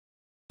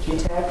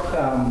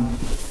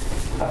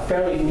GTEC, a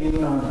fairly new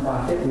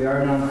nonprofit. We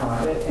are a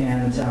nonprofit,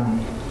 and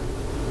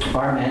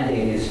our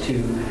mandate is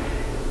to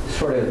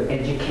sort of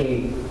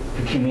educate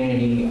the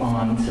community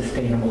on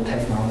sustainable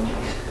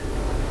technologies.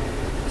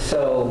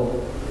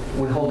 So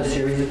we hold a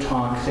series of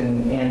talks,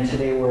 and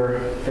today we're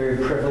very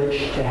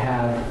privileged to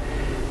have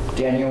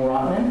Daniel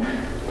Rotman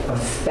of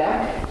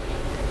SPEC.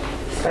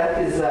 SPEC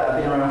has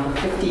been around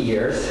for 50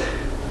 years.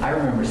 I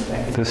remember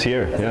SPEC this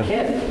year, as a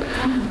kid.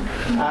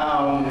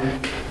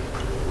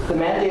 The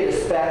mandate of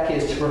SPEC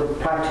is for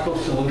practical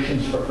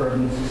solutions for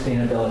urban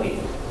sustainability.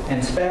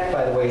 And SPEC,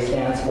 by the way,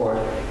 stands for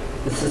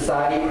the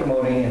Society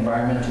Promoting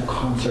Environmental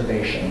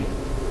Conservation.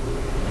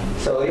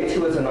 So it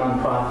too is a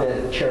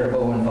nonprofit,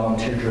 charitable, and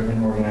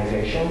volunteer-driven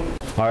organization.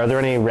 Are there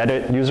any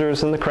Reddit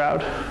users in the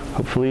crowd?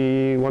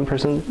 Hopefully one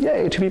person,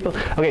 yay, 2 people.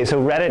 Okay,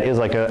 so Reddit is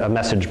like a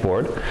message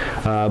board.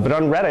 But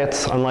on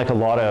Reddit, unlike a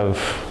lot of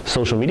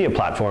social media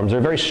platforms, there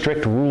are very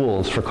strict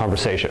rules for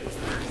conversation.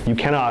 You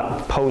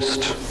cannot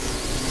post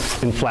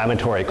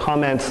inflammatory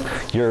comments.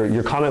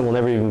 Your comment will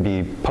never even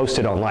be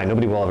posted online.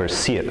 Nobody will ever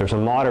see it. There's a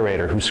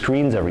moderator who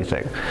screens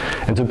everything.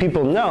 And so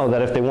people know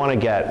that if they want to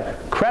get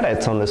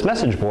credits on this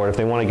message board, if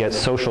they want to get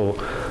social,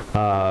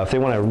 if they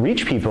want to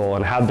reach people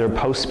and have their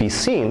posts be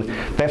seen,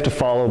 they have to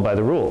follow by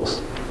the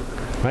rules.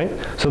 Right?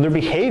 So their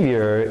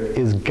behavior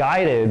is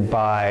guided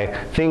by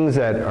things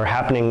that are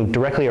happening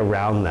directly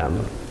around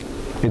them.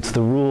 It's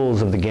the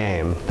rules of the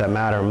game that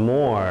matter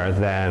more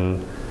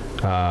than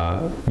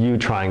you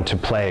trying to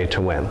play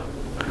to win.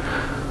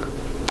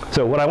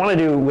 So what I want to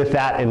do with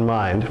that in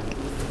mind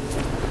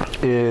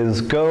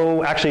is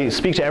go actually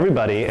speak to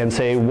everybody and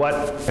say what,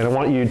 and I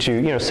want you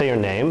to say your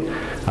name.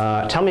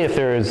 Tell me if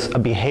there's a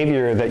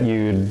behavior that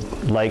you'd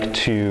like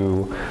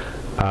to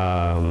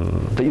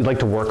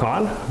work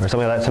on, or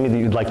something that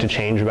you'd like to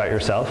change about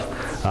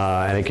yourself.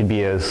 And it could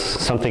be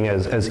something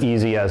as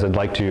easy as I'd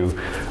like to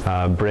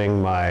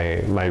bring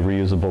my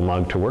reusable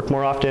mug to work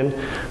more often,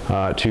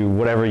 to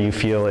whatever you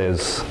feel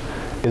is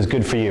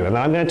good for you. And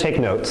then I'm going to take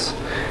notes.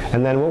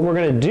 And then what we're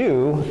going to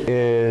do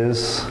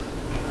is,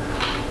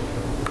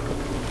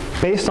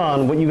 based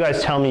on what you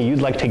guys tell me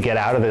you'd like to get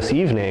out of this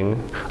evening,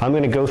 I'm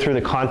going to go through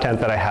the content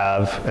that I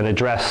have and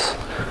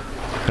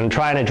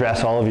try and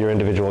address all of your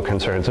individual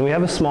concerns. And we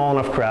have a small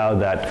enough crowd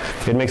that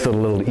it makes it a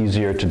little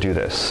easier to do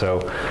this.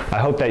 So I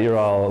hope that you're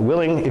all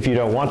willing. If you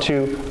don't want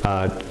to,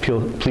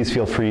 please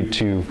feel free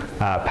to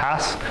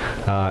pass,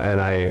 and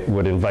I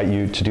would invite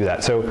you to do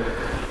that. So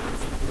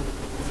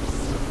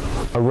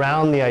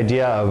around the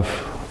idea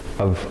of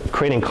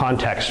creating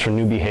context for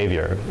new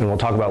behavior, and we'll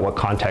talk about what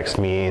context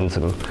means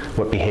and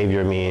what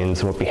behavior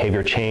means and what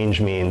behavior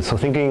change means. So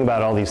thinking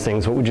about all these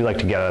things, what would you like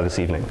to get out of this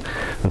evening?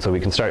 And so we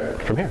can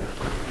start from here,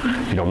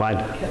 if you don't mind.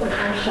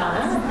 I'm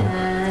Shauna,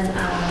 and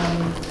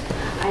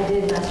I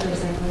did master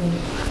recycling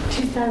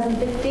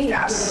 2015.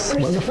 Yes,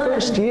 it was the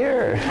first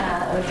year.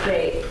 It was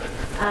great.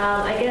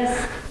 I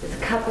guess there's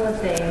a couple of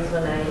things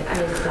when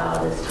I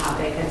saw this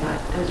topic. I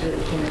thought I was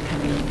really keen on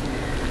coming.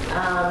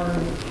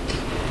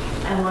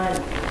 I want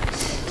to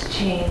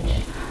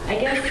change. I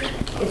guess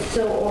it's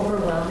so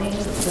overwhelming,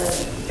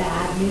 the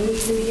bad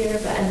news you hear,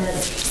 and then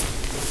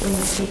when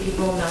you see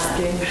people not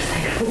doing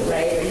recycling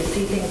right, or you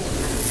see things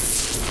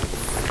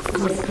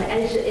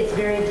misplaced, it's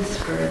very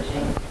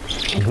discouraging.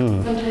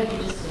 And sometimes you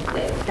just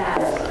like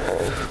that.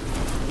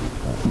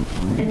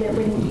 And then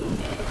when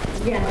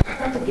you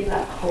have to give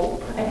up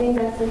hope. I think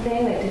that's the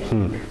thing, like to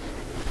keep.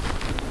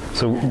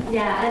 So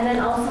yeah, and then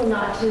also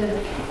not to,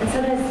 and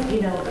sometimes,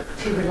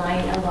 to rely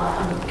a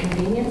lot on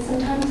convenience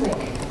sometimes,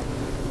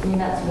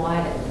 that's why,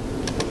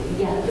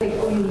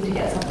 oh, you need to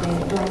get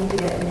something, do I need to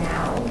get it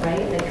now,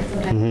 right? Like, 'cause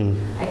sometimes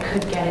I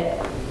could get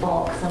it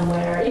bulk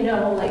somewhere,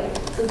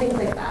 so things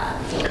like that.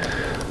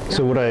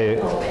 So what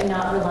and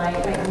not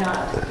relying,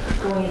 not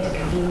going into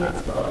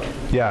convenience mode.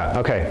 Yeah,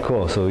 okay,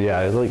 cool. So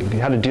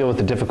how to deal with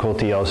the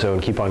difficulty also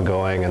and keep on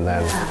going, and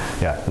then,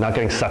 not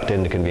getting sucked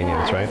into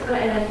convenience, right? And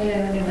then,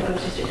 when you're in the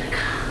grocery store,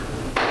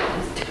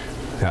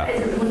 yeah.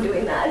 Is everyone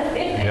doing that?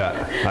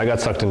 Yeah, I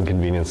got sucked into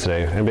convenience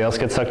today. Anybody else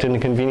get sucked into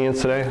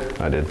convenience today?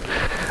 I did.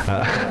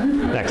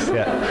 Next,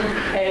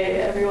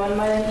 Hey everyone,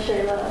 my name's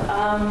Shayla.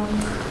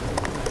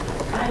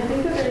 I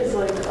think that there's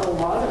a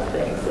lot of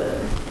things that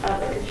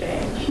I'd like to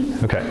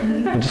change. Okay,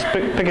 just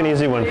pick an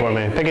easy one for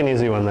me. Pick an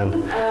easy one then.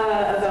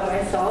 About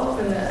myself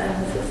and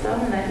the system,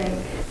 and I think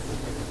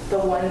the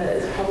one that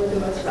is probably the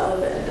most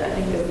relevant, I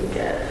think that we could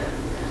get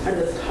out of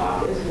this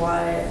talk is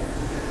why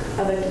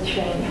I'd like to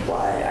change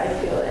why I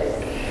feel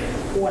like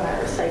when I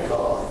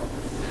recycle,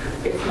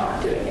 it's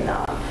not doing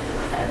enough.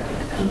 And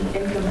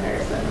in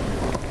comparison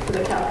to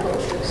the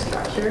capitalistic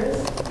structures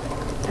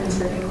and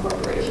certain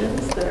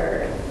corporations that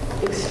are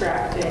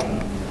extracting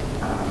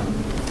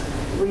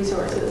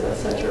resources at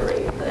such a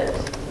rate that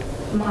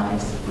my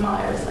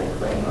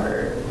recycling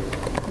or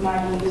my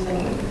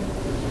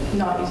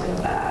not using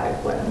a bag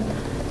when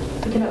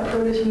picking up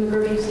produce from the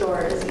grocery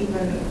store is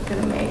even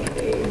going to make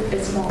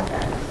a small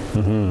dent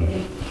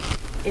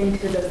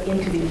into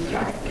these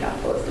giant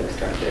capitalistic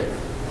structures.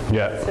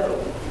 Yeah. So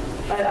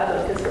I'd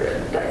like to sort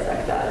of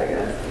dissect that, I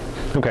guess.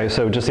 Okay,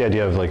 so just the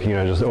idea of like,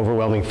 just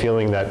overwhelming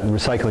feeling that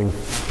recycling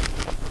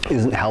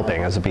isn't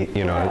helping as a,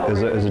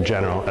 as a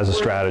general, as a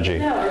strategy.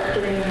 Yeah, we're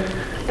getting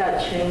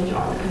that change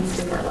on the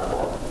consumer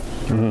level.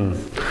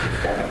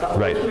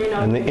 Right,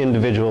 and the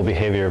individual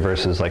behavior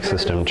versus like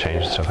system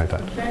change, stuff like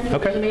that.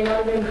 Okay. It may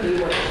not even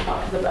be what it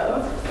talks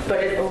about,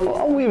 but it always...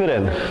 I'll weave it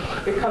in.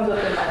 It comes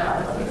up in my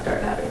mind when we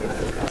start having these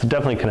discussions. It's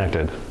definitely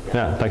connected.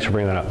 Yeah, thanks for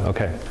bringing that up.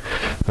 Okay. In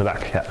the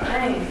back, yeah.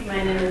 Hi,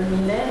 my name is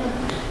Milen.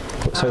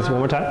 Say this one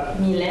more time.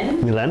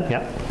 Milen. Milen,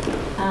 yeah.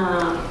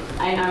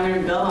 I'm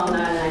going to build on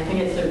that, and I think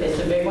it's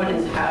a big one.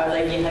 Is how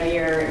like you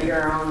have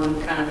your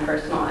own kind of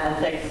personal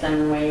ethics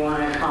and what you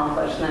want to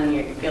accomplish, and then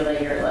you feel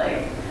that you're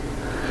like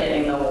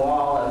hitting the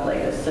wall of like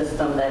a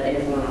system that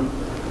isn't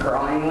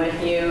growing with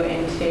you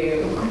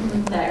into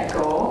that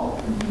goal.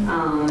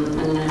 And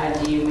then how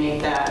do you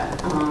make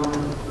that?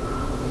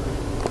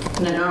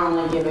 Not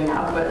only giving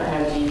up, but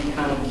how do you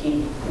kind of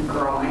keep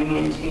growing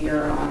into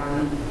your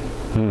own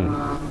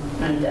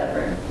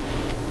endeavor?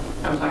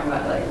 I'm talking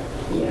about like,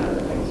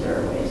 the things that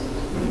are waste.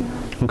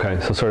 Okay,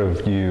 so sort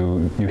of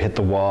you hit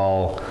the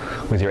wall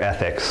with your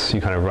ethics. You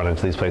kind of run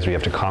into these places where you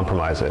have to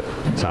compromise it.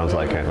 Sounds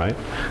like it, right?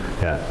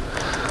 Yeah.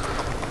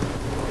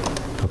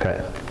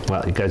 Okay.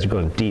 Well, you guys are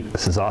going deep.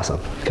 This is awesome.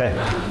 Okay.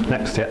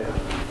 Next, yeah.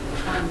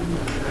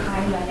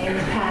 Hi, my name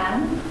is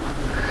Pam,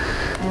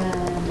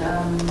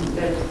 and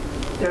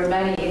there are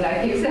many,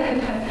 like you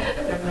said,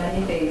 there are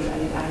many things I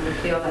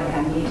feel like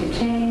I need to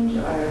change,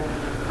 or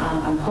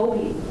I'm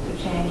hoping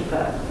to change,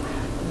 but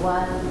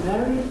one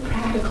very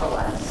practical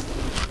one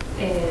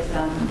is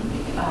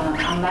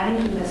I'm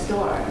managing a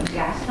store in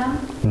Gastown,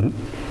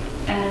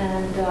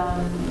 and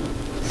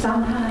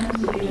sometimes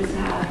you just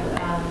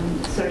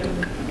have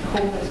certain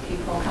homeless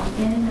people come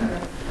in, or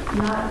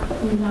not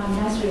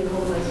necessarily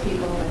homeless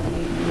people, but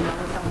you know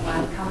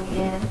someone coming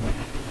in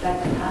that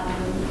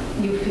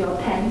you feel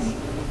tense.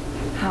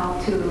 How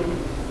to,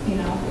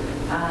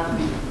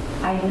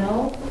 I know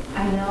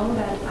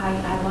that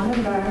I want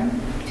to learn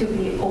to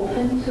be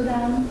open to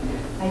them.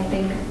 I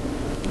think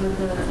with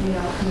the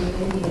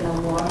community, a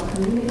warm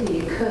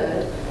community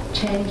could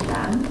change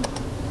them.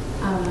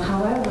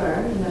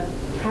 However, in the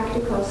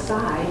practical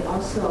side,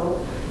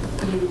 also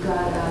you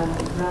gotta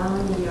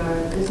run your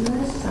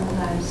business.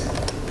 Sometimes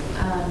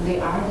they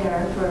are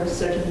there for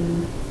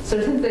certain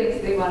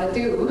things they want to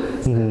do.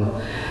 So,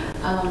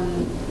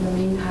 in the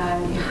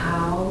meantime,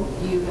 how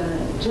you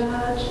gonna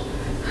judge?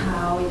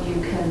 How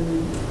you can,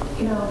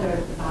 there are a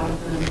lot of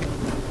them.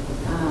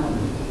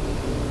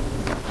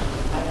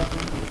 I don't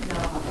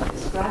know how to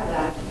describe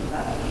that,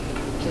 but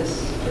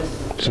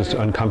just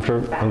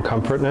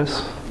uncomfortness.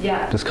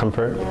 Yeah.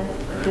 Discomfort.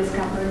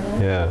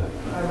 Discomfortness. Yeah.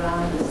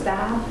 Around the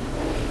staff.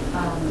 I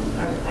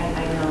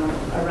know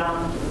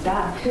around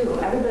that too.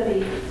 I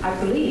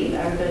believe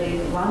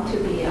everybody wants to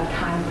be a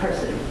kind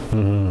person.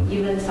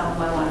 Even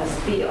someone want to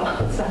steal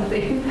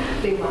something,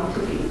 they want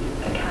to be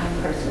a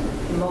kind person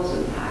most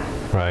of the time.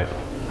 Right.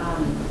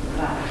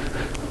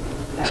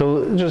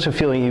 So just a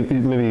feeling,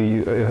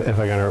 if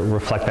I kind of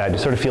reflect that, you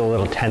sort of feel a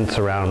little tense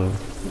around,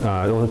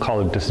 we'll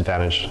call it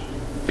disadvantaged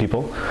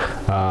people.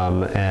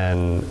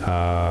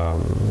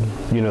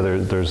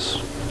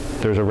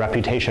 There's a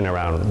reputation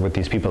around with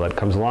these people that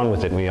comes along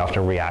with it, and we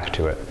often react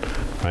to it,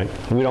 right?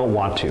 We don't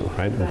want to,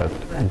 right? But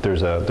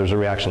there's a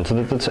reaction.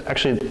 So that's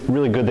actually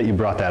really good that you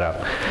brought that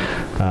up.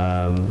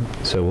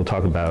 So we'll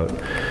talk about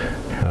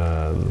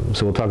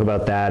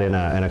that in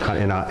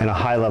a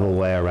high level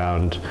way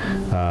around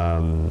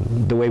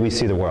the way we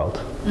see the world.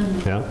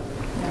 Yeah.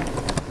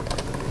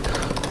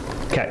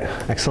 Okay.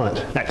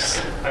 Excellent.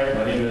 Next. Hi,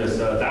 my name is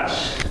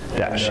Dash.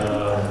 Dash. I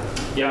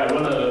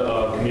run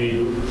a community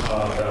group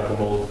that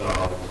promotes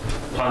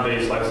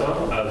plant-based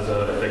lifestyle as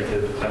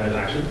effective climate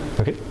action.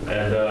 Okay.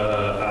 And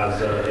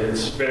as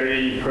it's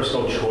very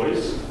personal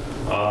choice,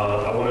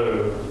 I want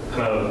to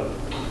kind of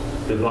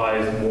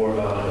devise more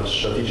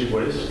strategic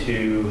ways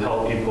to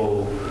help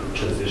people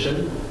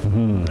transition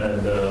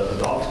and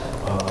adopt,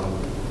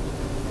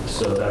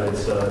 so that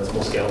it's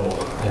more scalable.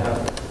 Yeah.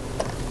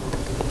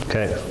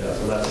 Okay. Yeah,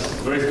 so that's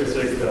very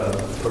specific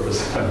purpose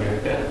I'm here.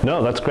 Yeah.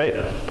 No, that's great.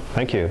 Yeah.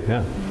 Thank you.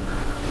 Yeah.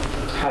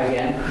 Hi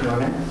again,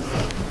 Norman.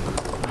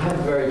 I have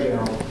a very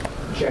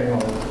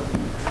general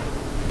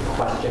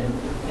question,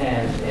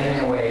 and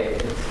in a way,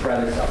 it's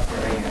rather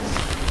self-serving.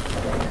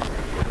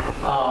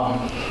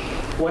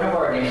 One of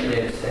our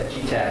initiatives at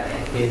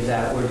GTEC is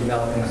that we're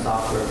developing a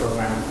software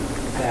program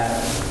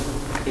that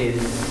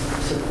is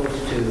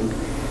supposed to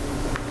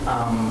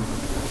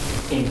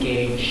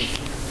engage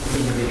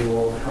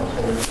individual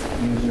household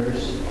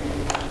users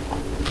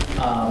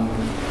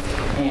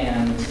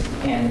and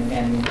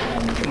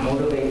to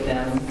motivate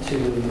them to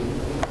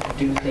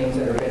do things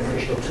that are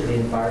beneficial to the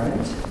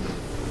environment.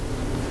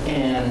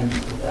 And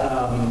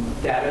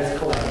data is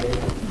collected,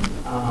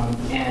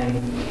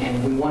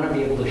 and we want to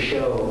be able to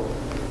show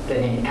that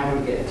in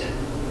aggregate,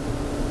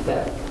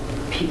 that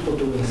people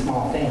doing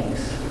small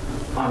things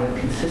on a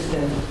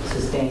consistent,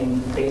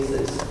 sustained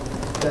basis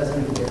does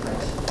make a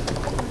difference.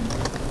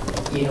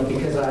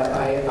 Because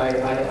I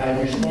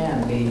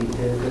understand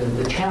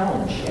the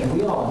challenge, and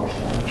we all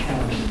understand the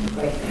challenge,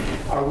 right?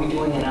 Are we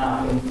doing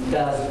enough, and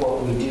does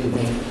what we do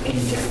make any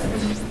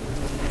difference?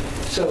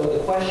 So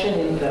the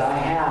question that I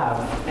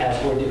have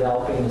as we're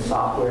developing the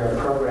software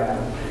program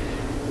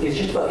is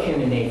just about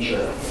human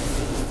nature.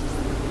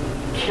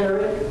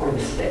 Carrot or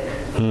the stick?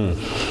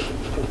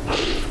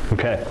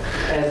 Okay.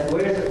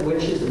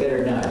 Which is the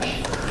better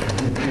nudge?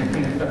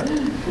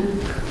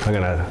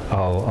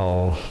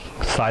 I'll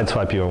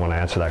sideswipe you when I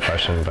answer that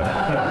question, but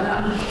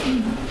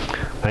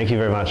thank you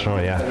very much,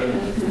 Norma. Yeah.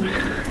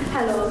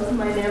 Hello,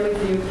 my name is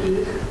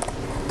Yuki.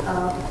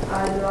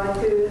 I'd like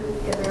to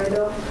get rid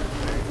of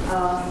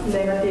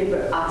negative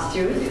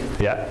attitude.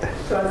 Yeah.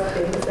 Trust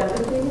things,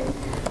 everything.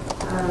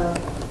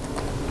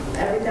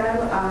 Every time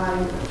I'm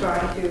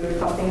trying to do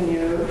something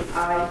new,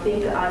 I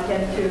think I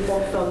tend to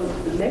focus on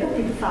the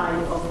negative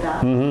side of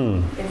that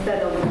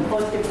instead of the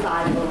positive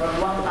side or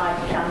what I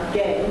can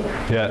gain.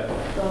 Yeah.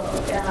 So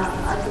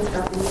yeah, I think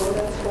that's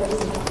important for me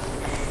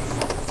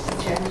to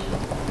change.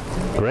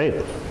 Great.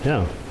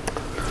 Yeah.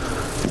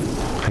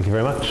 Thank you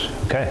very much.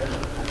 Okay.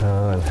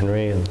 And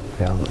Henry and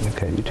Val.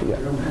 Okay, you too. Yeah.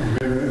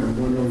 I'm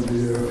one of the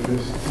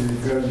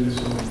graduates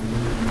of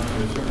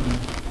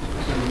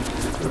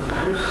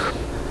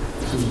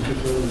since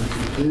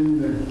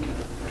 2015.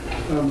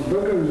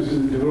 Background is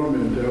in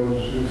development. I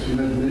was with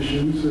United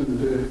Nations, and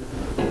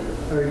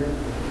I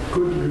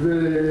could be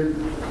very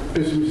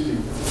pessimistic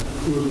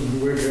because of the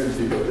work I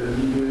did,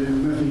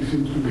 and nothing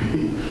seems to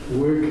be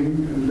working,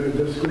 and I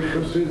just got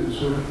frustrated.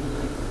 So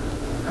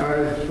I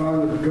found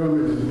that the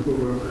government is the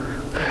problem,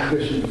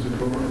 education is the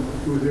problem.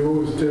 Because they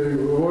always tell you,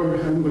 oh,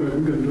 I'm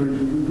going to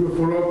do a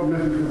follow-up,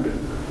 nothing happened.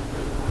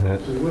 Yeah.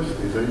 So what's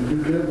this? Are you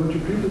care about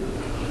your people?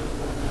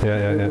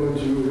 Yeah. About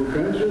your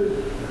country?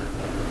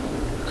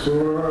 So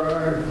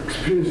I'm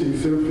experiencing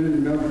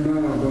self-feeling up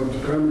now about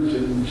climate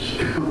change,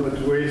 about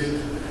waste.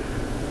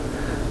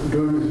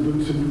 Governments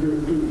don't seem to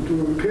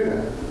care.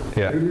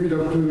 Yeah. They leave it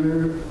up to the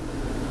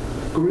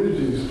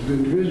communities, to the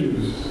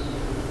individuals.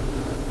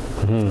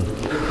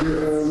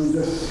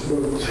 Just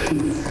about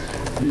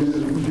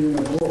being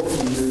a hope,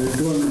 and the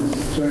government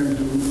is trying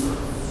to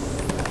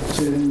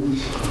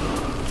change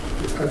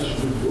the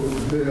attitude of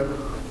their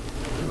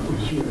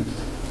constituents.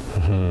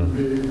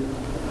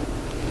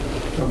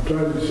 I've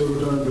tried it several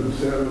times,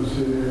 but I don't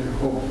see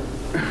hope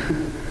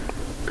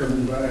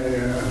coming by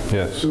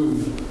soon.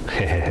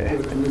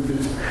 But maybe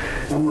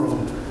I'm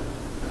wrong.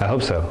 I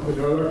hope so. But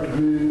I like to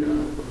be,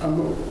 I'm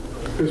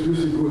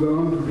pessimistic because I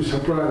want to be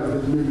surprised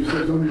that maybe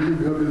something could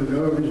happen and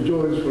I'll be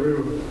joyous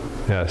forever.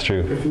 Yeah, it's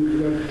true. I think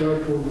that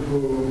type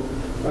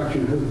of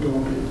action hasn't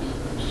come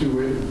yet. Still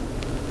waiting.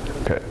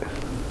 Okay.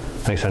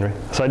 Thanks, Henry.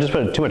 So I just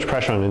put too much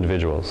pressure on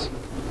individuals.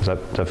 Does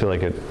that feel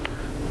like it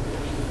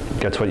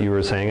gets what you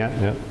were saying at?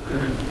 Yeah.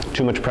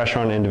 Too much pressure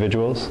on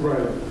individuals?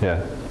 Right.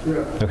 Yeah.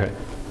 Yeah. Okay.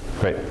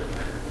 Great.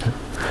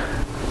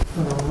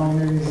 My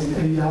name is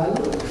Eyal,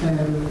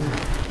 and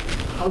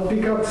I'll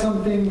pick up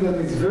something that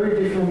is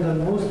very different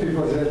than most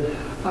people said.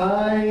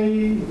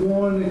 I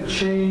want to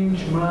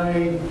change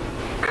my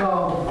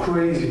carb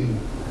craving.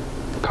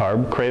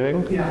 Carb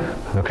craving? Yeah.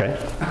 Okay.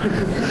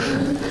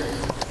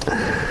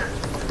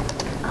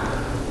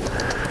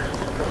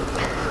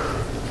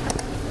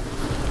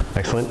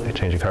 Excellent.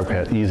 Change your carb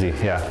craving. Easy.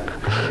 Yeah.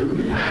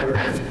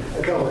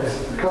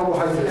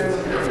 Carbohydrates.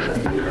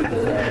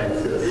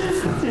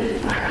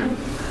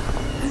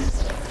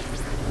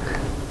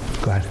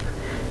 Go ahead.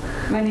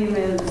 My name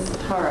is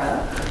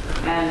Tara,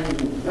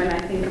 and when I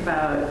think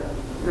about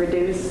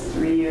reduce,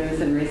 reuse,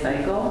 and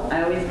recycle,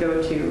 I always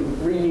go to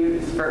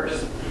reuse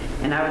first,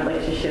 and I would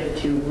like to shift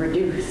to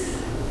reduce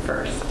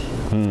first.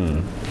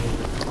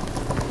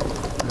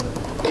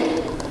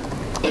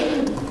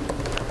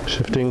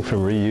 Shifting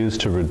from reuse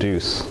to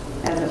reduce.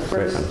 As a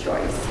first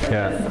choice,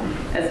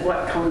 as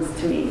what comes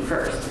to me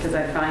first, because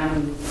I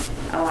find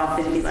I'll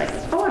often be like,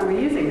 oh, I'm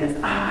reusing this.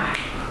 I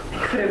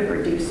could have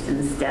reduced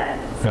instead.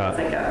 So it's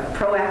like a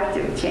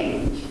proactive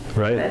change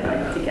that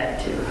I'd like to get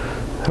to.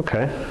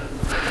 Okay.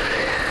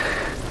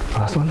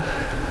 Last one.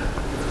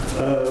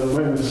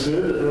 My name is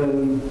Sid,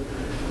 and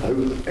I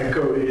would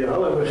echo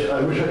Eyal.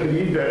 I wish I could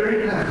eat better.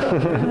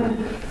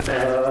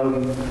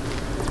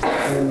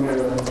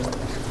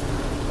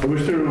 I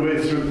wish there were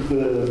ways to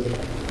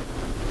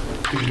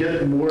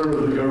get more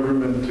of the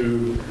government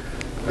to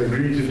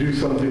agree to do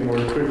something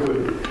more quickly,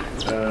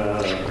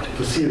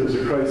 to see it as a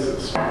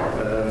crisis. I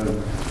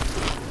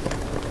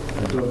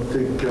don't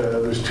think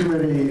there's too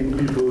many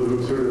people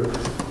who sort of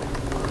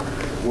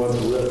want to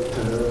let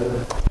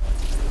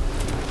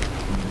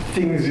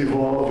things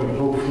evolve and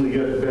hopefully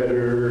get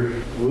better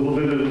a little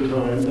bit at a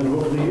time and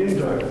hopefully in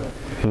time.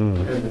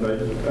 And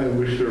I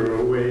wish there were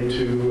a way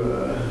to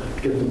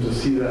get them to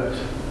see that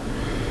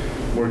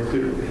more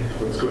clearly,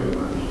 what's going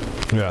on.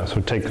 Yeah,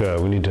 so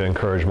we need to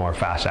encourage more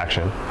fast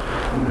action.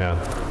 Yeah.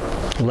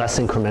 Less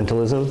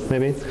incrementalism,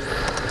 maybe?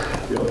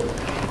 Yep.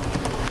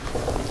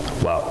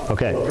 Wow,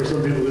 okay. Well, for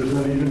some people, there's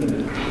not even in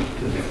it.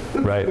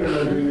 Right.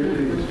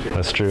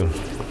 That's true.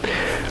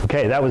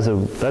 Okay,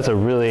 that's a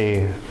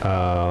really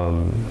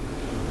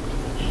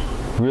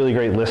really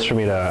great list for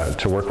me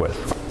to work with.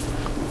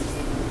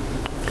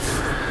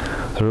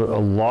 There are a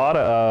lot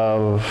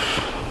of,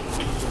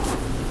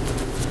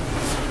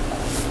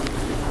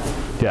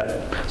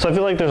 yeah. So I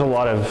feel like there's a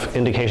lot of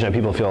indication that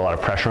people feel a lot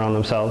of pressure on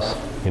themselves,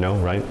 you know,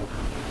 right?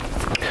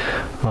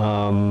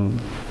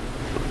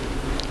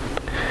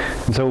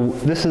 So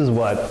this is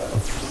what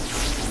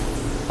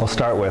I'll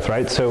start with,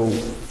 right? So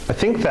I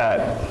think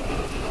that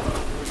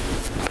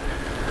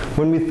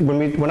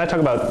when I talk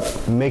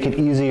about make it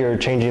easier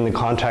changing the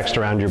context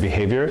around your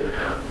behavior,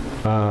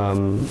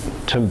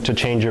 to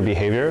change your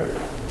behavior,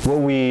 what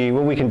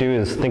we can do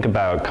is think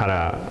about kind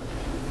of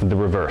the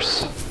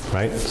reverse,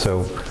 right?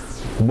 So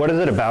what is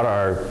it about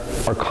our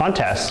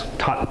context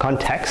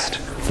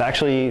that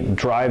actually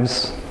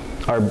drives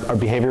our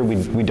behavior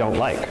we don't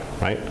like,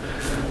 right?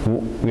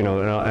 You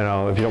know,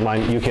 and if you don't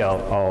mind, Yuki,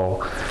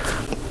 I'll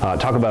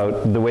talk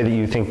about the way that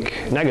you think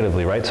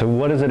negatively, right? So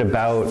what is it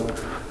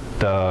about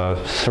the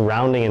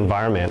surrounding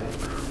environment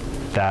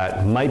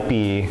that might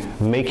be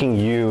encouraging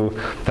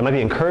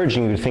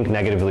you to think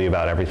negatively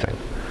about everything,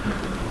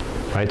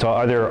 right? So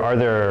are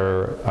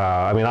there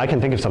I mean, I can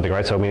think of something,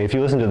 right? So I mean, if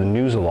you listen to the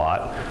news a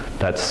lot,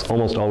 that's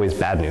almost always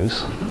bad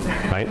news,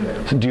 right?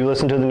 So do you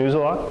listen to the news a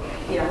lot?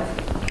 Yes.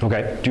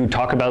 Okay. Do you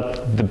talk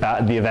about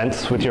the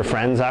events with your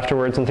friends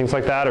afterwards and things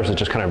like that, or is it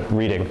just kind of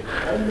reading?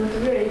 Not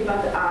really,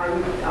 but I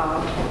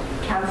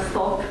can't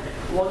stop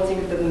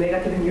watching the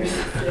negative news.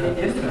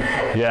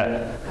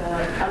 Yeah.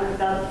 And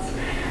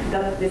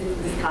that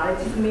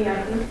discourages me,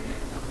 I think.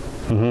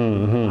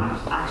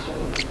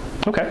 Actually.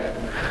 Okay.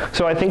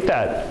 So I think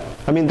that,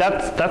 I mean,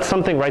 that's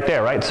something right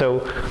there, right?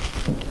 So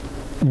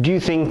do you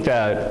think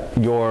that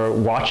your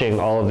watching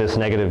all of this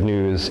negative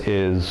news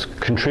is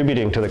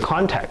contributing to the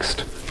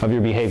context of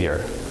your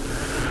behavior?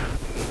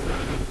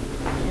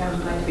 Yeah,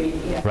 might be,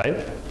 yeah.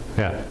 Right?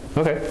 Yeah.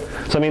 Okay.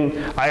 So I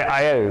mean,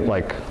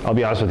 I'll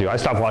be honest with you, I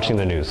stopped watching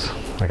the news.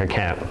 Like, I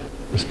can't.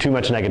 There's too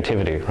much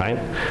negativity, right?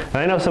 And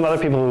I know some other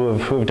people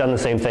who have done the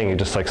same thing. You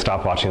just like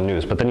stop watching the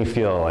news, but then you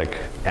feel like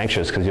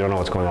anxious because you don't know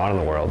what's going on in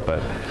the world.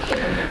 But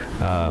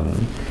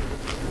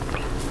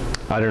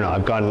I don't know.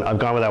 I've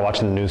gone without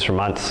watching the news for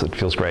months. It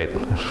feels great.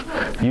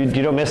 You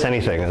don't miss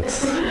anything.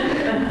 It's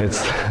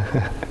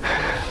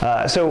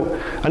so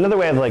another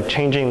way of like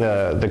changing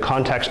the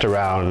context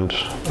around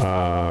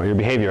your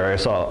behavior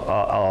is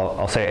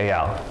I'll say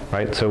AL,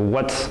 right? So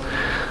what's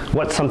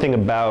something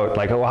about,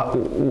 like,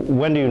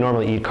 when do you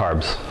normally eat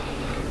carbs?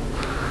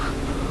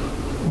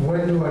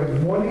 When do I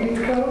want to eat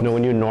carbs? No,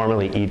 when you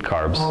normally eat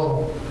carbs.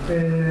 Oh,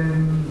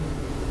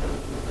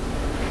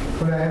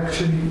 when I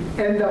actually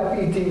end up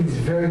eating is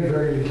very,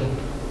 very little.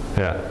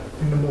 Yeah.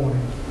 In the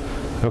morning.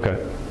 Okay.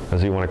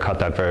 As you want to cut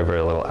that very,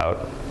 very little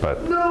out,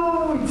 but.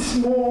 No, it's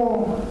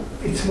more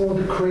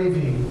the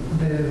craving,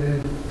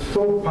 the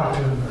thought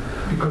pattern,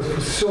 because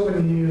for so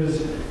many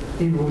years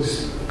it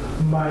was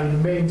my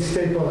main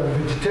staple. I'm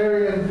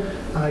vegetarian.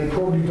 I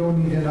probably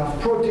don't eat enough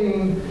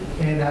protein,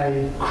 and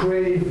I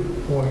crave,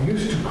 or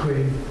used to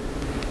crave,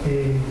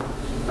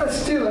 I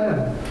still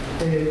am,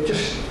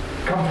 just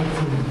comfort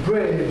food,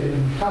 bread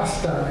and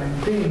pasta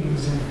and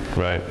things.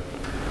 Right.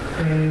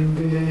 And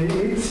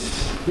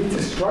it's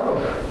a struggle.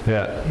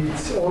 Yeah.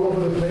 It's all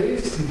over the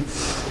place.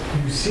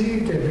 You see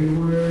it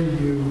everywhere.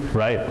 You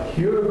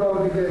hear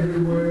about it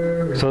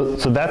everywhere. So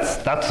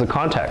that's the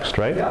context,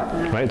 right?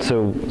 Yeah. Right.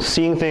 So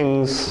seeing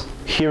things,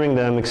 hearing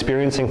them,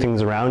 experiencing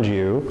things around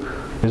you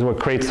is what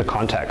creates the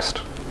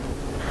context,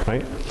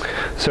 right?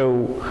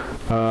 So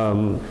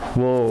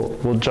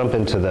we'll jump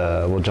into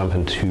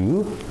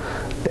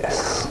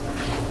this.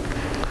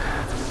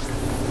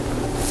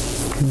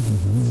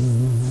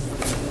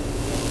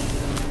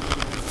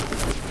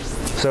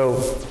 So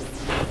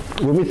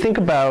when we think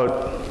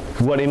about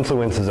what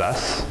influences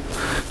us,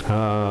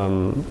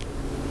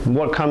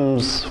 what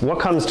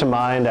comes to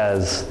mind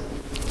as,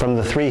 from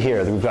the three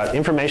here, we've got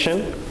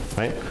information,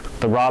 right?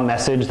 The raw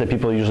message that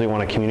people usually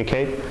want to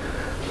communicate.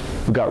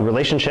 We've got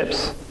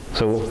relationships,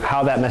 so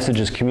how that message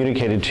is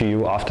communicated to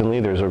you,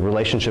 oftenly there's a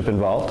relationship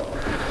involved.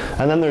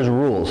 And then there's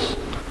rules,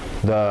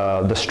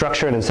 the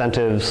structure and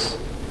incentives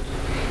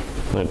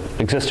that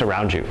exist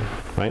around you,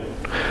 right?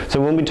 So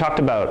when we talked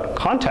about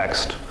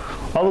context,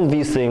 all of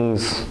these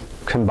things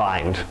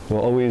combined will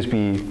always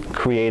be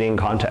creating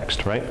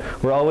context, right?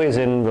 We're always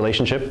in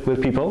relationship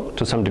with people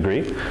to some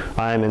degree.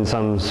 I'm in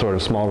some sort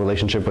of small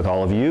relationship with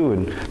all of you,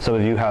 and some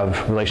of you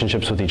have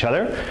relationships with each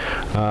other.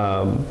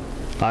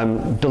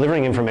 I'm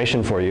delivering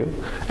information for you,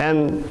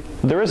 and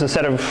there is a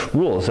set of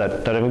rules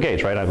that I'm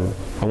engaged, right? I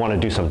want to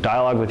do some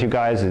dialogue with you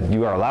guys.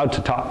 You are allowed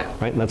to talk,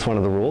 right? That's one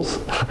of the rules.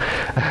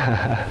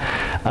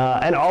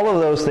 And all of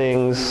those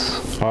things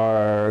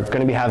are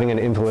going to be having an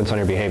influence on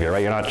your behavior,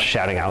 right? You're not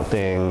shouting out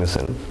things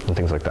and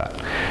things like that.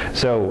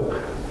 So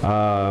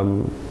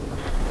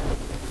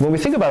when we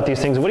think about these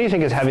things, what do you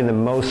think is having the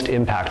most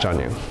impact on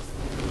you?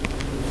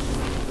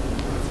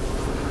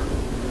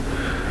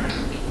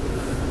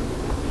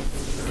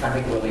 I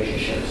think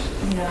relationships.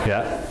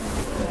 Yeah.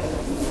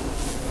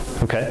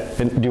 Okay.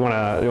 And do you want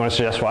to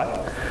suggest why? I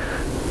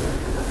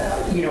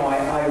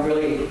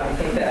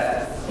think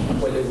that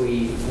whether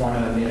we want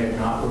to admit it or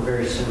not, we're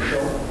very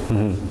social.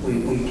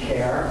 We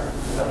care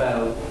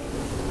about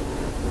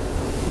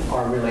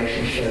our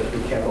relationship.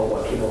 We care about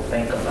what people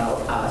think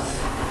about us.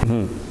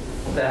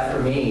 That,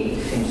 for me,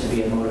 seems to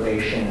be a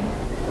motivation.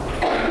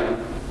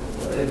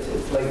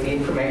 It's like the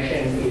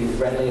information is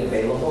readily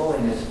available,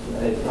 and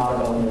it's not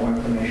about more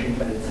information,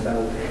 but it's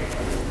about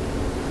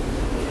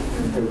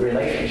the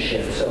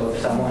relationship. So if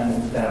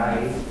someone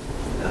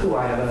who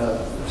I have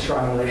a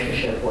strong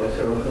relationship with,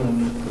 or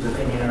whose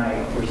opinion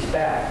I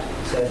respect,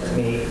 says to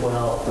me,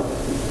 well,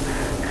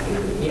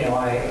 you know,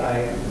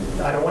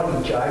 I don't want to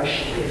be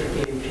judged if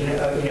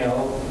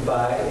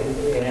by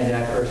in an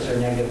adverse or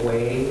negative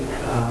way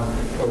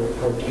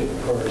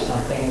for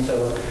something.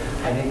 So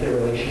I think the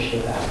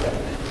relationship aspect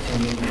to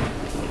me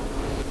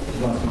is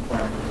most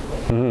important.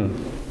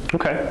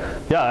 Okay.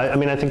 Yeah, I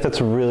mean, I think that's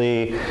a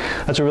really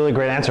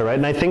great answer, right?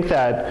 And I think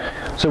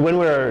that, so when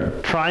we're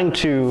trying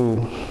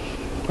to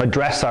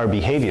address our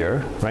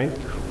behavior, right,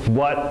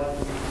 what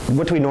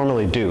do we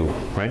normally do,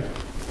 right?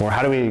 Or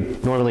how do we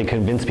normally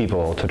convince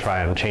people to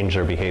try and change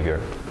their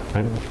behavior,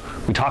 right?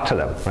 We talk to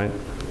them, right?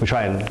 We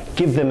try and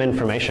give them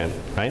information,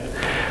 right?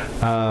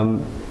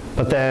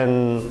 But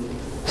then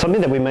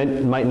something that we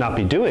might not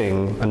be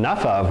doing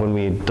enough of when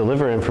we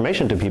deliver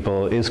information to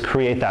people is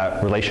create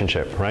that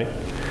relationship, right?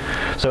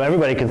 So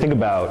everybody can think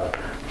about,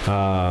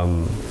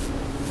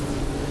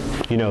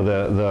 you know,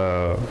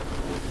 the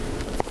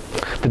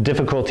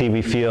difficulty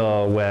we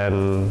feel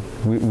when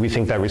we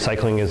think that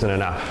recycling isn't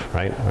enough,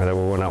 right? Or that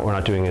what we're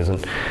not doing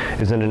isn't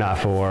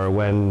enough, or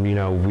when, you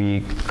know,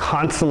 we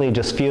constantly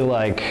just feel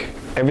like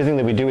everything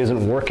that we do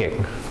isn't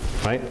working,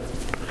 right?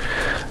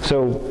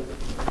 So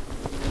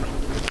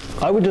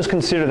I would just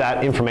consider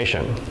that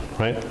information,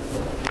 right?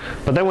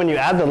 But then when you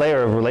add the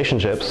layer of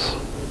relationships,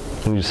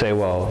 and you say,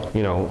 well,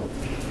 you know,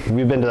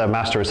 we've been to the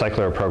Master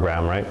Recycler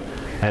program, right?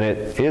 And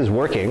it is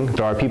working.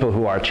 There are people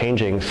who are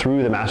changing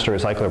through the Master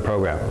Recycler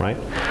program, right?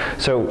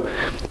 So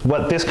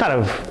what this kind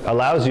of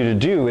allows you to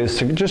do is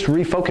to just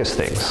refocus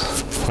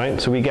things, right?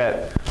 So we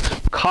get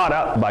caught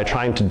up by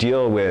trying to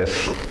deal with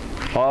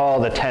all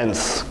the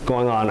tense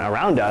going on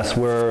around us.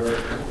 We're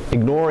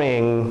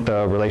ignoring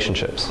the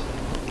relationships.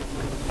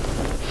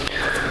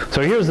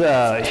 So here's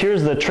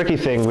the tricky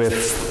thing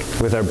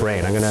with our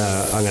brain. I'm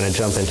gonna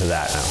jump into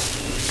that now.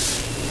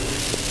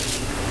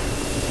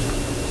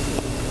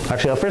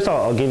 Actually, first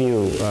I'll give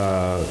you,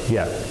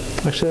 yeah.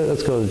 Actually,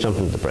 let's go jump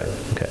into the brain.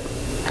 Okay.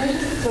 I'm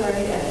just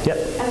sorry.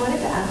 I wanted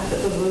to ask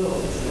about the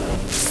rules,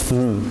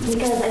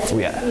 because I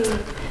think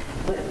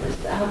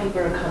how people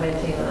are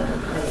commenting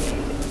on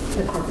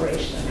the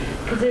corporation,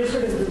 because there's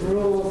sort of the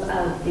rules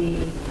of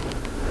the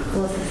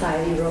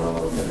society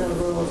rules, the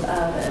rules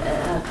of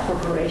a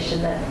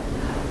corporation that,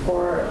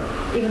 or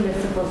even as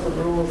simple as the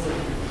rules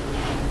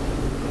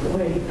of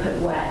where you put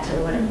wet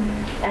or whatever,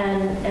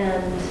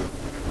 and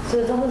so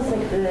it's almost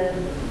like the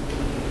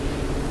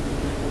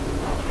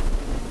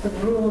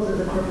rules of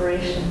the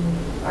corporation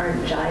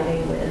aren't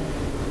jiving with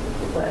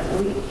what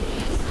we.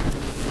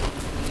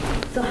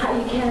 So how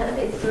you can't?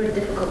 It's sort of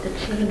difficult to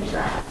change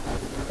that,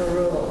 the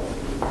rules.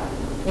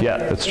 Yeah,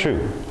 that's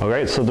true. All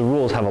right, so the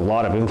rules have a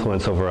lot of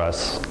influence over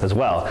us as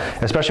well,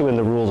 especially when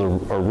the rules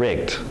are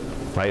rigged,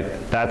 right?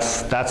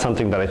 That's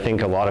something that I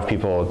think a lot of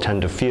people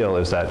tend to feel,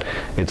 is that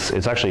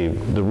it's actually,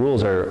 the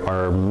rules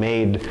are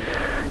made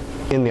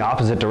in the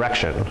opposite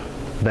direction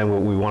than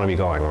what we want to be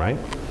going, right?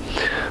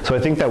 So I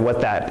think that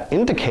what that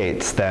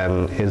indicates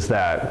then is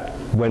that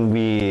when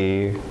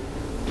we,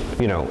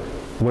 you know,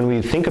 when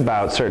we think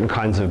about certain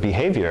kinds of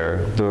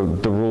behavior,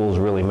 the rules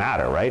really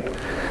matter, right?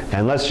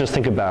 And let's just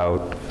think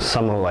about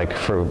some, like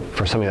for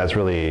something that's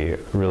really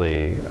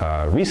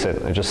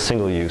recent, just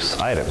single-use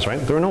items, right?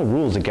 There are no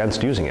rules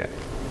against using it,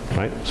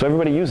 right? So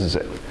everybody uses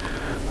it,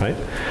 right?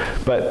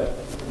 But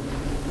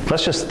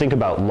let's just think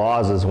about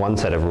laws as one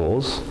set of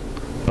rules.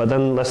 But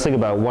then let's think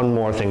about one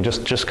more thing,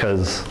 just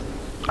because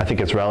I think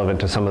it's relevant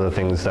to some of the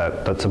things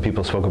that some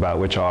people spoke about,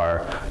 which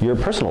are your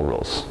personal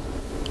rules,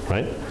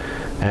 right?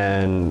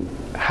 And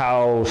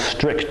how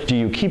strict do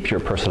you keep your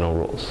personal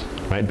rules,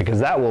 right? Because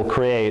that will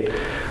create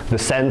the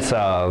sense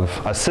of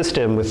a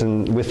system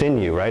within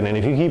you, right? And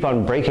if you keep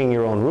on breaking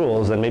your own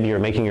rules, then maybe you're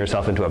making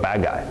yourself into a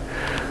bad guy,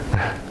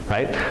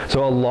 right?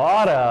 So a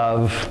lot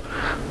of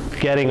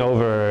getting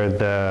over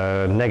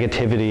the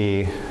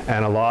negativity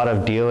and a lot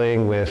of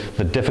dealing with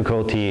the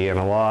difficulty and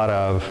a lot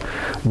of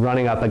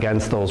running up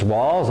against those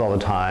walls all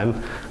the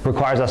time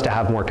requires us to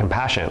have more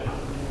compassion,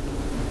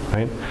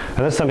 right? And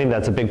that's something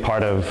that's a big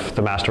part of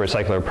the Master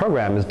Recycler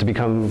program, is to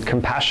become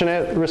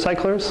compassionate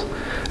recyclers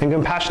and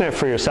compassionate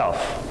for yourself,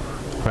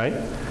 right?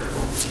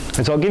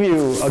 And so I'll give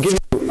you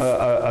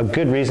a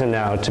good reason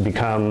now to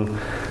become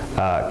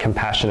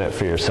compassionate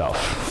for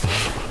yourself.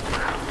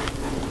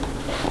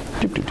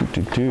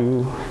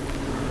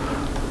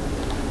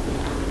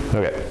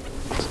 Okay,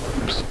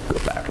 just go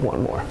back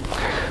one more.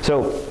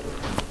 So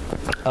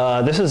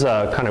this is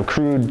a kind of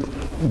crude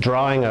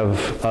drawing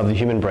of the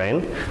human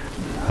brain.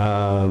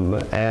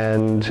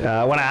 And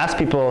when I ask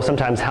people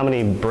sometimes how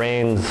many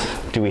brains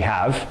do we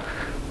have,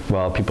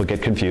 well, people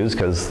get confused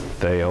because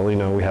they only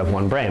know we have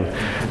one brain.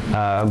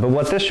 But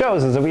what this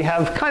shows is that we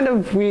have kind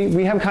of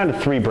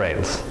three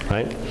brains,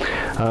 right?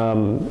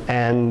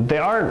 And they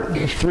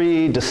aren't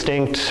three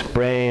distinct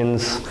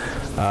brains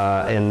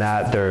in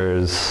that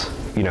there's,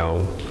 you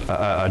know,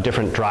 a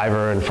different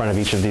driver in front of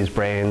each of these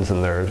brains,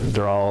 and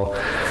they're all,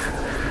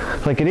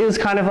 like, it is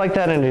kind of like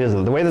that and it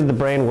isn't. The way that the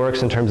brain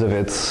works in terms of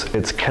its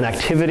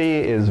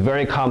connectivity is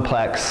very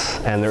complex,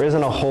 and there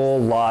isn't a whole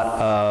lot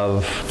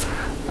of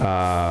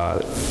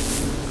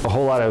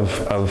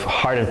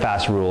hard and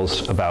fast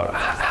rules about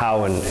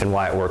how and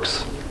why it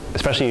works,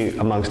 especially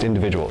amongst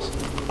individuals.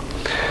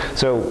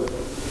 So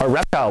our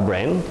reptile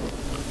brain,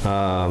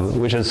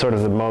 which is sort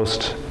of the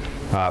most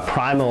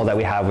primal that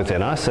we have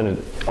within us,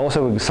 and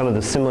also some of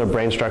the similar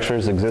brain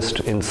structures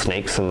exist in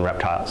snakes and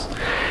reptiles.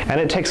 And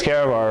it takes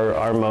care of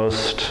our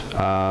most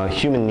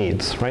human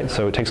needs, right?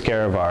 So it takes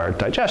care of our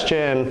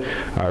digestion,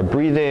 our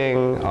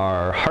breathing,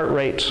 our heart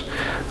rate,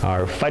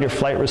 our fight or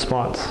flight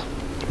response.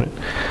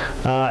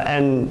 Right?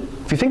 And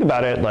if you think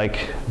about it,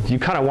 like, you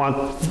kind of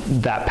want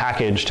that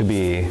package to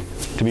be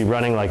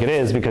running like it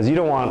is, because you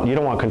don't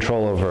want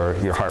control over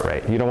your heart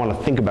rate. You don't want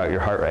to think about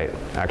your heart rate,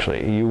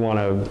 actually. You want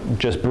to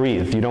just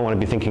breathe. You don't want to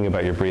be thinking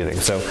about your breathing.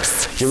 So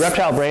your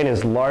reptile brain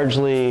is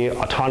largely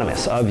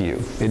autonomous of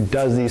you. It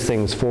does these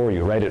things for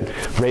you, right? It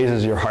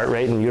raises your heart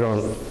rate, and you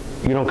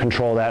don't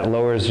control that.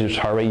 Lowers your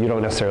heart rate, you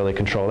don't necessarily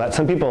control that.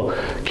 Some people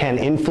can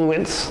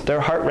influence their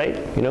heart rate,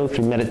 you know,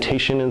 through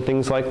meditation and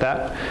things like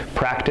that,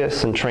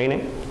 practice and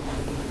training.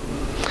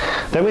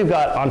 Then we've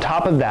got, on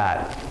top of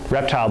that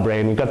reptile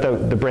brain, we've got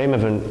the brain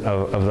of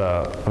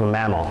a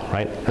mammal,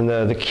 right? And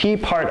the key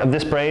part of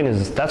this brain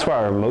is that's where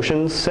our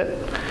emotions sit,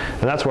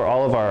 and that's where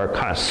all of our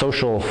kind of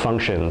social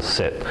functions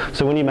sit.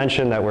 So when you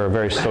mention that we're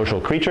very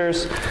social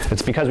creatures,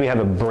 it's because we have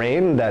a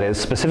brain that is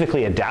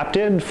specifically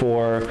adapted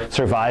for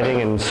surviving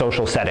in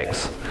social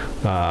settings,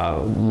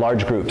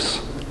 large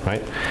groups,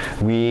 right?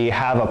 We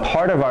have a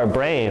part of our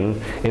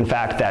brain, in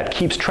fact, that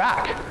keeps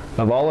track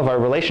of all of our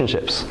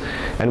relationships.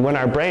 And when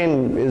our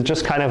brain is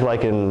just kind of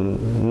like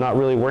not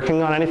really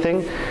working on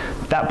anything,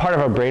 that part of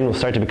our brain will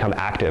start to become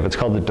active. It's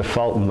called the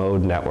default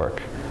mode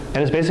network. And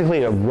it's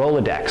basically a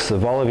Rolodex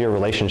of all of your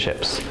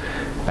relationships.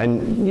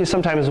 And you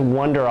sometimes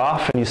wander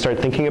off and you start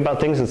thinking about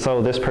things, and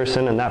so this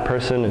person and that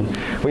person, and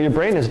what your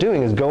brain is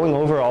doing is going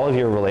over all of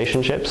your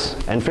relationships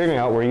and figuring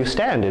out where you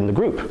stand in the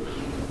group.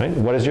 Right?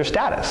 What is your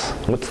status?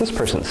 What's this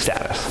person's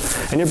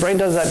status? And your brain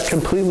does that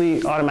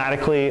completely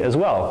automatically as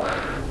well.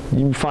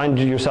 You find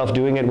yourself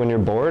doing it when you're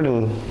bored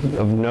and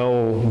of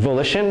no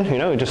volition, you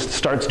know, it just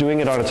starts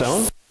doing it on its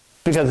own,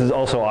 because it's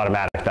also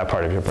automatic, that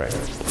part of your brain.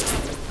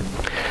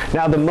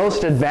 Now, the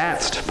most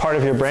advanced part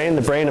of your brain,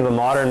 the brain of a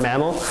modern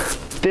mammal,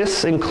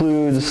 this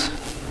includes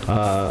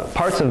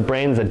parts of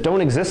brains that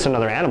don't exist in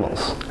other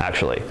animals,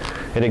 actually.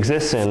 It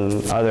exists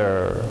in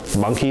other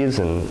monkeys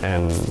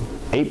and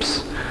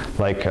apes,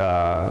 like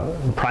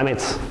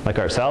primates like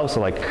ourselves, so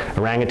like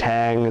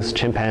orangutans,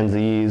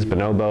 chimpanzees,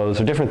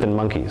 bonobos are different than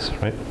monkeys,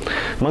 right?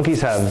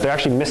 Monkeys they're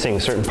actually missing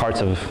certain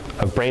parts of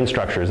brain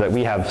structures that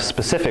we have,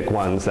 specific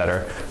ones that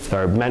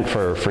are meant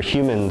for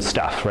human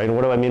stuff, right? And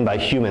what do I mean by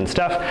human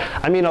stuff?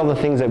 I mean all the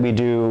things that we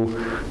do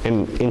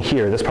in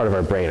here, this part of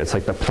our brain. It's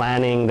like the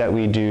planning that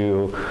we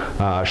do,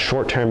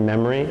 short-term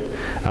memory.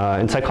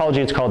 In psychology,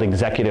 it's called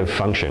executive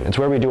function. It's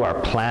where we do our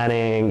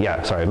planning.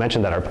 Yeah, sorry, I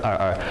mentioned that,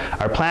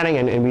 our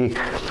planning, and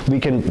we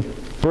can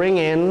bring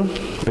in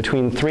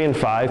between 3 and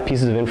 5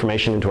 pieces of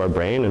information into our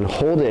brain and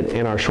hold it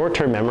in our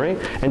short-term memory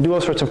and do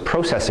all sorts of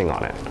processing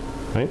on it,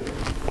 right?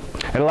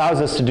 It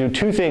allows us to do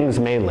 2 things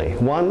mainly.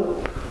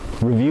 1,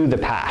 review the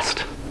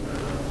past.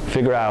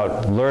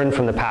 Learn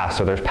from the past,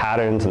 so there's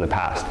patterns in the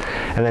past.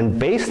 And then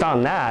based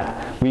on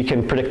that, we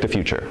can predict the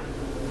future.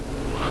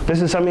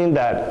 This is something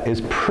that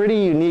is pretty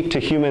unique to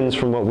humans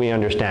from what we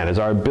understand, is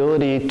our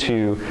ability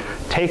to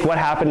take what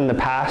happened in the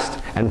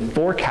past and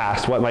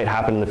forecast what might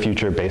happen in the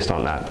future based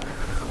on that.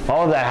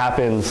 All of that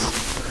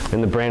happens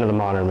in the brain of the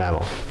modern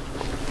mammal.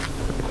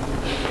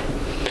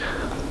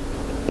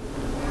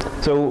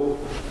 So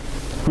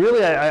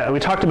really, we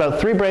talked about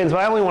 3 brains, but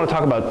I only want to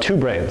talk about 2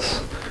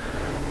 brains.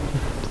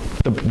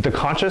 The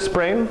conscious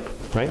brain,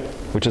 right,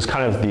 which is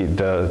kind of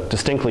the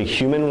distinctly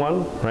human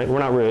one, right? We're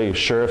not really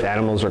sure if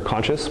animals are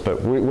conscious,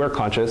 but we're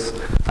conscious.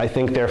 I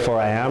think, therefore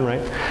I am,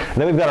 right? And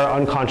then we've got our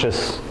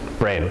unconscious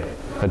brain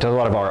that does a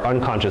lot of our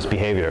unconscious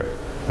behavior,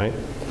 right?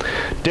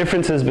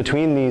 Differences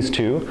between these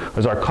two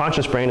is our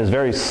conscious brain is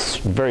very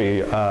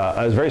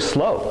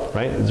slow,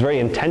 right? It's very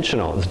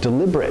intentional, it's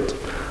deliberate,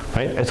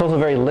 right? It's also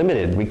very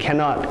limited. We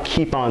cannot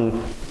keep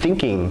on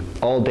thinking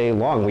all day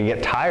long. We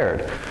get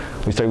tired.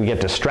 We get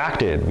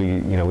distracted.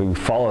 We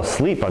fall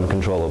asleep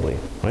uncontrollably,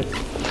 right?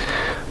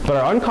 But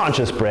our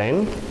unconscious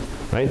brain,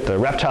 right, the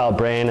reptile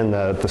brain and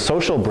the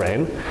social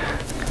brain,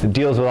 it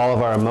deals with all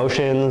of our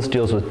emotions,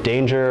 deals with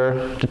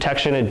danger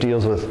detection, it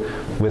deals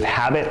with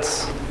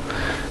habits.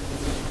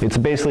 It's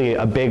basically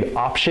a big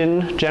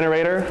option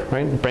generator,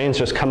 right? Brains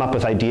just come up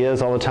with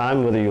ideas all the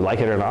time, whether you like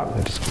it or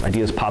not.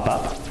 Ideas pop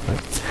up,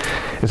 right?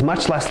 It's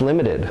much less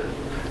limited.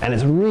 and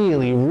it's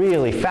really,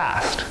 really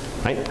fast,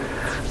 right?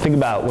 Think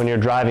about when you're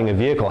driving a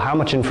vehicle, how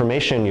much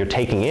information you're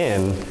taking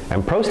in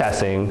and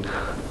processing,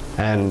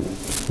 and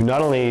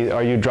not only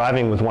are you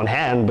driving with one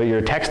hand, but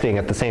you're texting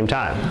at the same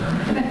time,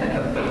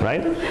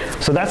 right?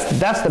 So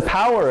that's the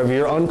power of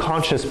your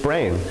unconscious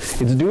brain.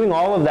 It's doing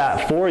all of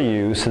that for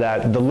you so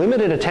that the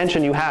limited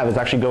attention you have is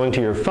actually going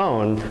to your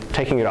phone,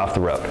 taking it off the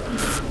road,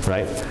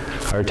 right?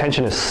 Our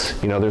attention is,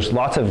 there's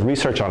lots of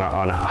research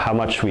on how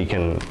much we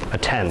can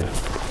attend.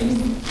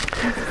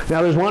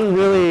 Now there's one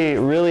really,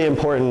 really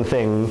important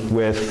thing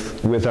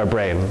with our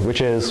brain,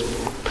 which is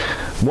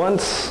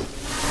once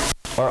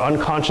our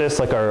unconscious,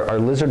 like our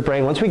lizard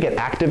brain, once we get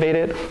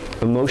activated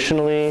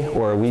emotionally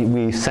or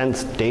we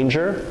sense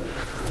danger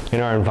in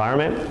our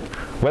environment,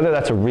 whether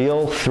that's a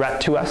real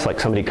threat to us, like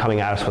somebody coming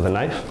at us with a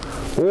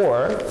knife,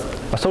 or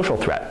a social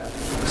threat,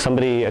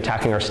 somebody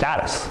attacking our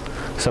status,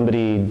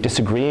 somebody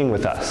disagreeing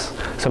with us,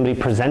 somebody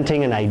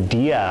presenting an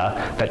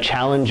idea that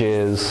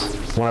challenges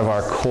one of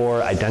our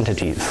core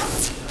identities,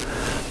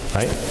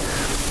 right?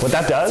 What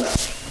that does,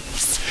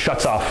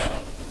 shuts off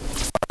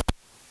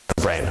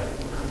our brain,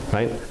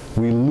 right?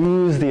 We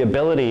lose the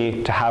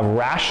ability to have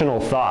rational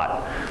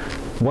thought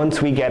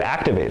once we get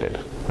activated,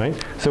 right?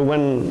 So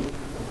when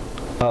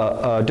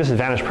a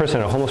disadvantaged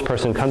person, a homeless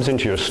person comes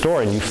into your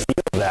store and you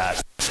feel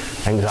that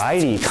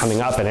anxiety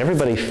coming up and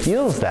everybody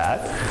feels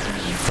that,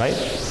 right?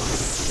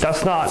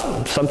 That's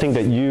not something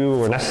that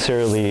you are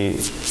necessarily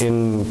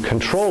in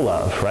control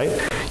of, right?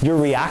 You're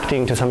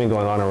reacting to something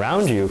going on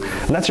around you,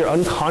 and that's your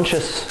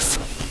unconscious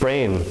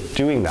brain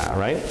doing that,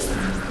 right?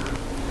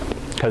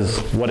 Because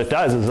what it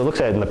does is it looks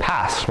at it in the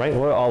past, right?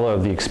 What are all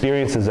of the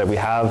experiences that we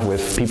have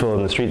with people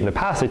in the street in the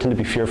past? They tend to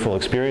be fearful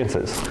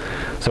experiences.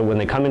 So when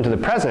they come into the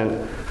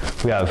present,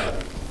 we have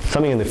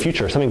something in the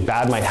future, something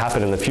bad might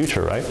happen in the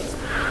future, right?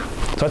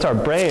 So that's our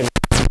brain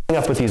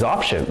coming up with these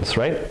options,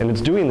 right? And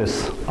it's doing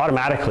this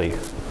automatically,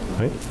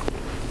 right?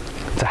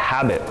 It's a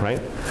habit,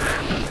 right?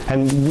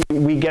 And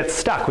we get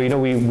stuck. You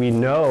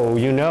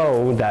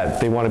know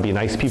that they want to be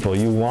nice people.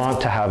 You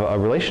want to have a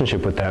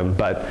relationship with them,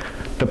 but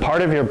the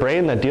part of your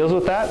brain that deals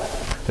with that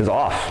is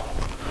off.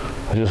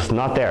 It's just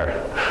not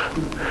there,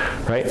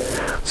 right?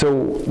 So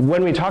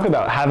when we talk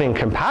about having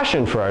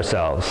compassion for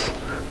ourselves,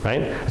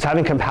 right? It's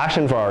having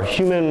compassion for our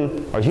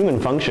human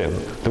function,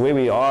 the way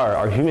we are,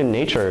 our human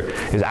nature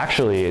is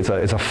actually, it's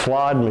a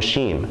flawed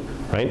machine,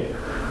 right?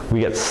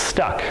 We get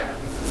stuck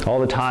all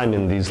the time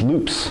in these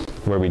loops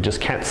where we just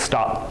can't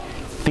stop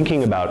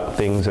thinking about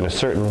things in a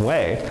certain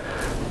way.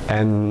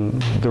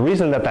 And the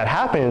reason that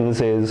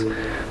happens is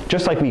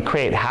just like we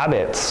create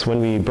habits when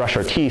we brush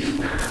our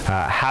teeth,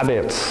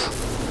 habits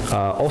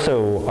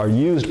also are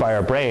used by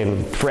our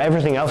brain for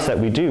everything else that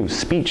we do.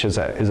 Speech is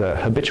a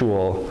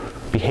habitual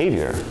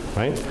behavior,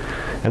 right?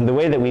 And the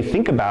way that we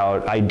think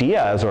about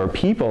ideas or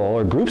people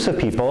or groups of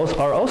people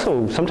are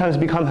also sometimes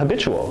become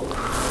habitual,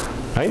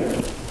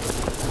 right?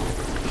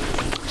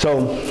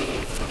 So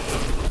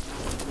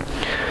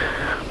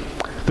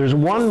there's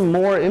one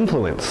more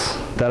influence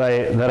that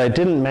I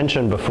didn't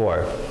mention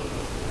before.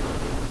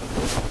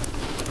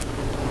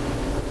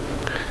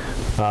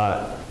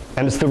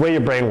 And it's the way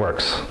your brain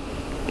works,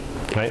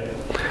 right?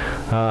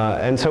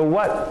 And so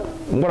what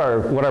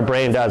our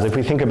brain does, if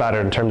we think about it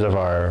in terms of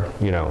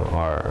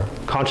our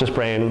conscious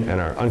brain and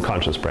our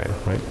unconscious brain,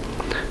 right?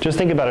 Just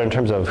think about it in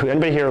terms of,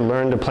 anybody here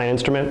learn to play an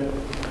instrument,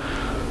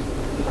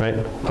 right?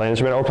 Play an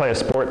instrument or play a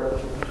sport,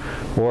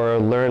 or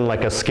learn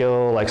like a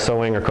skill like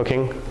sewing or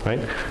cooking, right?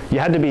 You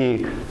had to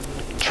be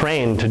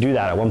trained to do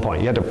that at one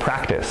point. You had to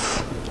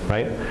practice,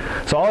 right?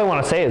 So all I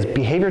want to say is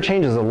behavior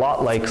change is a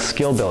lot like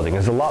skill building,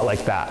 is a lot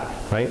like that,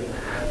 right?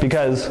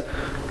 Because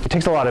it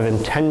takes a lot of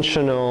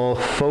intentional,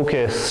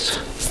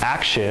 focused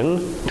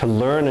action to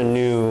learn a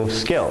new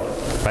skill,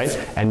 right?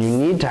 And you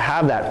need to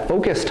have that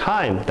focused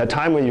time, that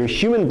time when your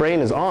human brain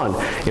is on,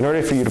 in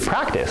order for you to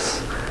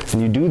practice.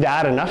 And you do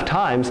that enough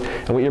times,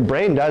 and what your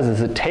brain does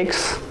is it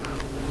takes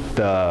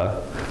the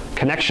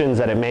connections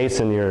that it makes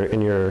in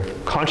your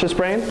conscious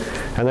brain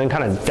and then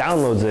kind of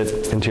downloads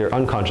it into your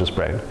unconscious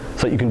brain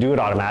so that you can do it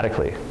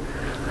automatically.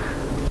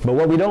 But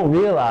what we don't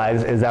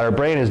realize is that our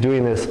brain is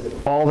doing this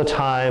all the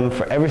time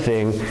for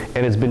everything,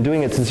 and it's been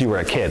doing it since you were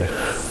a kid.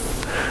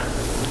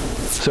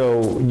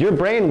 So your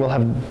brain will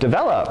have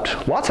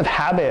developed lots of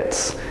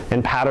habits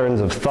and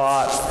patterns of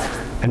thought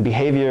and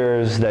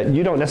behaviors that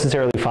you don't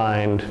necessarily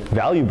find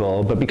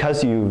valuable, but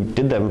because you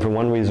did them for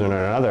one reason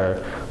or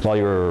another while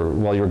you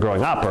were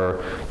growing up,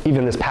 or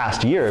even this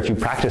past year, if you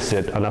practice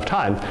it enough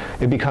time,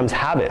 it becomes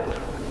habit,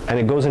 and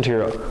it goes into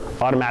your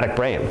automatic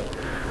brain.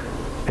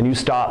 And you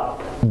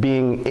stop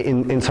being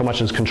in so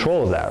much as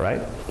control of that,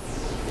 right?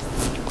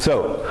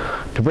 So,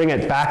 to bring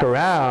it back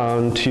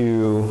around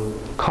to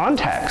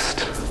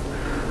context,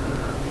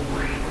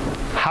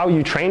 how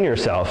you train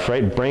yourself,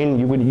 right?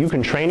 You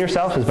can train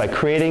yourself is by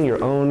creating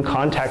your own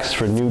context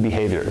for new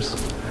behaviors,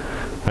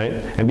 right?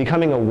 And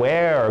becoming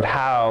aware of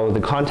how the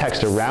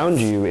context around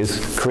you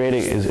is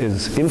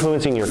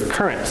influencing your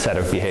current set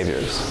of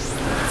behaviors.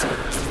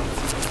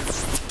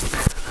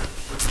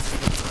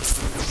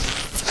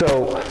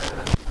 So,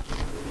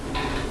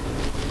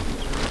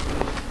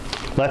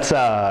 let's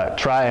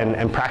try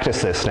and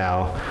practice this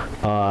now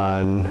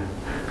on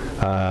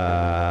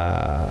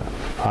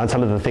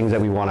some of the things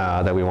that we want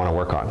to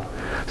work on.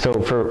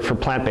 So for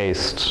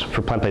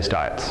plant-based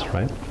diets,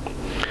 right?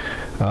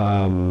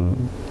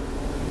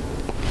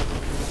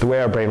 The way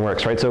our brain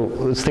works, right? So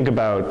let's think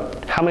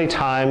about how many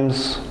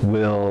times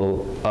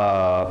will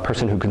a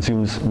person who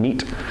consumes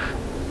meat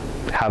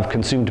have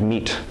consumed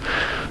meat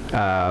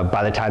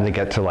by the time they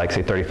get to, like,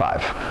 say,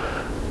 35?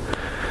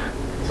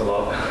 It's a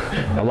lot.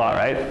 A lot,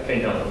 right?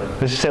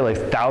 Let's just say like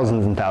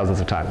thousands and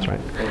thousands of times, right?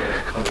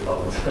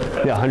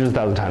 Yeah, hundreds of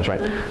thousands of times,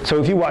 right? So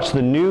if you watch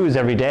the news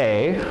every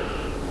day,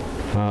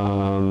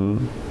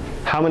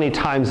 how many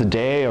times a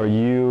day are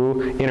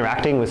you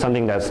interacting with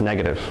something that's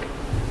negative?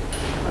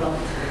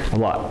 A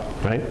lot,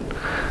 right?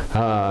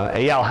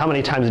 Eyal, how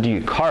many times do you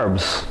eat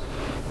carbs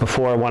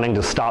before wanting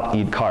to stop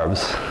eat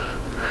carbs?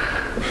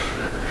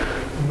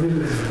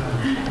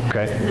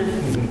 Okay,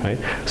 right?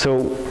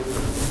 So,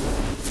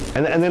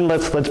 and then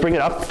let's bring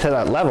it up to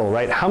that level,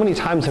 right? How many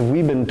times have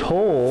we been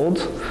told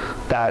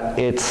that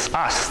it's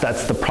us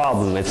that's the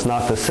problem, it's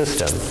not the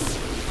system,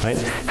 right?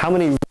 How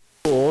many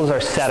rules are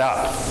set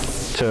up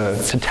to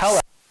tell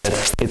us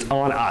it's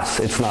on us,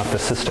 it's not the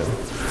system,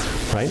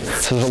 right?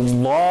 So there's a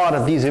lot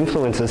of these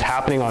influences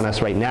happening on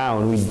us right now,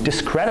 and we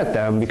discredit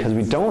them because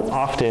we don't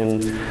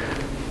often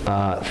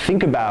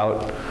think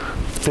about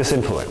this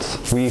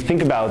influence. We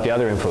think about the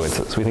other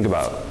influences. We think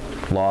about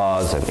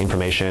laws and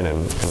information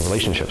and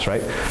relationships,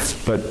 right?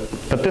 But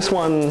this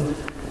one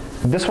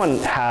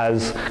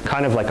has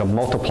kind of like a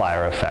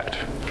multiplier effect,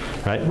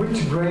 right?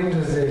 Which brain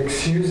does the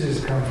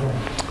excuses come from?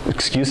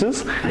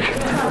 Excuses?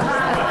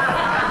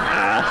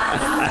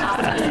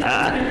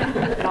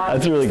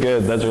 That's really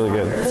good. That's really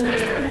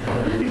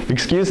good.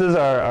 Excuses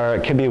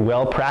can be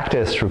well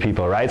practiced for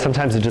people, right?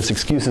 Sometimes it's just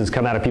excuses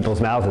come out of people's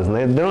mouths and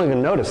they don't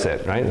even notice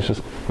it, right? It's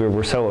just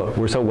we're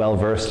so well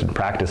versed in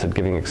practice at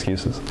giving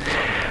excuses,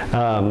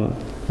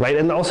 right?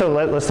 And also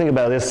let's think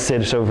about this,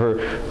 Sid. So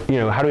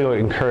how do we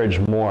encourage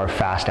more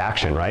fast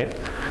action, right?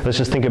 Let's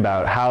just think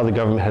about how the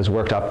government has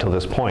worked up till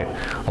this point.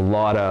 A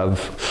lot of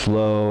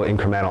slow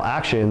incremental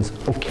actions,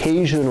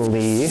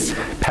 occasionally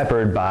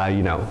peppered by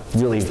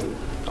really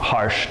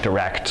harsh,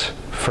 direct,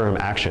 firm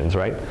actions,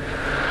 right?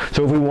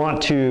 So if we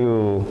want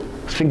to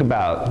think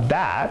about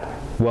that,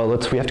 well,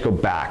 we have to go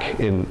back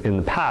in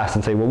the past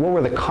and say, well, what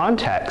were the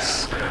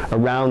contexts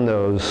around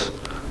those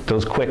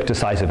quick,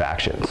 decisive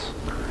actions?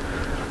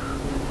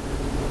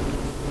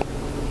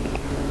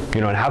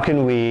 And how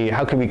can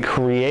we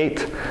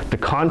create the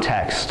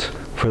context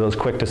for those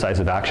quick,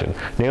 decisive action?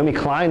 Naomi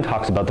Klein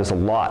talks about this a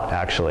lot,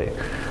 actually,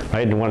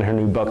 right? In her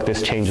new book,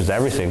 This Changes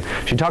Everything.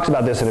 She talks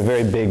about this in a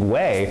very big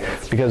way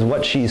because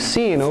what she's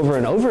seen over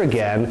and over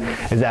again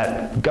is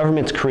that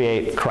governments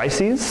create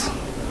crises,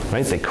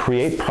 right? They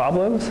create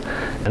problems,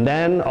 and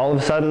then all of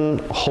a sudden,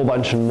 a whole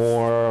bunch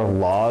more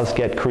laws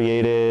get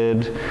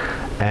created,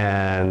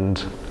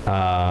 and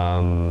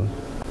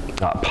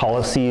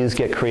policies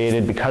get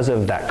created because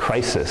of that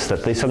crisis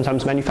that they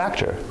sometimes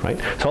manufacture, right?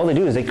 So all they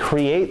do is they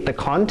create the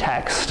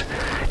context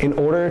in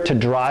order to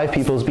drive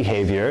people's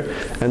behavior,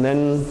 and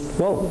then,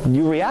 well,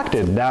 you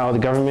reacted. Now the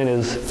government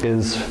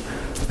is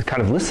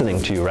kind of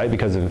listening to you, right?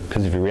 Because you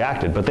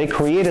reacted, but they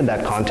created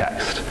that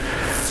context,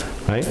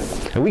 right?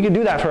 And we could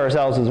do that for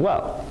ourselves as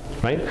well,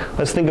 right?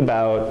 Let's think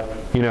about,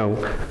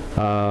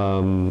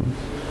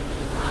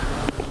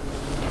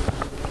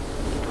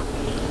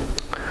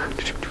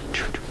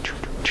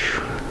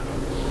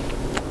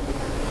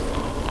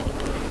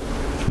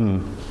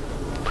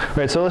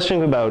 Right, so let's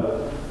think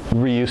about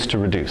reuse to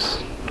reduce,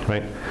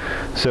 right?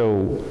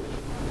 So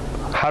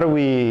how do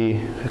we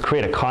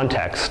create a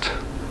context,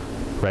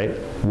 right,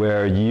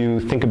 where you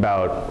think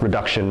about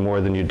reduction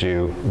more than you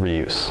do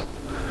reuse?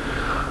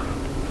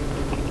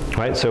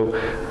 Right, so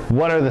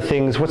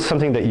what's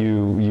something that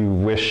you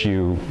wish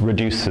you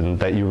reduced and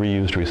that you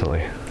reused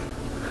recently?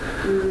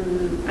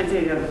 I'd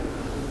say a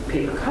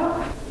paper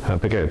cup.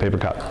 Paper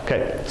cup.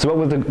 Okay, so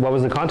what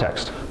was the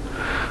context?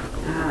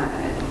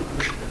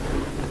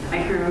 I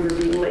can remember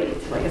being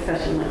late to like a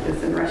session like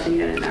this and rushing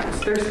in, and I was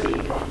thirsty,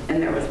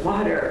 and there was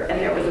water,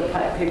 and there was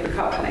a paper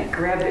cup, and I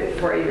grabbed it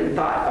before I even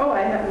thought, oh,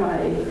 I have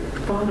my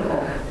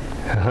bottle.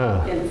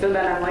 And so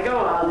then I'm like, oh,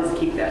 I'll just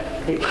keep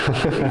that paper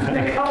cup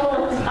a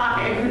couple of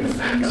times.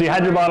 So you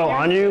had your bottle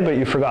on you, but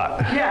you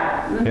forgot.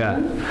 Yeah. Mm-hmm.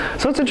 Yeah.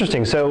 So it's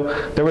interesting. So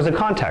there was a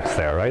context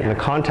there, right? And the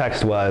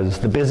context was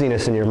the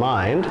busyness in your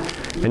mind,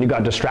 and you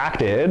got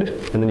distracted,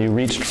 and then you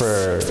reached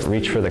for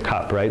the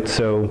cup, right?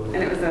 So.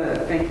 And it was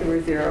a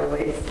Vancouver zero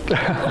waste.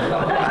 Around,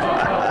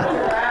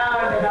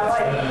 and I'm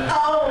like,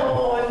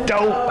 oh,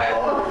 dope.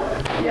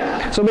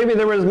 Yeah. So maybe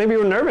you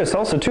were nervous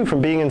also too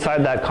from being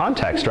inside that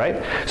context,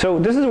 right? So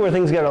this is where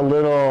things get a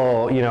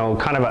little,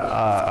 kind of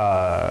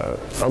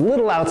a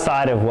little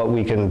outside of what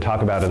we can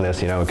talk about in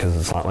this, because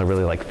it's not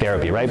really like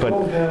therapy, right? But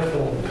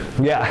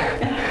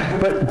yeah,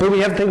 but we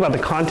have to think about the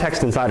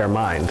context inside our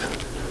mind,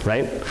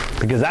 right?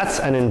 Because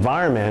that's an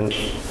environment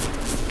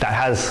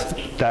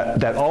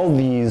that all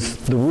the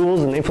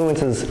rules and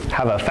influences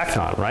have an effect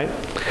on, right?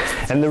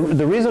 And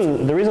the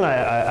reason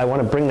I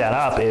want to bring that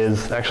up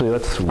is actually,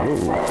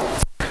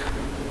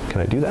 can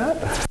I do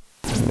that?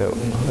 No,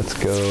 let's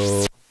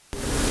go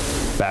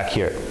back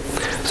here.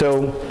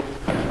 So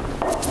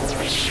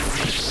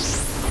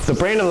the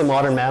brain of the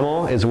modern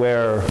mammal is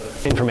where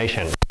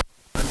information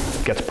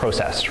gets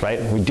processed,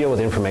 right? We deal with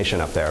information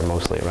up there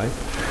mostly, right?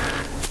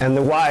 And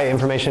the why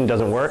information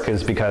doesn't work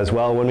is because,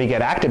 well, when we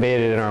get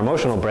activated in our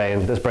emotional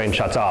brain, this brain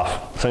shuts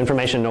off. So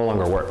information no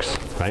longer works,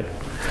 right?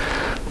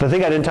 The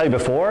thing I didn't tell you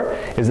before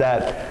is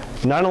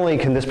that not only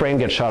can this brain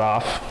get shut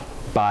off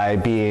by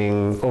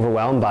being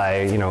overwhelmed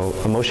by, you know,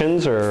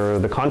 emotions or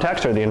the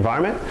context or the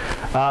environment,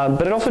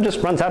 but it also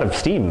just runs out of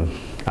steam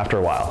after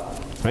a while,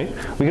 right?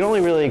 We can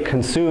only really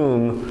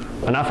consume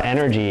enough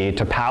energy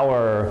to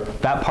power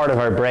that part of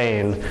our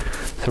brain.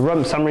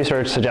 So some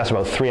research suggests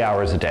about 3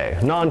 hours a day,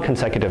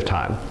 non-consecutive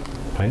time,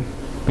 right?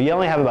 But you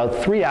only have about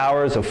 3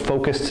 hours of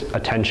focused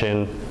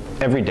attention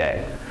every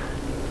day.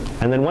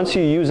 And then once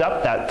you use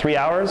up that 3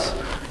 hours,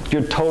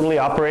 you're totally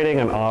operating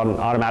on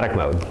automatic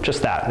mode,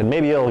 just that. And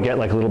maybe you'll get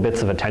like little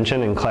bits of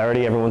attention and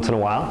clarity every once in a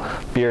while,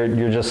 but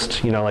you're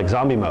just, you know, like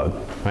zombie mode,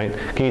 right?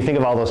 Can you think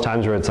of all those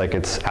times where it's like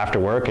it's after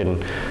work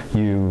and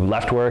you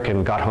left work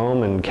and got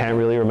home and can't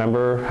really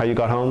remember how you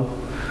got home?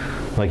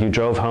 Like you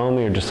drove home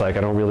and you're just like,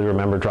 I don't really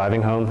remember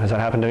driving home. Has that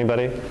happened to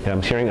anybody? Yeah,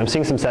 I'm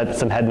seeing some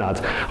head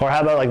nods. Or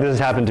how about like this has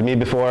happened to me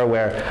before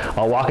where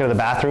I'll walk into the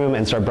bathroom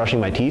and start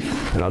brushing my teeth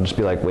and I'll just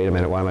be like, wait a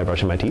minute, why am I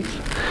brushing my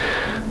teeth?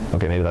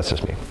 Okay, maybe that's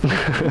just me.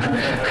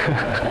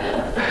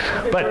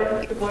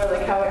 But people are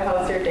like, how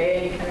was your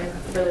day? And you kind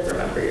of really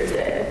remember your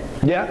day.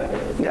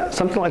 Yeah,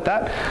 something like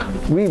that.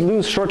 We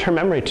lose short-term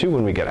memory too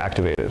when we get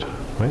activated,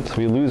 right? So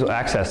we lose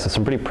access to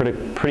some pretty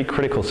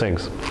critical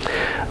things.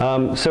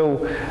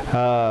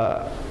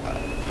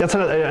 That's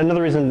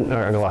another reason.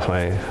 I kind of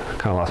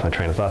lost my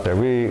train of thought there.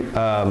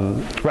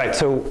 Right.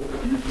 So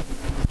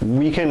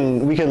we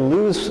can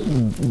lose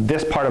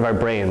this part of our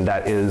brain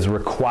that is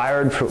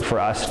required for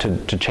us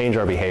to change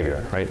our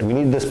behavior, right? We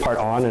need this part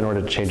on in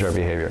order to change our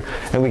behavior.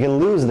 And we can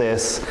lose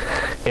this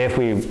if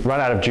we run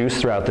out of juice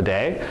throughout the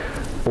day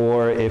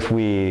or if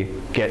we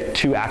get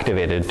too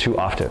activated too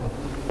often.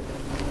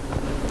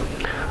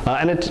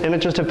 And it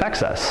just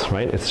affects us,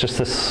 right? It's just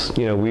this,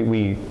 you know,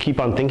 we keep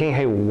on thinking,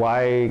 hey,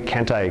 why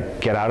can't I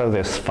get out of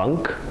this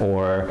funk?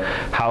 Or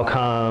how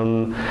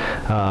come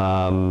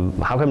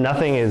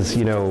nothing is,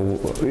 you know,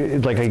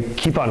 like I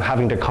keep on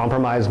having to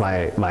compromise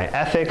my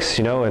ethics,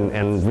 you know,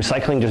 and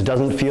recycling just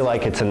doesn't feel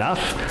like it's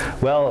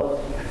enough. Well,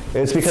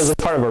 it's because this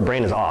part of our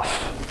brain is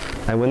off.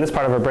 And when this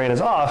part of our brain is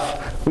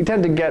off, we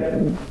tend to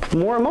get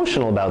more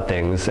emotional about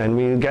things and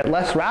we get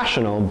less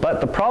rational.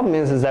 But the problem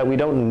is that we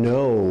don't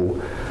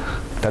know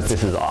that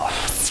this is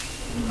off.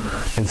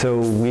 And so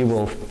we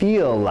will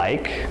feel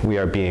like we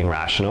are being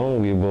rational.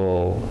 We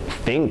will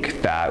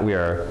think that we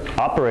are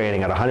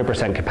operating at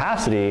 100%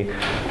 capacity,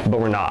 but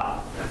we're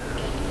not.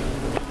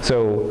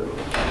 So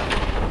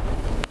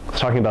I was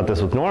talking about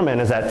this with Norman,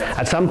 is that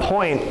at some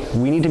point,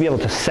 we need to be able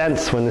to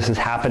sense when this is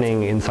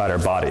happening inside our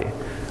body.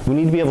 We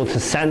need to be able to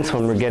sense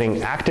when we're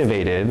getting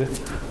activated,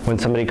 when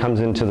somebody comes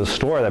into the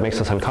store that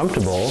makes us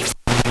uncomfortable.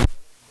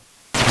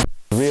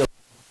 Realize,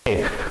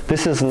 hey,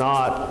 this is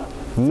not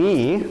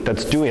me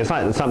that's doing it.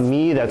 It's not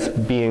me that's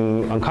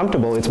being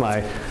uncomfortable. It's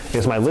my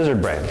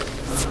lizard brain,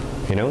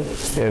 you know,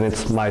 and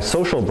it's my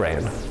social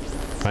brain,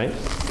 right?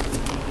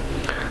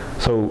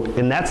 So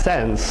in that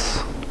sense,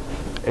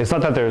 it's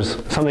not that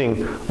there's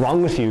something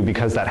wrong with you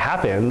because that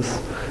happens.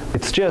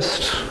 It's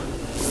just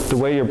the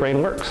way your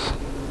brain works,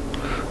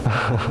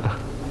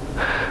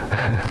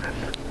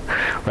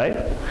 right?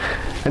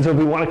 And so if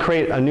we want to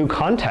create a new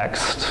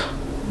context,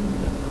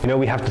 you know,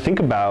 we have to think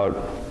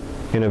about,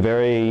 in a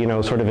very, you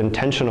know, sort of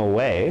intentional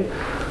way,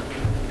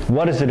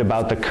 what is it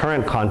about the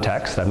current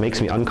context that makes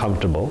me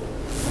uncomfortable,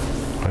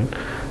 right?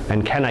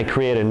 And can I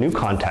create a new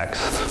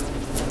context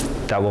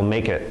that will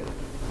make it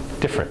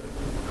different,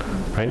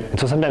 right? And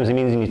so sometimes it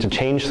means you need to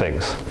change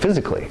things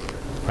physically,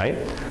 right?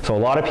 So a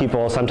lot of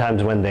people,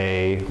 sometimes when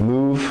they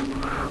move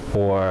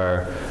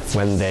or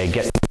when they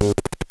get new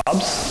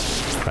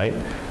jobs, right?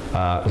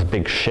 It's a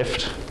big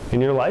shift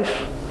in your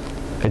life.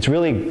 It's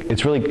really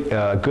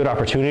a good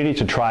opportunity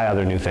to try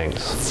other new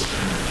things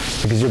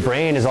because your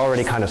brain is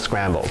already kind of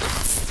scrambled,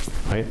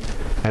 right?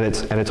 And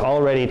it's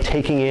already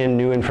taking in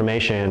new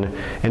information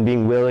and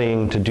being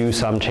willing to do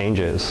some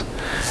changes.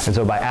 And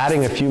so by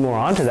adding a few more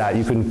onto that,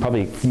 you can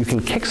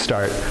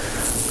kickstart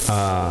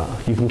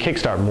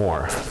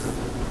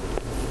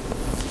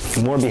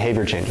more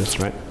behavior changes,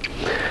 right?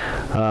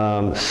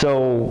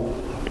 So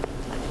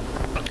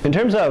in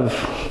terms of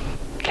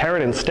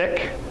carrot and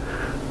stick,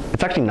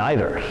 it's actually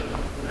neither.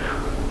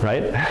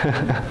 Right?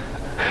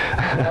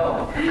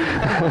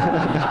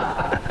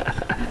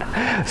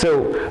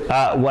 So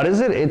what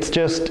is it?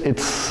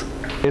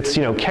 It's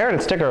you know, carrot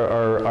and stick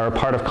are a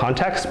part of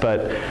context,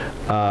 but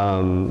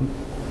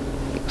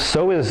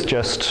so is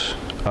just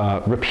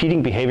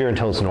repeating behavior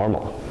until it's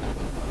normal.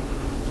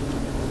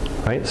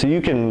 Right? So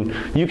you can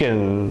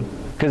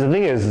because the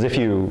thing is if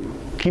you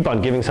keep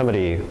on giving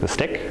somebody the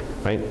stick,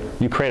 right?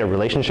 You create a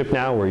relationship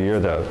now where you're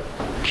the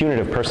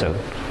punitive person,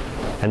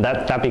 and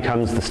that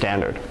becomes the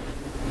standard,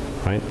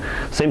 right?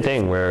 Same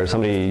thing where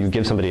you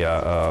give somebody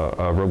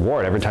a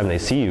reward every time they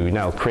see you. You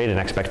now create an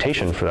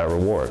expectation for that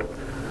reward,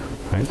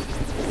 right?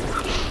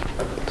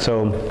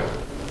 So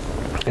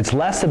it's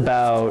less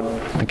about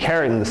the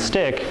carrot and the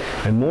stick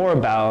and more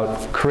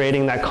about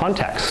creating that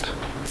context.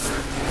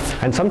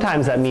 And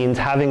sometimes that means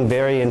having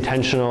very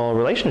intentional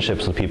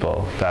relationships with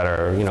people that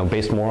are,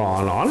 based more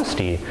on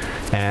honesty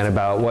and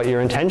about what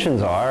your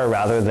intentions are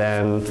rather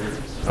than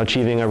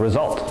achieving a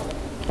result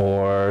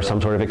or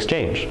some sort of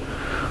exchange.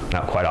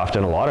 Now, quite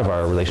often, a lot of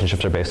our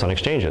relationships are based on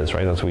exchanges,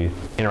 right, as we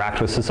interact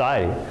with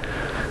society.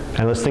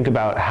 And let's think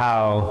about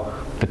how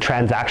the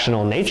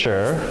transactional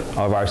nature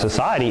of our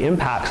society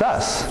impacts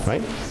us,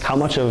 right? How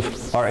much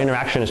of our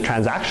interaction is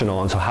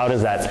transactional, and so how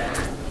does that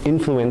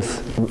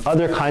influence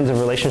other kinds of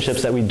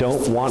relationships that we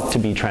don't want to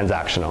be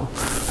transactional,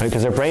 right?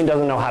 Because our brain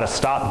doesn't know how to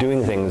stop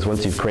doing things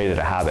once you've created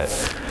a habit,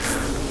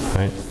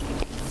 right?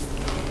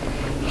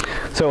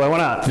 So I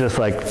want to just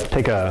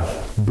take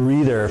a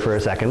breather for a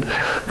second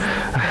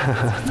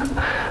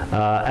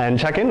and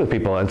check in with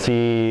people and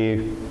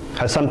see,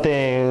 has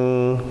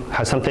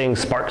something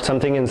sparked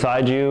something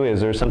inside you?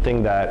 Is there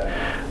something that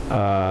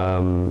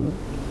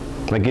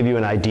give you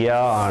an idea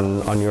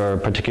on your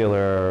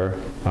particular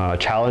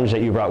challenge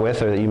that you brought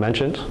with or that you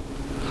mentioned?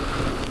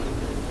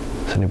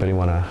 Does anybody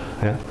want to,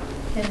 yeah?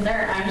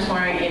 I'm just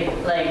wondering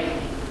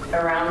if,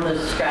 around the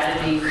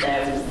strategies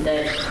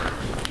that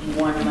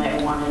one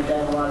might want to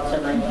develop to,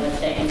 let's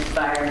say,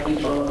 inspire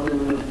people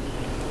who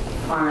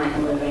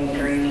aren't living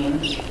green,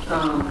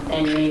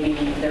 and maybe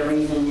the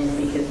reason is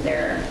because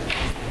their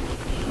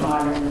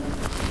modern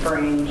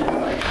brain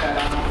just shut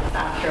off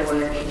after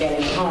work,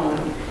 getting home,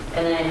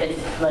 and then if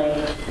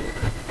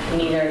it's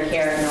neither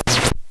carrot nor,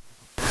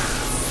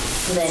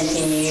 then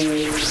can you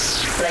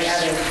use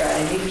other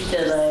strategies to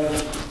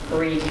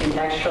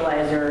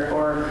recontextualize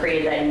or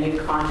create that new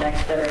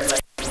context that are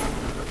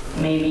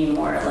maybe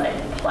more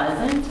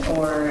pleasant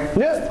or?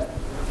 Yeah.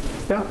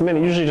 I mean,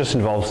 it usually just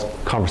involves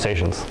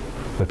conversations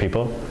with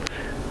people.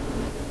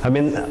 I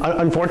mean,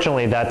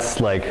 unfortunately, that's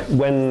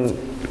when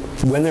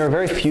there are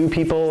very few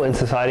people in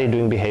society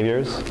doing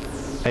behaviors,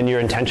 and your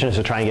intention is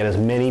to try and get as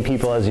many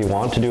people as you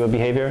want to do a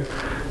behavior,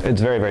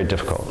 it's very, very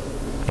difficult,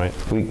 right?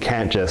 We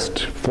can't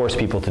just force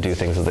people to do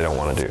things that they don't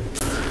want to do.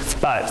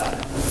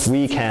 But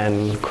we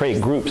can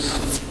create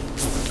groups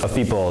of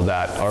people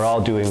that are all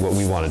doing what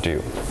we want to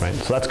do, right?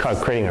 So that's called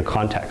creating a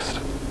context,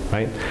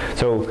 right?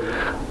 So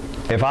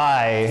if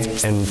I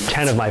and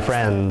 10 of my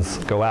friends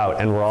go out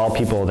and we're all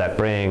people that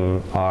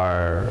bring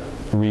our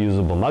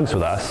reusable mugs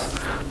with us,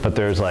 but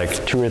there's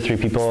 2 or 3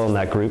 people in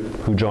that group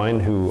who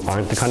join who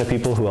aren't the kind of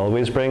people who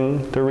always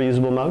bring their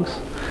reusable mugs,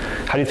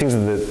 how do you think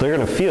that they're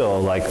going to feel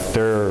like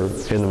they're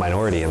in the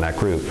minority in that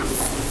group,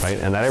 right?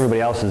 And that everybody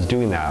else is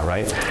doing that,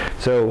 right?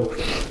 So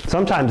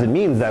sometimes it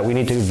means that we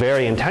need to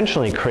very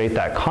intentionally create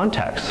that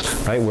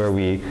context, right, where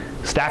we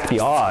stack the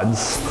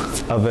odds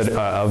of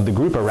the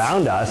group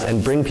around us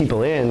and bring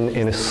people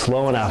in a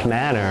slow enough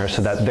manner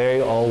so that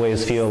they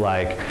always feel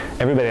like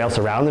everybody else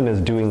around them is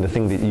doing the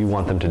thing that you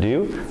want them to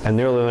do, and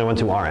they're the only ones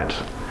who aren't.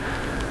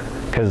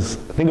 Because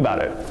think about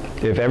it.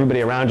 If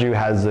everybody around you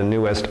has the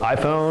newest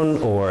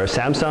iPhone or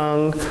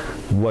Samsung,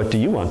 what do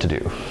you want to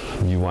do?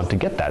 You want to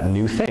get that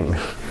new thing,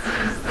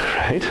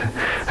 right?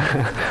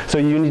 So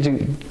you need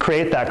to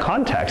create that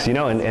context, and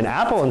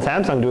Apple and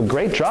Samsung do a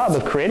great job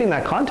of creating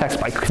that context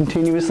by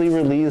continuously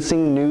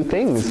releasing new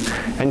things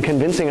and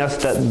convincing us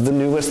that the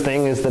newest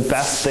thing is the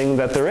best thing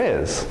that there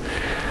is,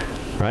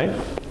 right?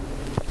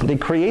 They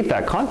create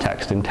that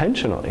context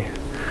intentionally.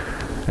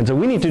 And so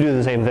we need to do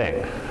the same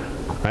thing,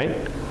 right?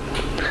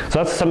 So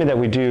that's something that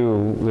we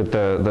do with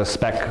the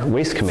SPEC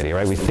waste committee,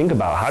 right? We think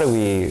about how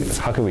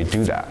can we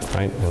do that,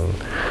 right?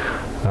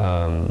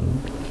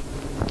 And,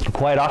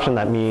 quite often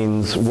that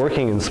means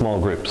working in small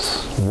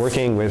groups,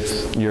 working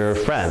with your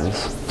friends,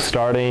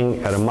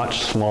 starting at a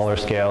much smaller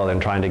scale than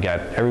trying to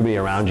get everybody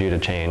around you to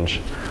change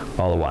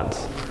all at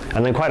once.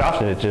 And then quite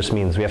often it just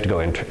means we have to go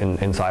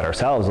inside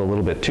ourselves a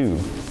little bit too,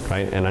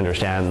 right? And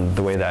understand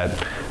the way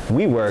that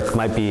we work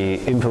might be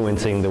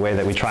influencing the way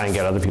that we try and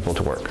get other people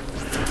to work,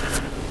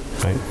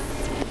 right?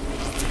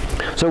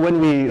 So when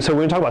we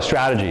talk about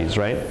strategies,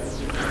 right?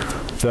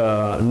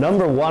 The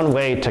number one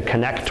way to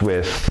connect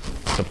with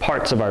the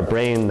parts of our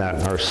brain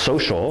that are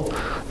social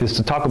is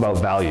to talk about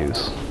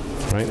values,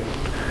 right?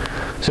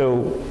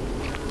 So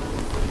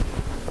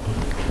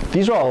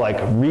these are all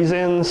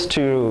reasons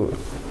to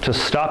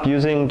stop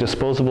using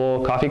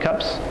disposable coffee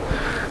cups,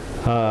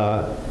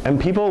 and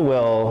people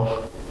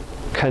will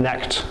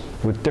connect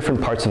with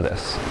different parts of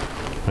this,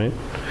 right?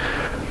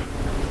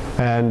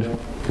 And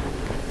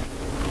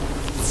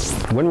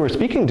when we're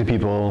speaking to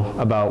people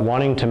about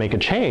wanting to make a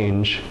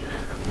change,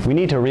 we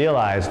need to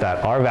realize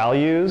that our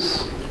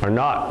values are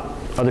not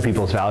other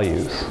people's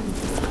values.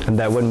 And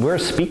that when we're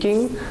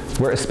speaking,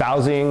 we're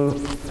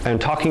espousing and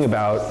talking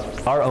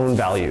about our own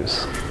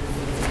values,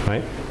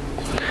 right?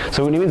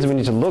 So it means we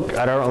need to look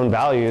at our own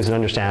values and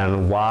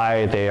understand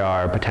why they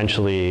are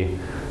potentially,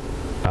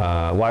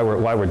 why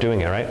we're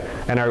doing it, right?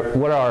 And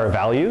what are our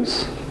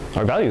values?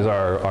 Our values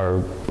are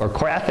our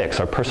core ethics,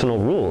 our personal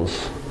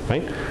rules,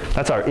 right?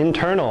 That's our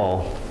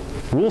internal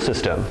rule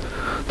system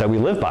that we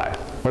live by.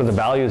 What are the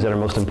values that are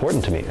most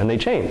important to me? And they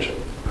change,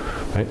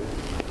 right?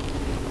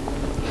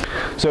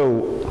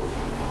 So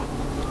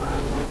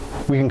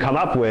we can come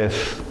up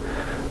with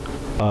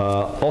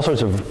all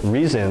sorts of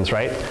reasons,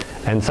 right?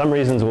 And some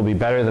reasons will be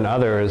better than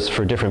others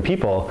for different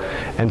people.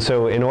 And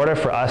so in order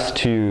for us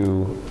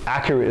to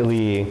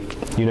accurately,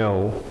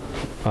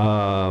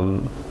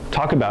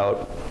 talk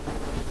about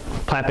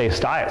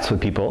plant-based diets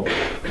with people,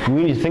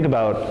 we need to think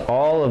about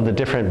all of the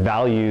different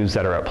values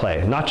that are at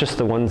play, not just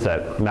the ones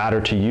that matter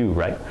to you,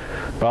 right?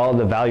 But all of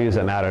the values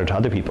that matter to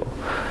other people.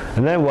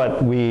 And then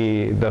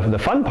the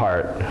fun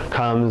part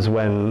comes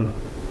when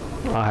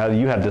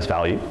you have this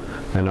value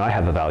and I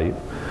have a value.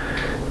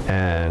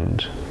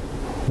 And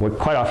what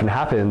quite often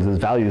happens is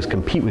values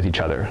compete with each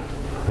other.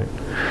 Right?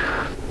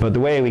 But the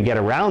way we get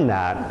around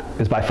that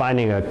is by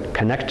finding a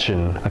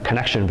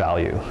connection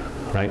value,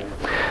 right?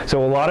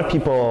 So a lot of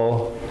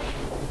people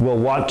will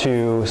want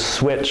to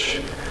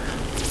switch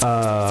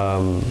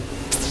to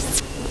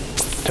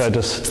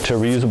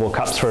reusable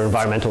cups for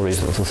environmental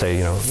reasons. We'll say,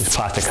 these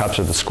plastic cups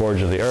are the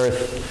scourge of the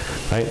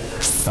earth, right?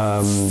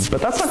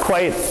 But that's not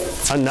quite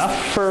enough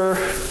for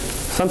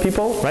some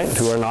people, right,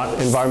 who are not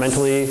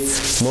environmentally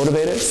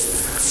motivated.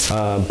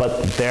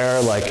 But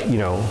they're like,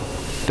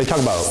 they talk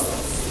about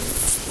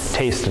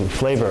taste and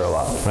flavor a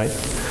lot, right?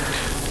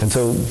 And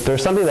so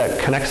there's something that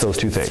connects those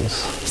two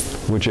things,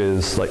 which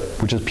is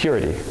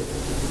purity,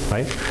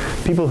 right?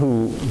 People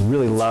who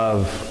really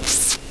love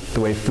the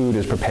way food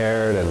is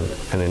prepared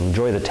and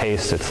enjoy the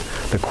taste, it's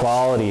the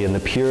quality and the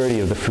purity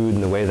of the food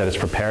and the way that it's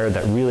prepared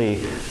that really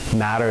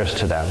matters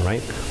to them,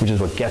 right? Which is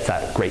what gets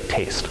that great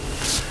taste.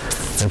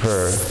 And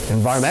for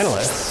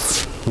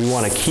environmentalists, we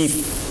want to keep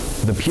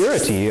the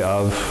purity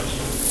of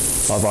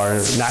our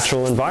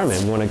natural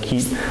environment. We want to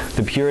keep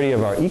the purity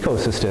of our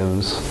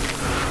ecosystems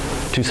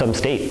to some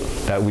state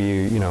that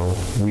we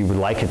would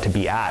like it to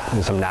be at,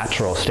 in some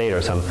natural state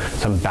or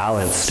some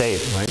balanced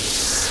state, right?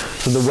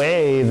 So the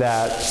way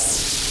that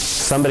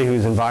somebody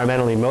who's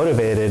environmentally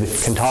motivated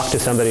can talk to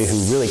somebody who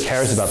really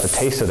cares about the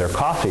taste of their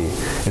coffee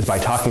is by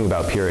talking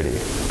about purity,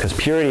 because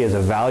purity is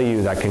a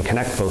value that can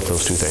connect both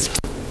those two things.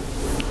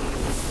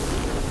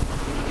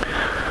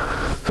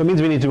 So it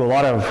means we need to do a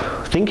lot of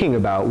thinking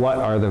about what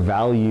are the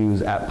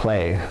values at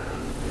play,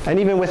 and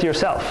even with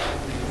yourself,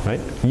 right?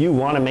 You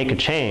want to make a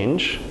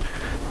change,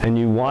 and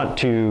you want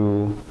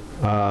to,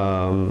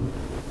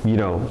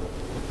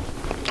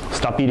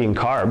 stop eating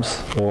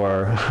carbs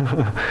or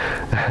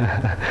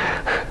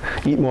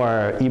eat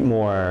more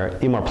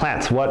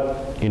plants.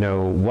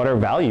 What are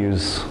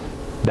values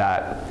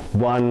that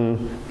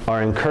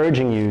are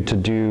encouraging you to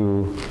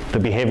do the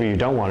behavior you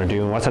don't want to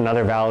do, and what's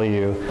another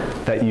value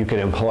that you could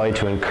employ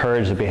to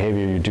encourage the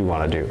behavior you do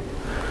want to do?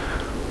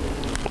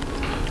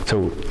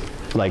 So,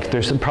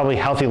 there's probably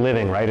healthy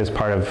living, right, as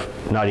part of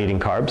not eating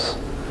carbs,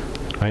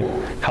 right?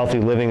 Healthy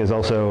living is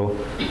also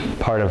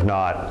part of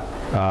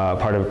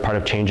part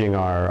of changing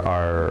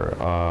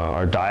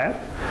our diet.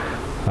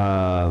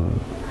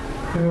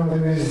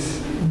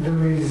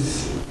 There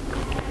is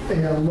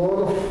a lot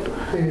of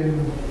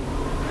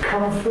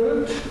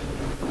comfort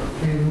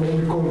in what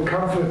we call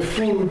comfort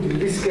food in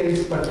this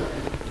case, but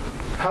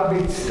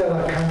habits that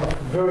are kind of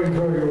very,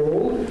 very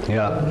old,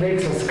 that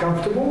makes us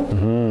comfortable,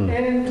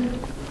 and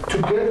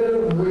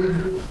together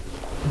with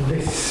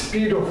the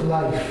speed of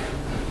life,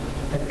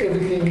 and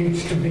everything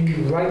needs to be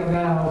right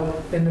now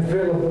and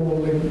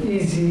available and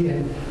easy,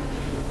 and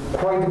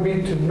quite a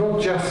bit,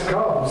 not just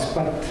carbs,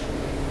 but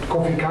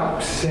coffee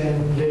cups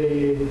and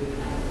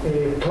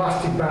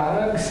plastic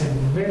bags,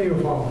 and many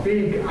of our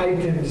big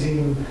items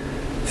in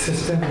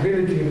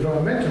sustainability,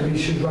 environmental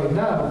issues right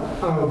now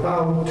are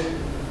about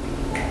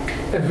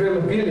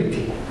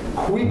availability,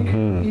 quick,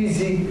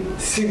 easy,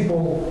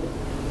 simple,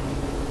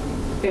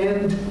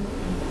 and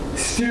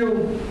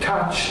still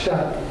touch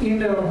that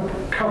inner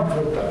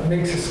comfort that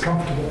makes us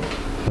comfortable.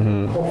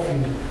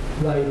 Coffee,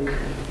 like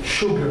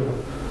sugar,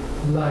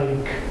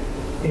 like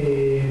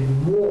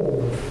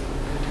warmth.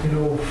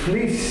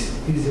 Fleece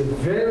is a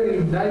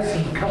very nice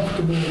and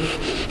comfortable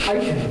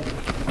item.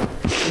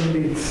 And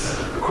it's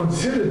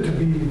considered to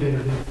be the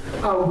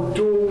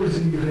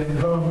outdoorsy, the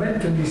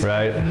environmentalist.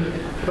 Right.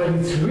 But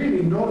it's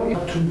really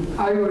not to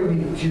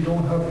iron it. You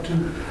don't have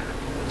to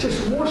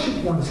just wash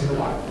it once in a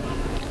while.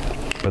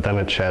 But then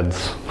it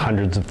sheds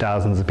hundreds of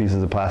thousands of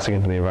pieces of plastic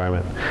into the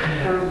environment.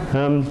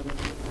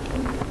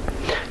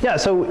 Yeah,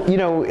 so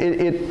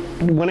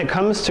when it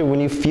comes to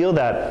when you feel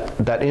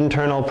that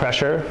internal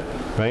pressure,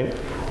 right?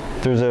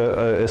 There's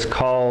it's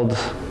called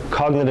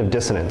cognitive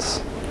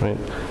dissonance, right?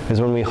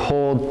 Is when we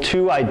hold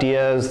two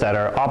ideas that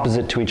are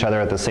opposite to each other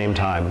at the same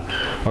time,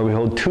 or we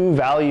hold two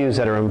values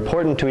that are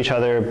important to each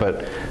other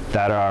but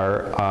that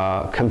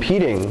are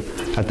competing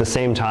at the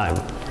same time,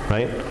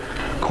 right?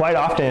 Quite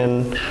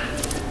often,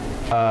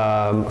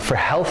 for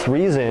health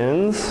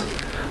reasons,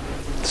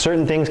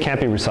 certain things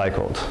can't be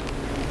recycled,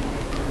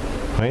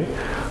 right?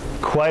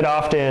 Quite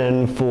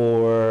often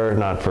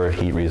not for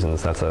heat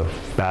reasons, that's a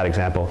bad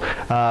example,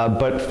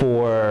 but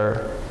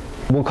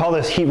we'll call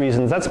this heat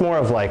reasons, that's more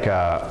of like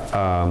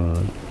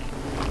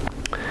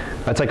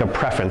that's like a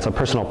preference, a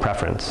personal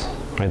preference,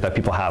 right, that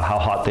people have, how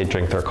hot they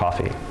drink their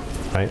coffee,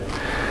 right?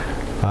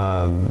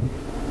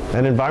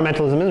 And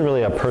environmentalism isn't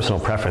really a personal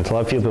preference. A lot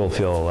of people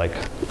feel like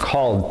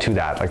called to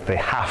that, like they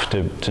have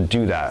to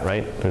do that,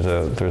 right? There's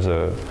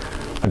a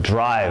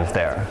drive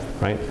there,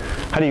 right?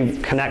 How do you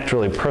connect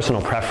really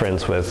personal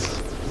preference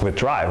with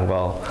drive?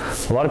 Well,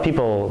 a lot of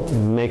people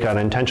make an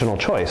intentional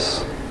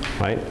choice,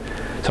 right?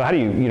 So how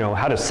do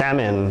how does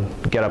salmon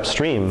get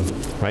upstream,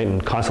 right,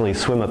 and constantly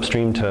swim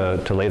upstream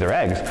to lay their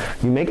eggs?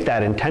 You make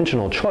that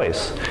intentional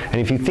choice.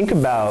 And if you think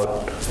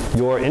about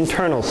your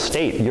internal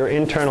state, your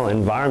internal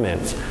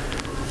environment,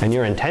 and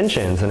your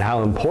intentions and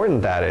how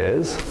important that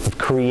is, of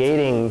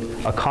creating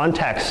a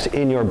context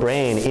in your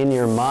brain, in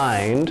your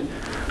mind,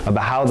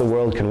 about how the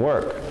world can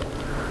work.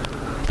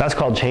 That's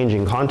called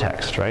changing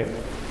context, right?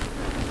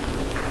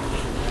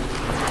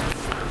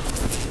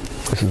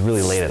 This is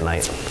really late at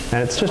night.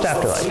 And it's just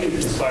after like... I think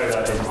inspire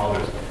that in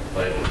others.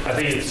 Like, I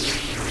think it's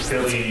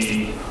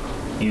fairly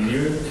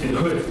easier to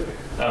do it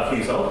for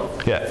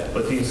yourself. Yeah.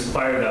 But to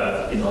inspire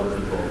that in other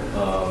people,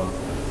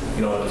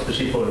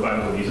 especially for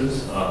environmental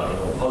reasons,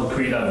 how to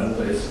create that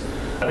movement is,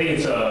 I think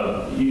it's,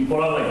 you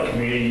brought out like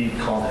community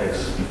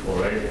context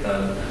before, right?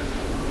 And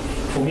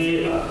for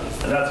me,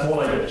 that's more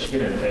like a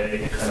chicken and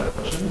egg kind of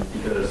question,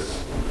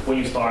 because when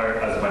you start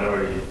as a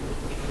minority,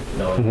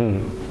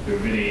 you're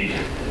really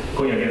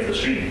going against the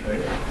stream,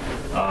 right?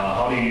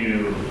 How do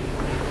you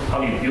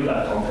build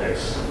that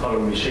context? How do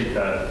we shape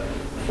that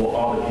for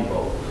other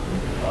people?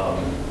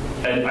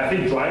 And I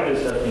think drive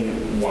is definitely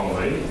one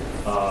way,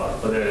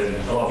 but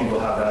then a lot of people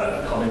have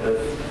that cognitive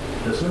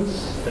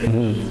dissonance.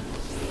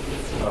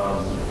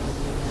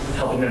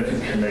 Helping them to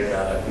connect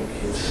that, I think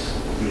it's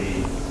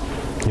really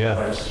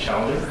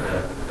challenging.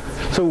 Yeah.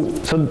 So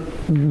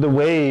the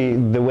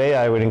way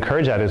I would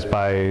encourage that is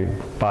by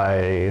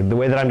the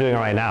way that I'm doing it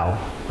right now,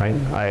 right?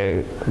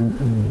 I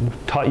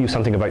taught you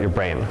something about your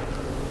brain,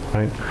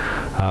 right?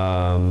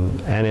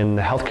 And in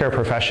the healthcare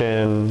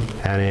profession,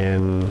 and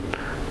in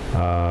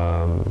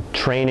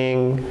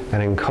training,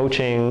 and in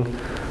coaching,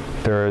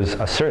 there's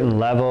a certain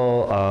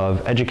level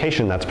of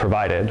education that's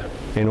provided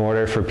in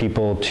order for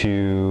people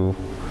to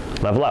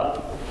level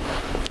up,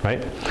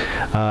 right?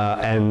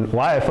 And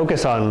why I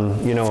focus on,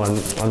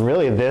 on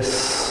really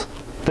this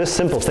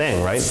simple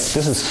thing, right?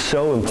 This is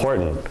so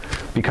important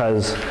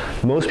because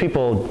most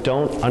people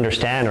don't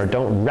understand or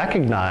don't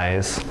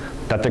recognize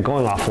that they're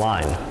going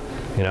offline,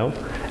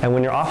 And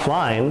when you're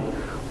offline,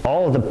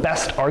 all of the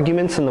best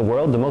arguments in the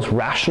world, the most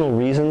rational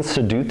reasons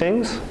to do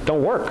things,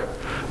 don't work.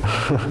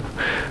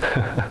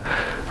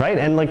 Right?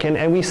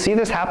 And we see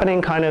this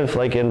happening kind of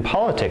like in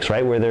politics,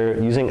 right? Where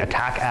they're using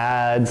attack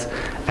ads,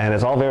 and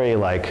it's all very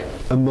like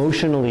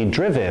emotionally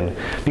driven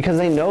because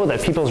they know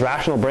that people's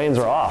rational brains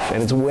are off,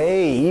 and it's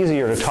way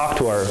easier to talk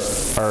to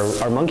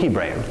our monkey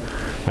brain,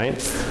 right?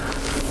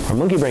 Our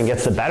monkey brain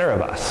gets the better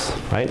of us,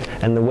 right?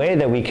 And the way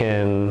that we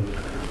can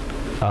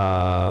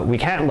we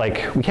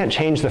can't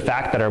change the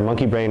fact that our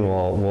monkey brain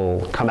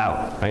will come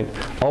out, right?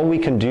 All we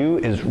can do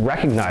is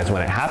recognize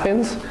when it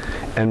happens,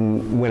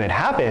 and when it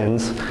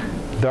happens,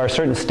 there are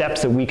certain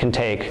steps that we can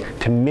take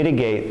to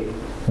mitigate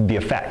the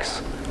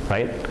effects,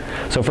 right?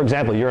 So for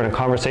example, you're in a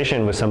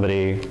conversation with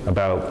somebody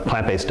about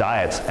plant-based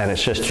diets, and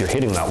it's just you're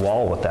hitting that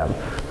wall with them,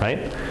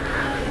 right?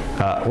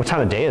 What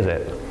time of day is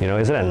it?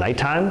 Is it at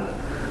nighttime?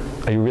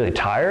 Are you really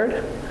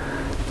tired?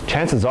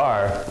 Chances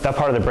are that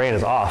part of the brain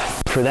is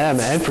off for them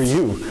and for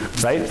you,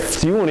 right?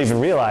 So you won't even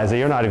realize that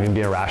you're not even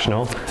being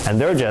rational, and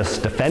they're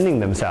just defending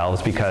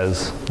themselves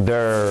because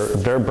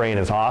their brain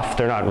is off,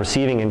 they're not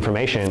receiving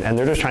information, and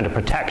they're just trying to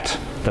protect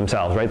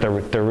themselves, right?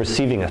 They're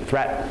receiving a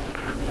threat,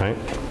 right?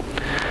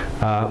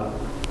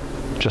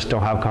 Just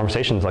don't have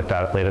conversations like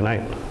that late at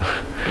night.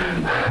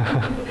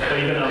 But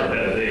even on a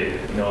better day,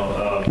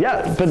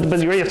 yeah, but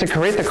you have to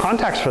create the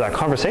context for that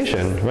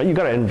conversation, right? You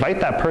got to invite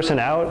that person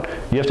out.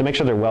 You have to make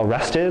sure they're well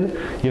rested.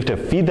 You have to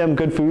feed them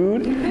good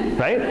food,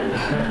 right?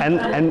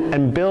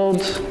 And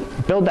build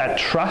that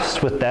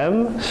trust with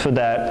them so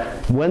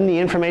that when the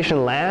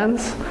information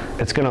lands,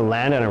 it's going to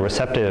land in a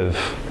receptive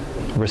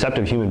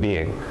human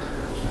being,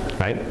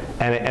 right?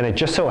 And it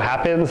just so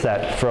happens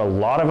that for a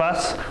lot of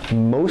us,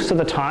 most of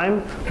the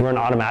time, we're in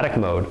automatic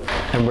mode,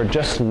 and we're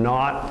just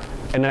not.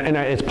 And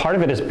it's part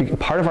of it is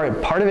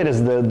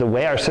the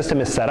way our system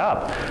is set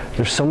up.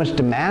 There's so much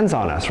demands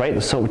on us,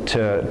 right? So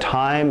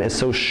time is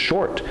so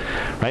short,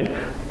 right?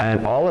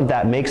 And all of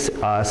that makes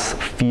us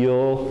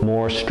feel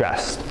more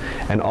stressed,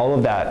 and all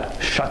of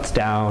that shuts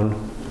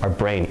down our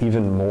brain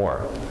even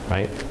more,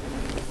 right?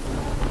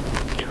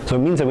 So it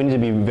means that we need to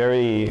be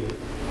very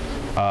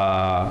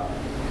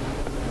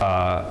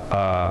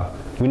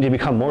we need to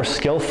become more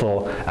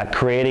skillful at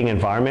creating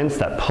environments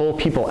that pull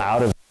people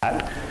out of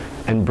that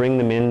and bring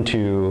them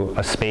into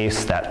a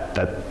space that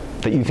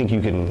you think you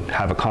can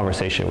have a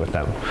conversation with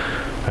them,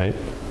 right?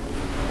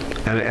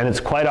 And it's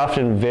quite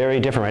often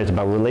very different, right? It's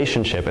about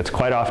relationship. It's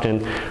quite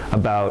often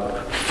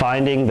about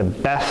finding the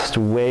best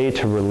way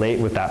to relate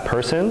with that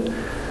person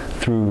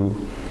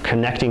through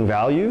connecting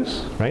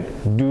values, right?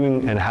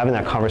 Doing and having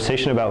that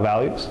conversation about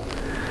values.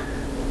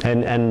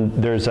 And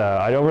there's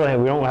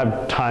we don't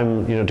have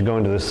time, to go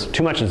into this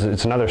too much.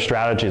 It's another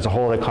strategy. It's a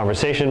whole other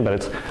conversation, but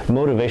it's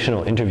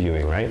motivational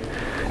interviewing, right?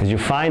 As you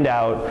find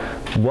out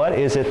what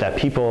is it that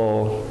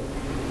people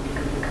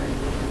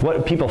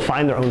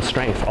find their own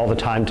strength all the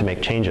time to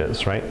make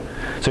changes, right?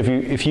 So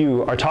if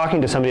you are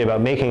talking to somebody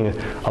about making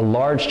a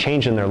large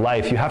change in their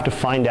life, you have to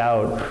find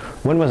out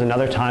when was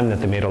another time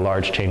that they made a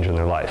large change in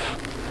their life,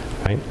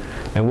 right?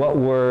 And what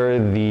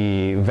were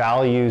the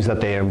values that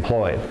they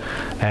employed,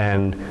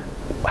 and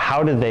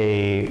how did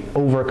they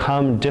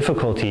overcome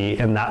difficulty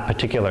in that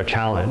particular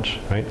challenge,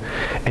 right?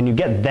 And you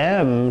get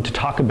them to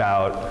talk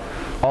about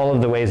all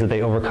of the ways that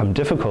they overcome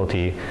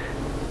difficulty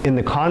in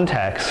the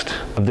context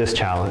of this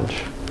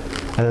challenge.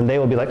 And then they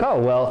will be like, oh,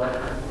 well,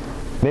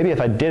 maybe if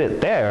I did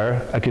it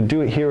there, I could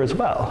do it here as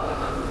well.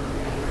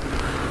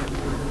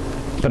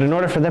 But in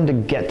order for them to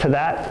get to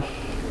that,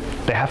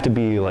 they have to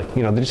be like,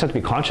 they just have to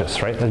be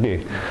conscious, right? They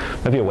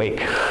have to be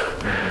awake.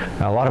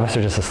 A lot of us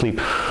are just asleep.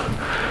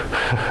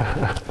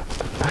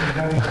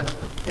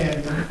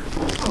 And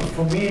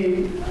for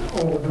me,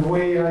 or the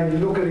way I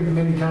look at it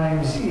many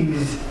times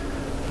is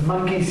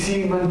monkey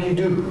see, monkey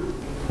do.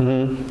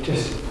 Mm-hmm.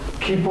 Just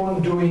keep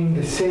on doing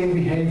the same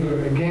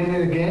behavior again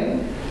and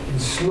again,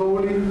 and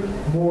slowly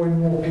more and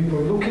more people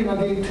looking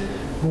at it,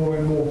 more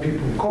and more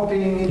people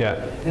copying it,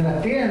 yeah. And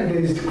at the end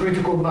there's the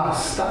critical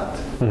mass start.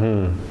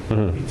 Mm-hmm.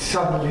 Mm-hmm. It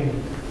suddenly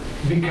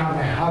become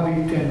a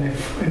habit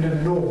and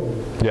a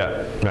norm.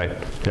 Yeah, right.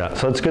 Yeah.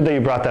 So it's good that you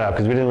brought that up,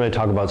 because we didn't really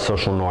talk about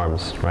social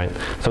norms, right?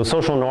 So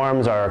social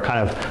norms are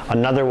kind of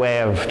another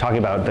way of talking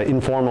about the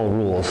informal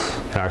rules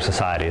in our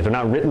society. They're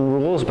not written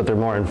rules, but they're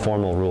more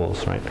informal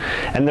rules, right?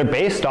 And they're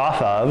based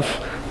off of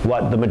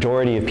what the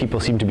majority of people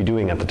seem to be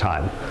doing at the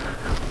time.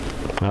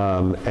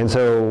 And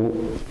so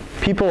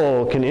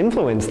people can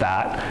influence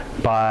that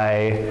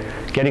by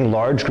getting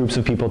large groups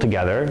of people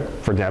together,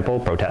 for example,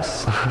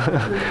 protests,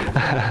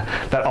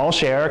 that all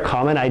share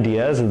common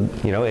ideas,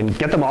 and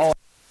get them all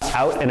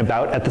out and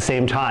about at the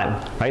same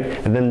time, right?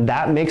 And then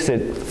that makes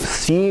it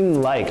seem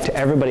like to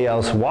everybody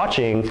else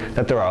watching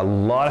that there are a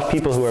lot of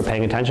people who are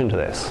paying attention to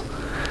this.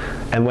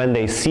 And when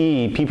they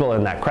see people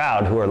in that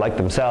crowd who are like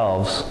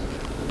themselves,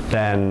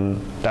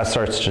 then that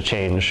starts to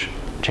change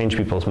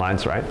people's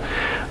minds, right?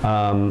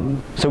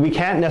 So we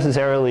can't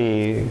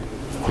necessarily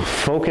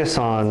focus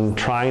on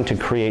trying to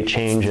create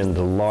change in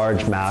the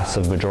large mass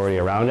of majority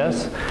around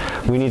us.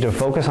 We need to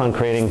focus on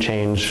creating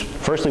change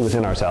firstly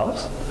within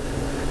ourselves,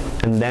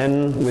 and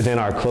then within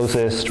our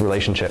closest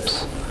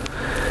relationships.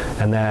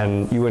 And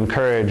then you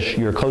encourage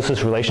your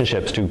closest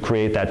relationships to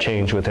create that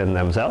change within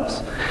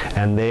themselves,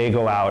 and they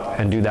go out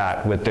and do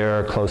that with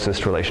their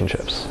closest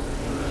relationships.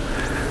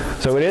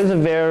 So it is a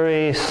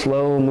very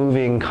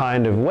slow-moving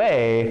kind of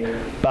way,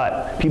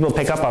 but people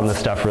pick up on this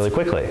stuff really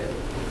quickly,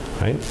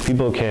 right?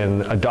 People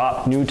can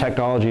adopt new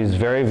technologies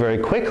very, very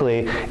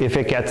quickly if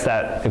we get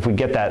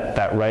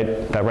that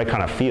right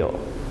kind of feel,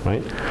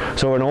 right?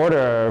 So in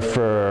order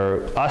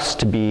for us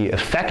to be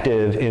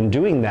effective in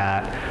doing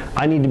that,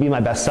 I need to be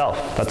my best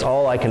self. That's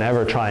all I can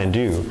ever try and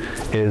do,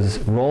 is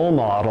role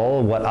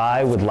model what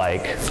I would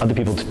like other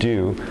people to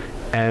do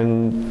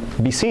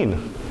and be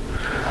seen.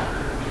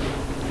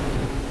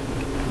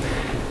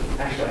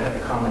 Actually, I have a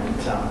comment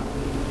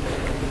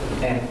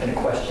and a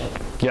question.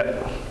 Yeah.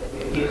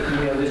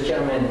 This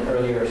gentleman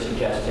earlier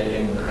suggested,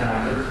 and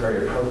I think it's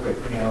very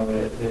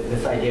appropriate,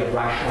 this idea of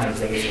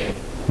rationalization.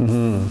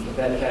 Mm-hmm.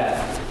 That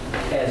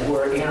as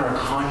we're in our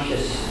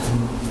conscious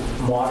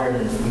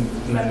modern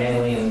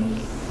mammalian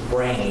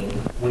brain,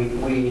 we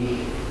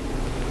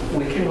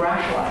can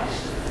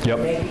rationalize, yep.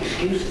 Make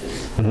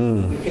excuses.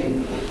 Mm-hmm. We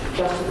can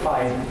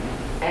justify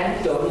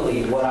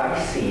anecdotally what I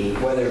see,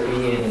 whether it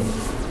be in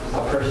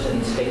a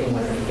person sticking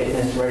with a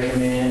fitness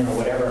regimen or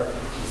whatever.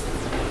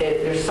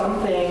 There's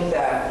something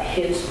that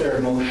hits their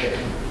emotion.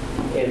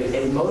 They're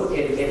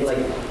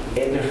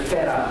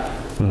fed up.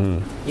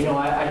 Mm-hmm.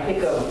 I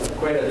think of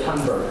Greta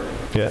Thunberg.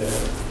 Yeah.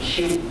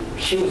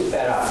 She was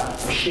fed up.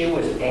 She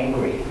was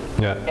angry.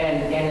 Yeah.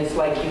 And it's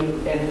like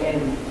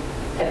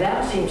and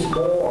that seems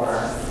more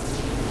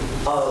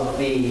of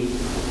the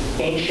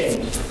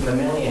ancient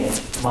mammalian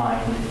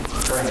mind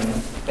brain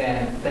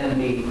than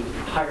the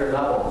higher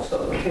level.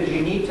 So because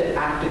you need to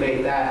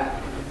activate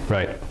that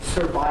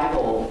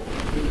survival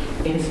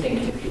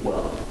instinct, if you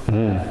will,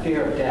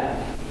 fear of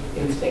death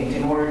instinct,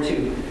 in order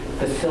to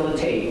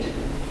facilitate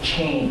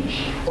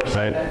change or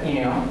something,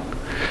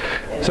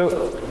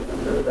 So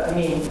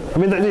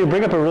you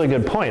bring up a really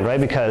good point, right?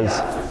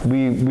 Because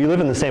we live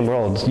in the same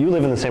world. You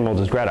live in the same world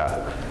as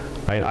Greta,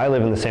 right? I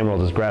live in the same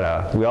world as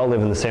Greta. We all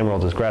live in the same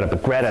world as Greta,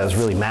 but Greta is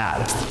really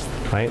mad,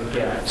 right?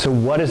 Yeah. So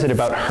what is it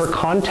about her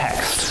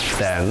context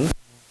then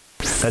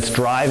that's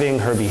driving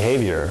her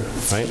behavior,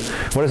 right?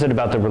 What is it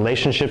about the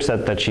relationships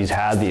that she's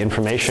had, the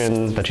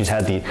information that she's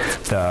had, the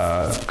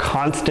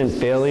constant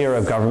failure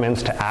of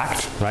governments to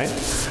act, right?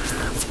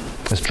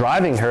 It's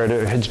driving her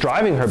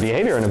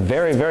behavior in a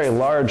very, very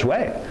large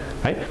way,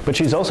 right? But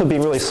she's also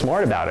being really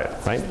smart about it,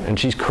 right? And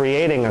she's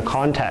creating a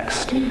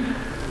context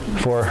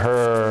for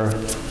her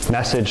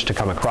message to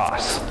come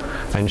across.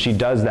 And she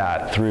does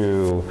that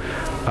through,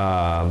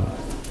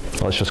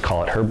 let's just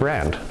call it her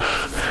brand,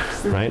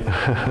 right?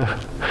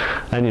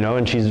 And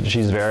and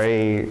she's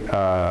very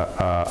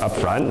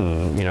upfront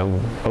and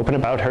open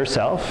about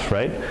herself,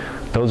 right?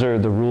 Those are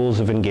the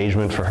rules of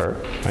engagement for her,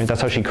 right?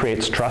 That's how she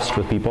creates trust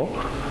with people,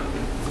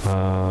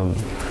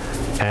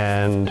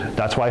 and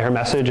that's why her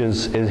message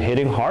is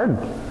hitting hard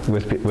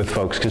with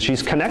folks, because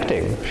she's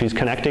connecting. She's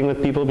connecting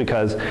with people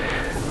because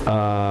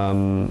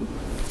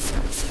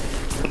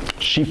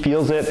she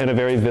feels it in a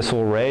very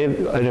visceral way,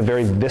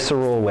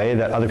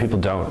 that other people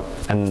don't,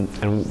 and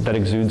that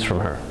exudes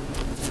from her,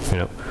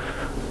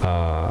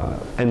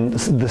 and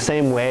the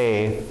same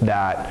way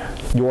that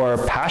your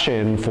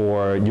passion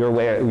for your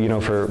way,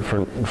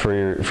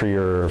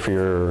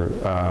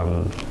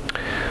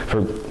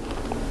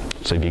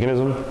 say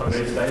veganism?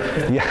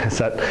 Yeah, is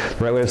that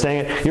the right way of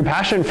saying it? Your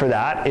passion for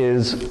that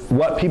is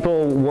what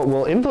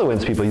will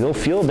influence people. You'll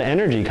feel the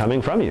energy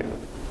coming from you,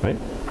 right?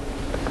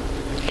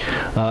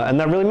 And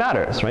that really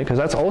matters, right? Because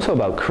that's also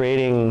about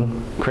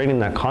creating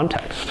that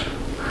context.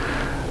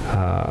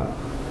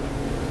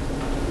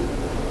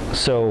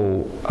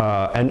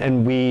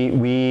 And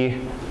we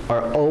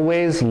are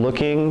always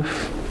looking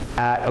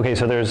at, okay,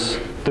 so there's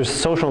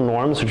social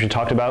norms, which we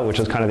talked about, which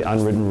is kind of the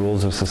unwritten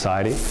rules of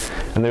society.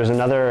 And there's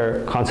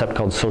another concept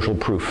called social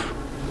proof,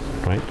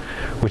 right?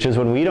 Which is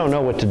when we don't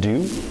know what to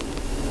do,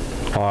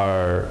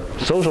 our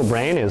social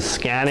brain is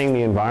scanning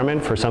the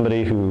environment for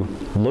somebody who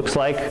looks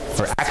like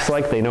or acts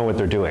like they know what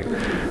they're doing.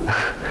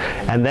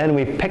 And then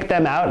we pick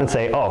them out and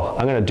say, oh,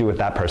 I'm going to do what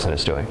that person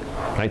is doing,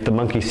 right? The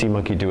monkey see,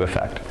 monkey do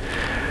effect.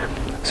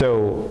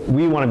 So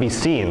we want to be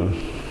seen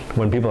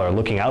when people are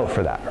looking out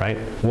for that, right?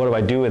 What do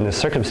I do in this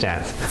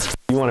circumstance?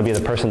 You want to be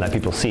the person that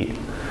people see.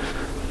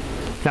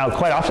 Now,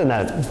 quite often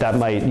that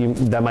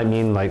might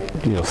mean, like,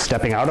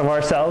 stepping out of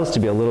ourselves to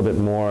be a little bit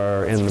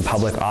more in the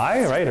public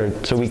eye, right? Or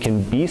so we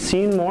can be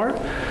seen more.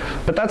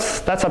 But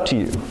that's up to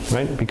you,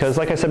 right? Because,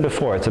 like I said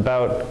before, it's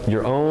about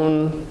your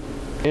own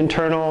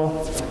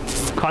internal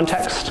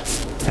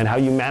context and how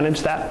you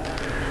manage that,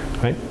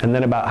 right? And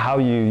then about how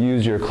you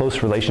use your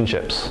close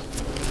relationships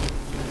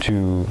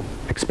to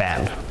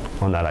expand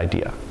on that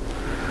idea.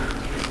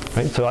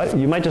 Right? So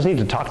you might just need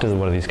to talk to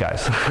one of these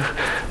guys.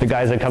 The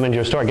guys that come into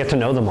your store, get to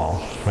know them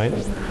all, right?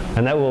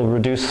 And that will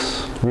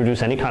reduce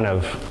any kind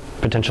of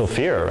potential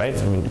fear, right?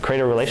 I mean, create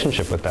a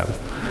relationship with them.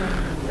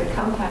 The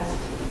context,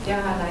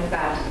 yeah, like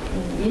that.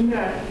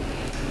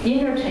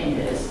 Inner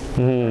changes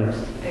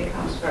first. It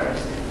comes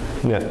first.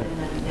 Yeah.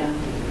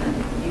 And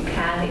you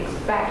can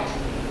expect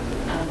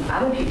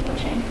other people to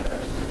change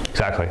first.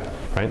 Exactly,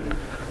 right?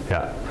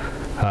 Yeah.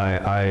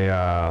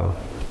 I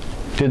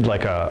did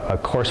like a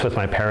course with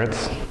my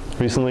parents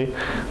recently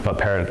about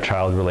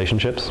parent-child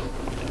relationships.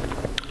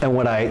 And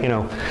what I,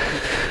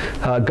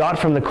 got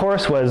from the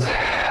course was,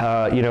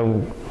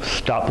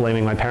 stop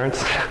blaming my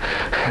parents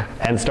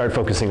and start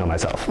focusing on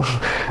myself.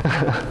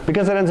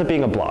 Because it ends up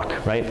being a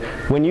block, right?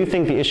 When you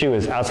think the issue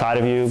is outside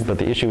of you, but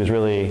the issue is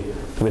really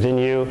within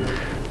you,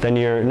 then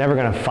you're never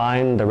going to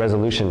find the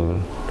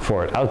resolution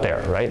for it out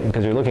there, right?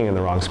 Because you're looking in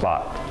the wrong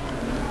spot.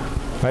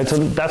 Right, so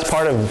that's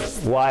part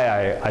of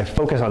why I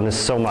focus on this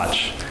so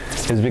much,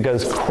 is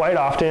because quite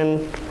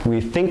often we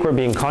think we're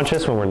being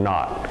conscious when we're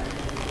not,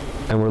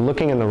 and we're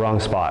looking in the wrong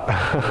spot.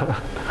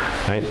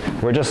 Right?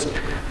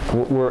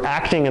 We're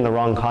acting in the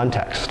wrong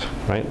context.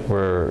 Right?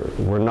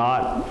 We're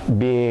not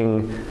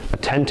being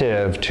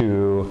attentive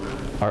to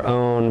our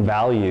own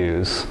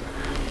values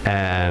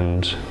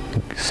and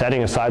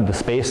setting aside the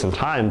space and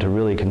time to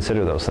really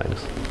consider those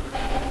things.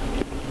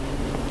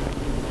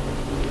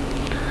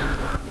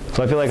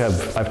 So I feel like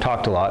I've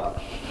talked a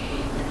lot,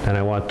 and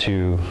I want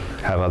to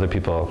have other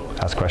people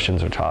ask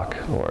questions or talk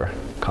or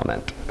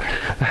comment.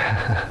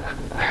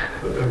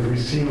 Have we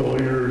seen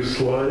all your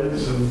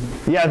slides?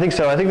 Yeah, I think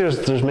so. I think this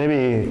is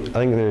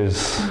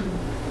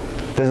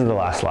the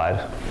last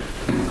slide,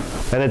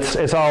 and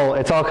it's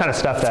all kind of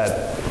stuff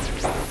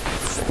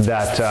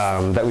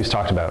that we've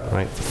talked about,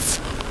 right?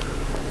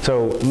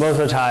 So most of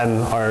the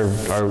time, our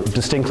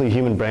distinctly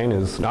human brain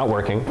is not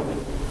working.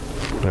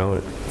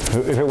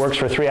 If it works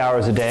for 3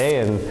 hours a day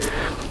and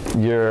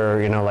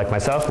you're, like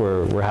myself,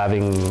 we're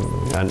having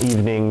an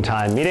evening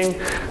time meeting,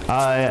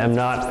 I am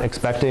not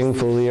expecting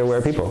fully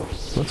aware people.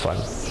 That's fine.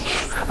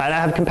 And I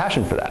have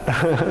compassion for that.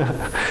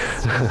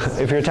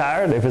 If you're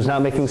tired, if it's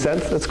not making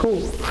sense, that's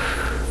cool.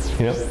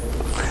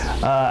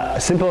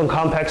 Simple and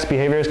complex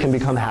behaviors can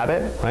become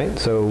habit, right?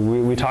 So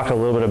we talked a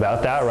little bit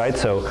about that, right?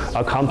 So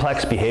a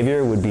complex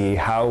behavior would be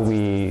how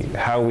we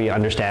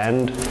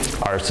understand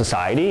our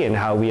society and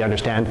how we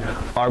understand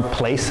our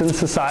place in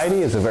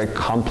society is a very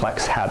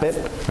complex habit,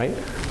 right?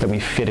 That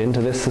we fit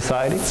into this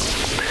society.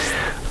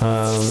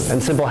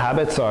 And simple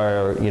habits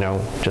are,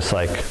 just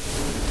like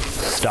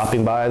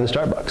stopping by the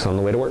Starbucks on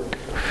the way to work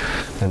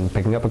and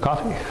picking up a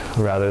coffee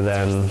rather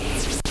than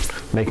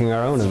making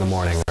our own in the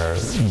morning or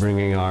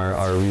bringing our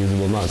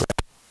reusable mug.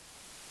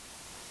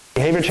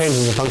 Behavior change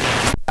is a function of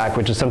feedback,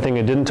 which is something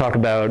I didn't talk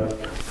about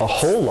a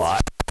whole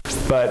lot,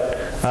 but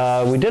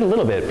we did a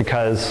little bit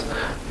because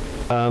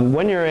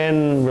when you're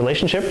in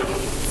relationship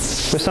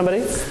with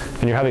somebody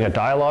and you're having a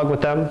dialogue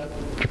with them,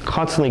 you're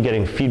constantly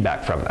getting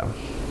feedback from them,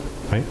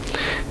 right?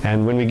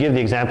 And when we give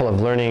the example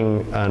of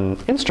learning an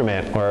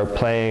instrument or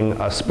playing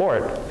a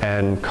sport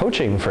and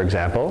coaching, for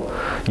example,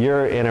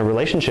 you're in a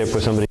relationship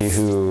with somebody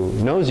who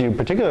knows you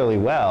particularly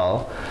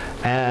well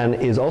and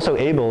is also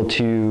able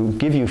to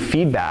give you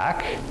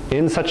feedback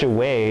in such a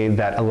way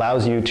that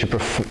allows you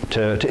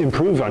to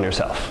improve on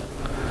yourself.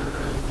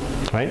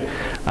 Right?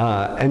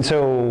 And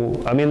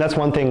so, I mean, that's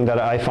one thing that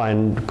I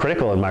find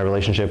critical in my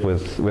relationship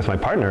with my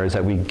partner is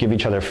that we give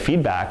each other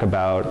feedback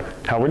about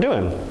how we're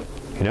doing,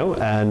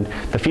 and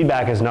the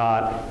feedback is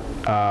not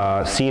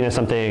seen as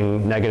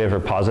something negative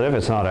or positive.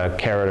 It's not a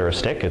carrot or a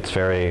stick. It's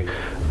very,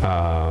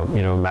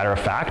 matter of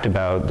fact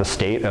about the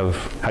state of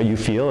how you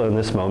feel in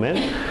this moment,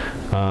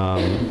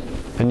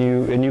 and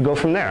you go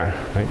from there,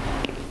 right?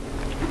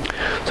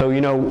 So,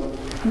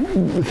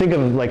 think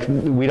of like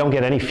we don't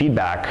get any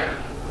feedback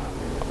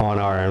on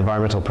our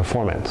environmental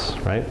performance,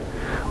 right?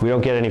 We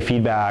don't get any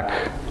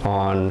feedback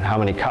on how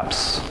many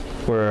cups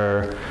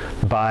we're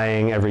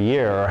buying every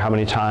year or how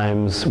many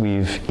times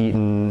we've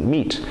eaten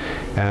meat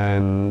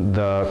and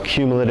the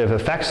cumulative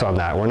effects on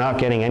that. We're not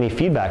getting any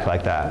feedback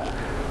like that,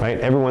 right?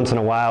 Every once in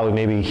a while we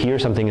maybe hear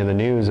something in the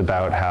news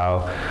about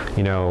how,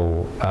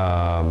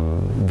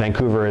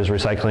 Vancouver is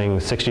recycling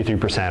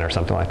 63% or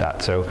something like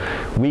that. So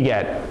we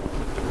get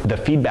the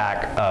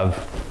feedback of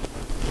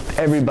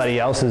everybody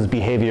else's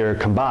behavior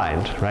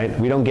combined, right?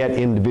 We don't get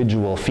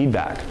individual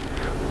feedback.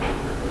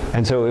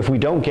 And so if we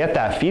don't get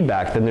that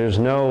feedback, then there's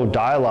no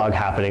dialogue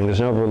happening,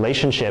 there's no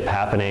relationship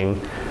happening,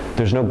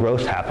 there's no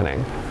growth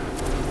happening.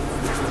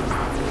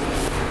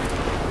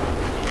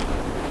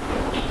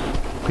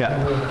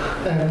 Yeah?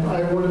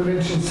 I want to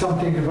mention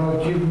something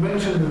about, you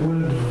mentioned the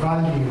word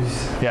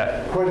values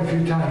quite a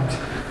few times.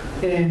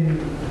 And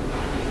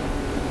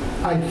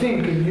I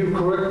think, and you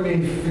correct me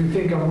if you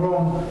think I'm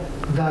wrong,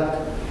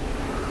 that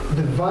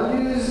the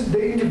values,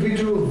 the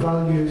individual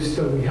values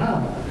that we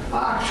have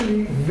are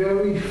actually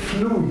very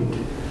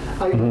fluid.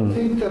 I don't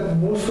think that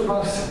most of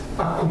us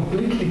are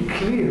completely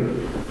clear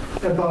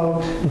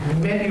about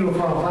many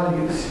of our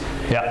values.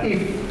 Yeah.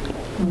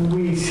 If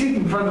we sit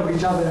in front of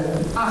each other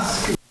and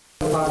ask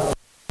about it,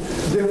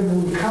 then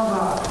we'll come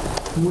up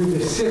with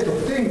a set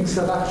of things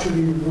that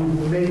actually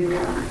will make,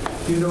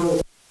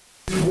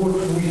 what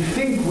we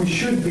think we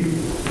should be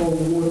or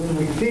what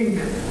we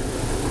think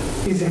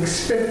is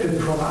expected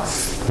from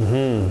us.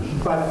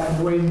 But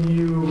when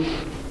you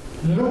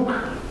look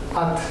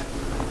at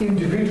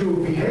individual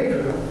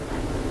behavior,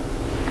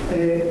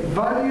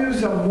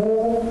 values are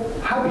more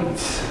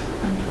habits.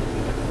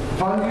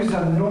 Values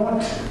are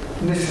not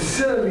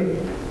necessarily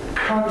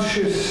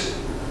conscious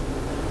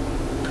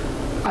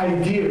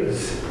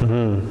ideas.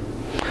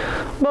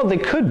 Well, they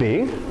could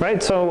be,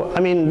 right? So, I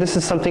mean, this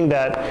is something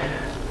that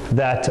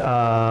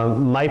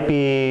might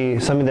be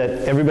something that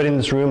everybody in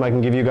this room, I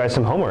can give you guys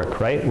some homework,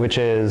 right? Which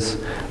is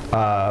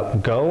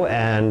go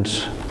and,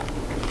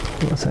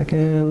 one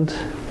second,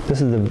 this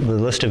is the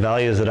list of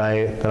values that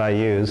I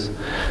use.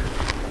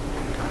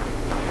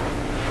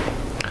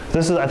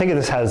 I think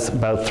this has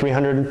about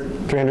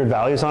 300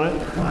 values on it.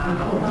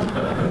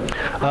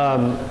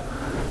 Wow.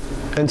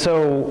 And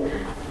so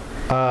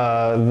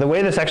the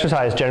way this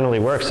exercise generally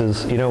works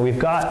is, we've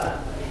got,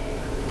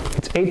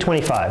 it's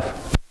 8:25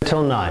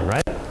 till 9,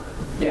 right?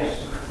 Yes.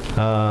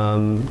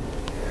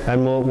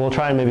 And we'll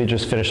try and maybe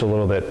just finish a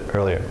little bit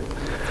earlier.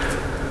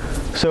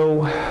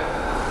 So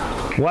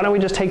why don't we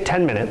just take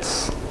 10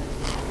 minutes,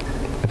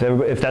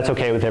 if that's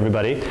okay with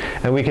everybody,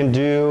 and we can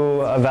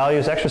do a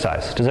values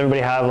exercise. Does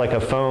everybody have like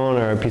a phone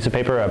or a piece of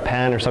paper or a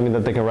pen or something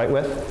that they can write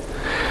with?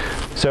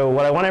 So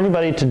what I want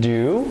everybody to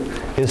do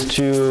is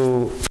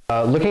to,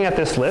 looking at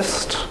this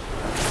list,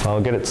 I'll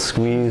get it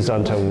squeezed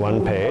onto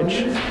one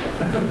page.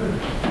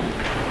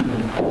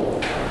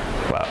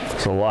 Wow,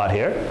 there's a lot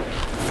here.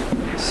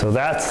 So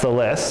that's the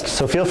list.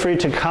 So feel free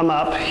to come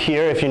up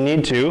here if you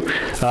need to.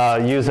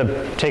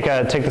 Take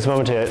this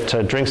moment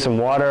to drink some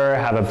water,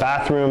 have a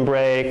bathroom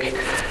break,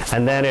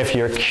 and then if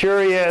you're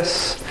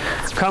curious,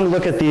 come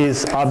look at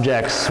these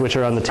objects which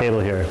are on the table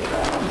here.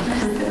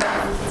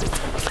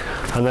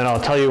 And then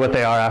I'll tell you what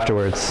they are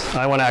afterwards.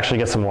 I want to actually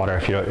get some water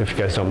if you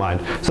guys don't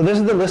mind. So this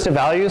is the list of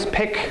values.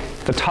 Pick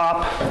the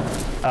top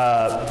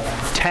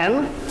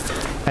 10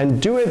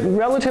 and do it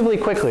relatively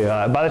quickly.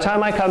 By the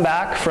time I come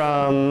back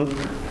from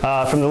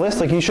the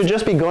list, like you should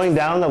just be going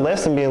down the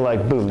list and being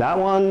like, boom, that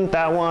one,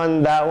 that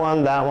one, that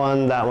one, that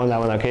one, that one, that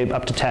one, okay,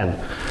 up to 10.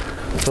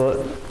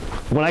 So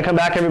when I come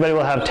back, everybody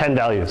will have 10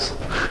 values.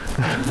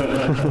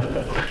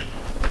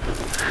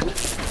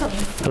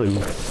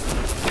 Hello.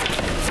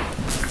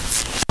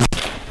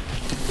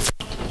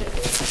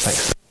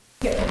 Thanks.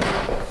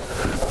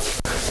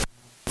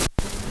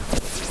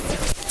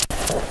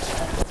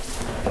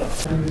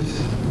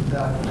 values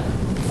that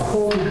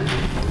code,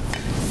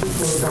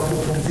 for example,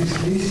 from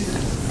this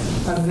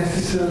list are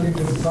necessarily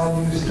the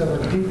values that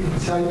are deep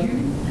inside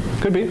you?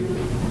 Could be.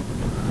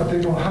 But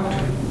they don't have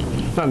to.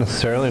 Not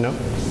necessarily, no.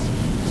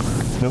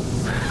 No.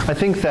 I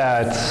think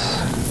that,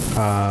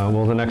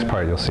 well, the next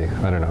part you'll see.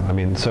 I don't know. I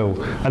mean, so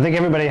I think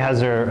everybody has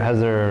their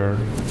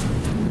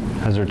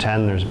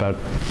 10. There's about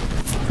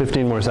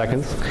 15 more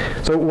seconds.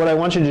 So what I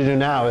want you to do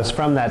now is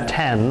from that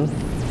 10,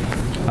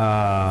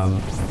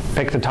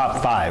 pick the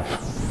top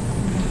 5.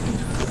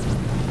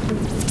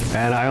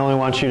 And I only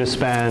want you to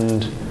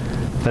spend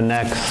the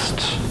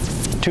next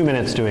 2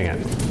 minutes doing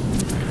it,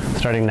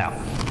 starting now.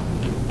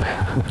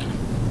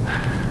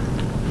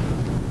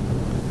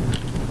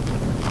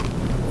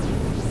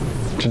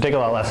 Should take a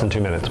lot less than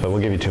 2 minutes, but we'll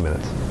give you 2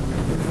 minutes.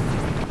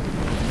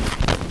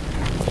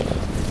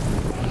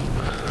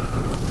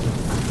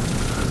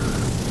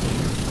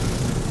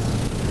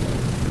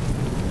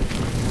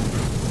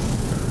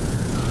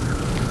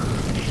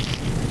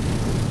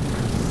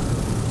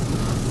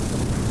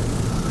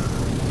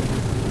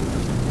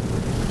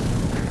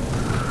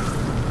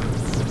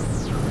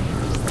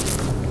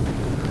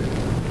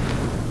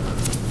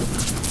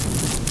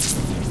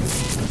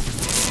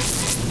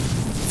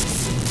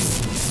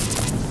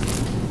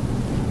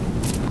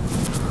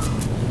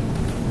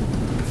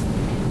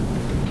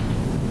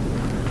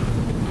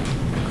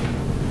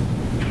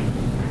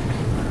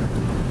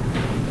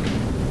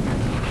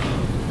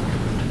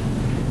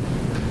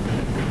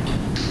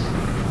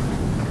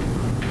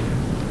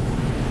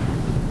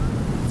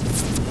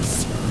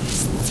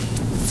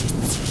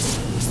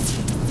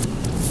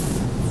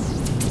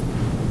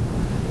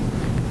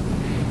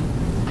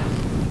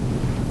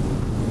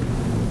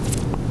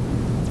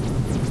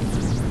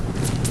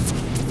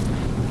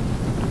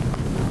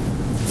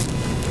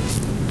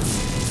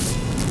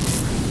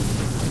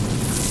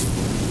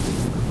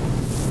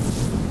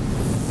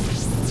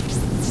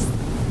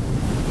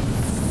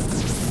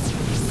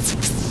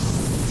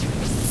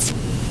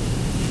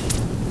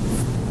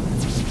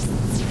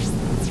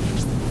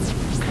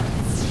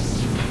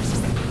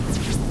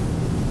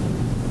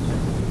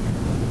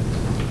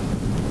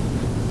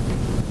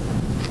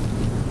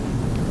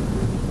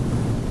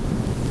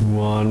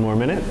 One more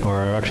minute,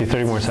 or actually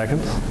 30 more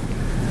seconds.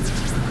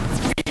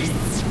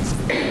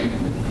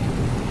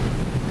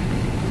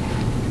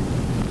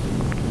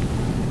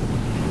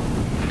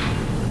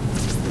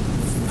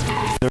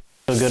 They're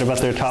feel good about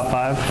their top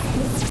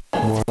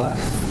 5, more or less.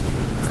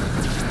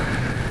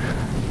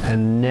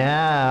 And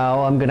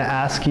now I'm going to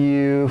ask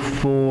you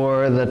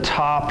for the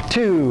top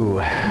 2.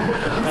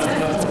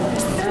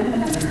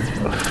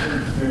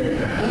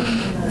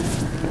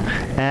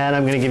 And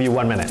I'm going to give you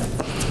 1 minute.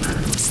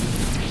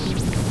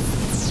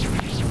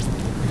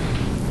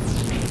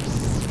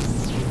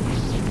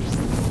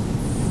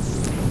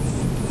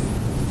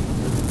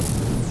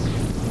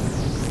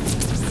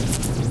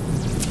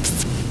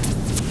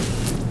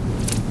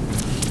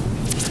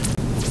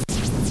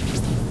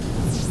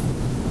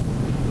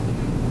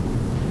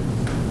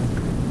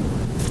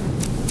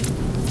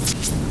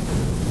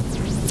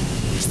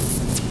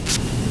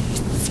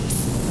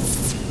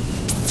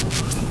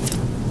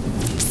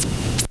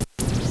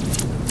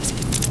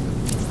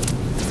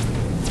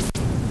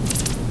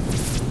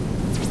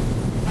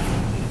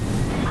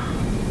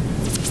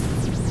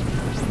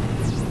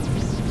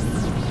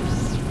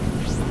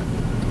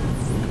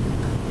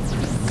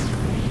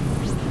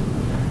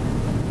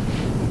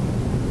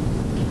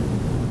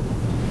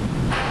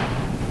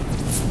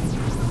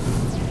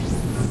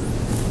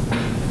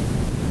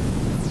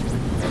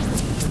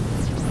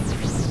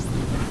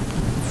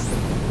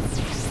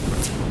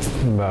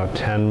 About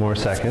 10 more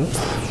seconds.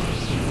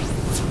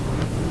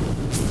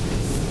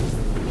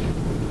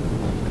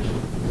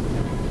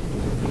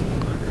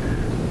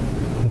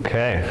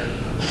 Okay,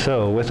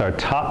 so with our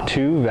top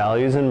 2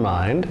 values in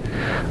mind,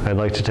 I'd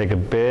like to take a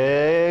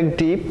big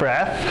deep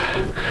breath.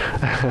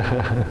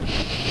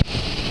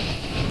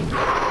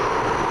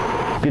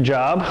 Good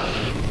job.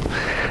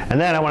 And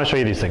then I want to show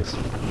you these things.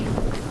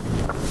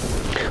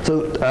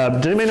 So,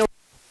 did anybody know?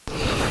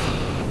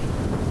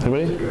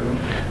 Anybody?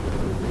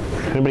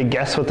 Anybody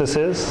guess what this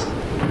is?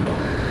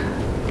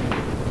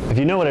 If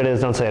you know what it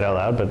is, don't say it out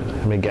loud, but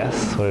anybody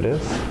guess what it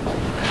is?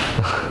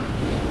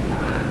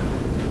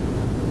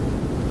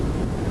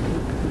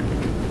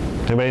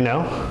 Anybody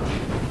know?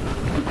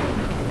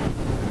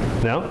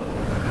 No?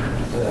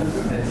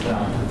 It's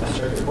a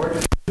circuit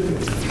board.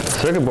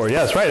 Circuit board,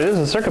 yes, right, it is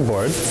a circuit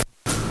board.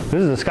 This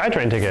is a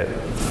SkyTrain ticket.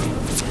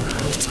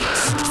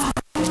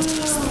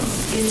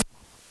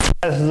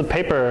 This is a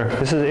paper,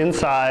 this is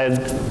inside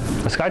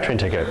a SkyTrain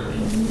ticket.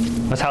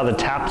 That's how the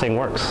tap thing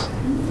works.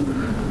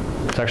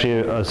 It's actually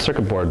a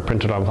circuit board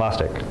printed on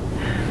plastic.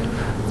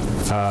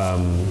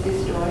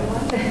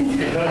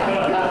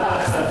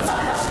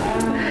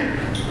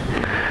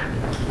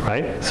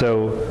 Right?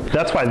 So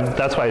that's why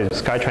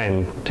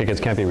SkyTrain tickets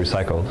can't be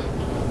recycled,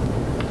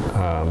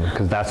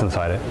 because that's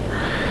inside it.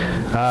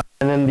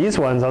 And then these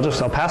ones,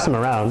 I'll pass them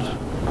around.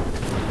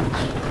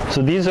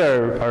 So these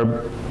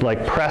are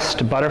like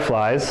pressed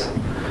butterflies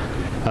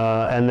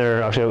And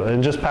they're actually,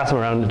 and just pass them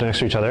around next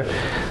to each other.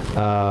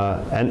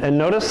 And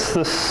notice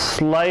the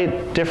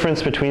slight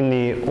difference between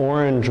the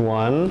orange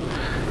one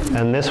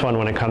and this one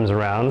when it comes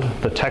around,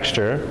 the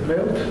texture.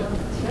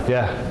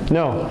 Yeah,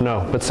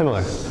 no, but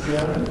similar.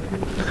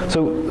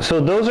 So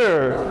those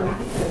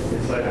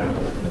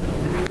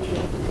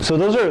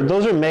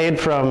are made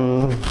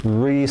from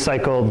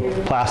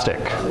recycled plastic.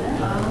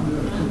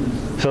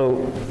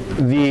 So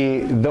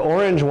the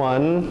orange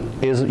one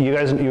is, you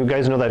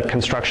guys know that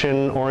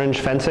construction orange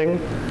fencing?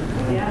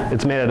 Yeah.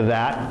 It's made out of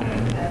that.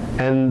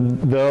 And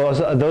those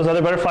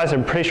other butterflies,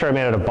 I'm pretty sure are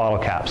made out of bottle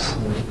caps.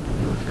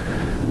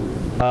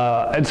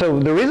 And so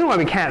the reason why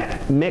we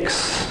can't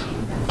mix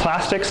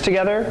plastics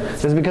together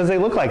is because they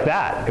look like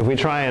that if we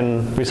try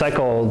and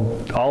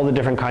recycle all the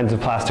different kinds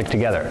of plastic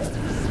together.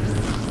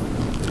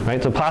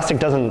 Right? So plastic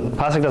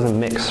doesn't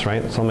mix,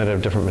 right? It's all made out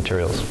of different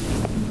materials.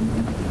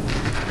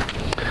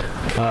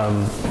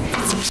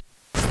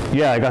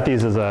 Yeah, I got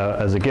these as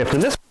a gift.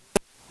 And this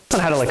one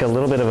had like a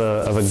little bit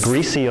of a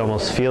greasy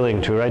almost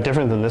feeling to it, right?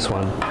 Different than this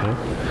one. Right?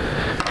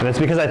 And it's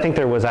because I think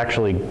there was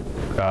actually,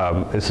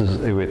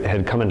 it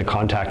had come into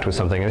contact with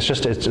something.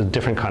 It's a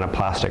different kind of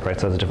plastic, right?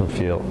 So it has a different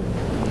feel.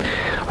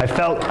 I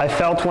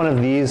felt one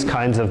of these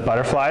kinds of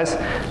butterflies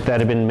that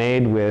had been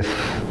made with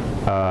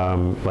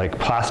like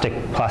plastic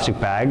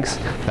bags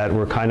that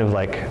were kind of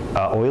like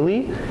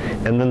oily,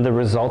 and then the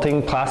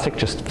resulting plastic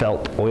just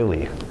felt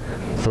oily.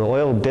 So the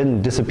oil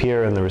didn't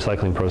disappear in the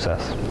recycling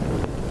process.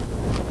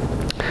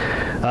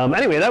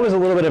 Anyway, that was a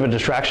little bit of a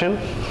distraction.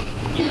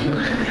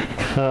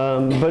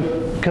 But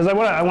because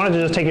I wanted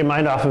to just take your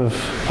mind off of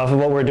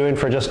what we're doing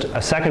for just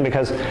a second,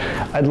 because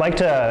I'd like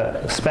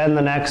to spend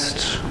the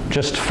next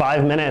just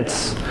 5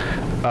 minutes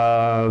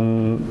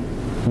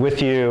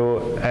with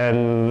you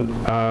and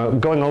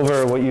going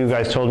over what you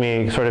guys told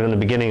me sort of in the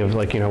beginning of,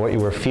 like, what you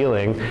were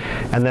feeling.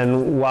 And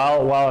then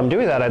while I'm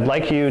doing that, I'd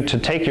like you to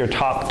take your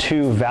top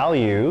 2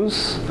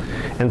 values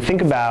and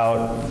think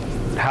about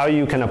how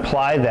you can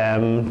apply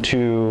them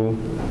to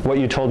what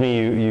you told me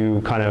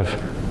you kind of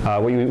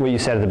what you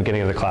said at the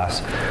beginning of the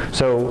class.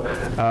 So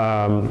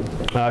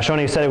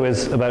Shoni said it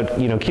was about,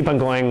 keep on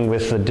going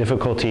with the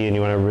difficulty and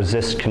you want to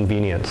resist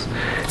convenience.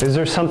 Is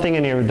there something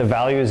in the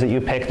values that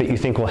you pick that you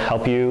think will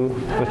help you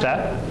with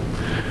that?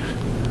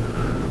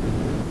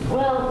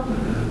 Well,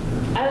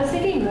 I was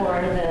thinking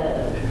more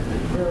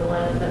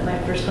my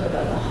first one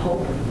about the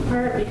hope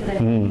part, because I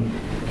think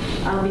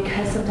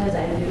because sometimes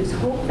I lose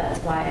hope, that's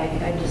why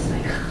I just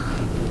like,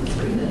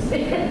 screw this.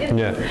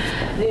 Yeah.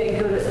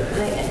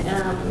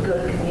 Go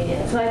to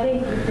convenience. So I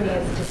think the thing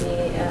is to be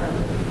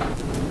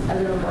a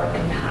little more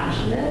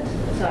compassionate.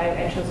 So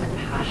I chose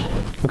compassion.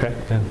 Okay.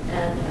 Yeah.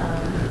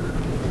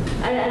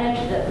 And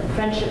actually, the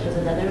friendship was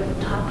another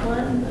top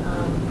one.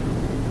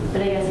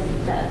 But I guess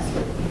that's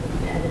what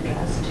you had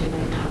addressed to,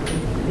 like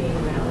being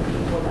around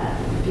people that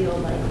feel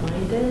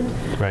like-minded,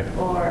 right?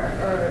 Or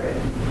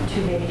to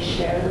maybe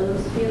share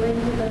those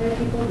feelings with other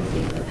people to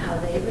see how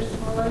they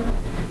respond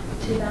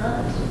to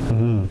that.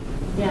 Mm-hmm.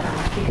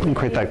 Yeah. You can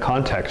create that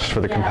context for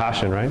the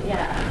compassion, right?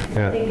 Yeah.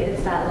 I think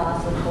it's that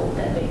loss of hope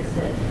that makes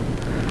it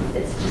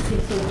just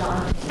seems so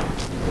daunting.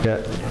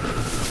 Yeah.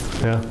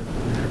 Yeah.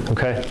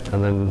 Okay.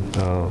 And then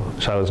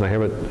Shiloh's not here,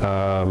 but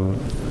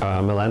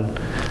Milan,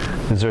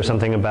 is there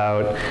something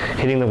about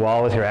hitting the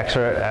wall with your ethics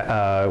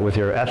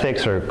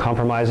or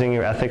compromising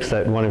your ethics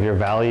that one of your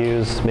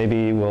values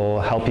maybe will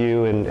help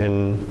you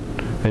in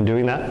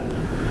doing that,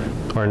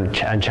 or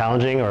and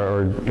challenging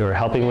or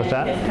helping with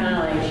that? It's kind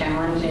of like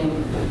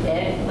challenging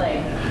it,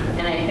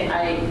 and I think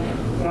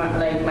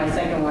my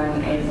second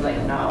one is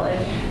like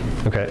knowledge.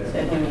 Okay. So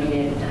if we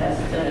need to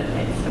test it,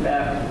 it's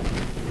about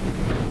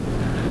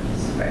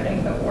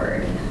spreading the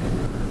word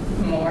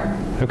more.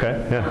 Okay.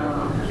 Yeah.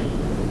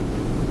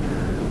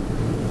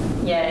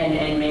 Yeah,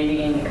 and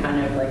maybe in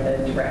kind of like the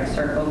direct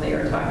circle that you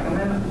were talking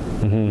about.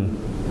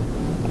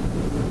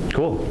 Mm-hmm.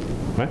 Cool.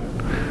 Right.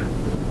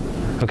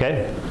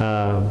 Okay.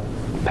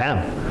 Pam,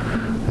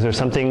 is there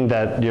something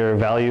that your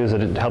values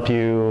that help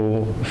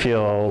you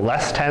feel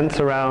less tense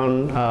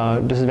around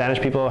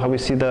disadvantaged people, how we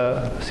see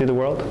the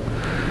world?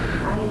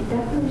 I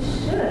definitely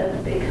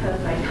should, because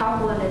my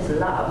top one is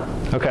love.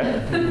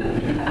 Okay.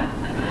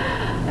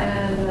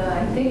 And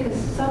I think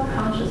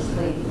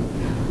subconsciously,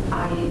 I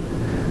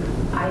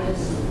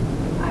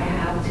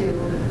have to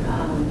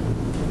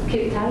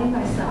keep telling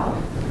myself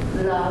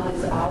love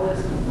is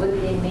always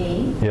within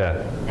me.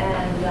 Yeah.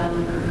 And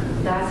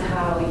that's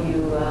how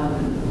you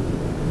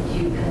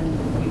can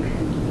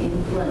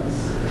influence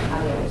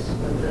others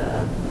with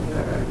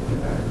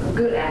your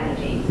good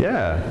energy.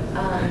 Yeah.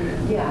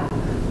 Yeah.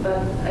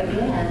 But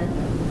again,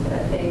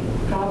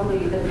 probably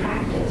the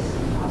practice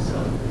also.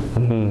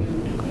 Mm-hmm.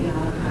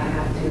 I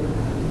have to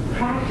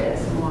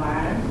practice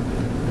more,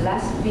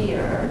 less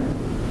fear,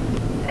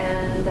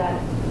 and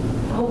that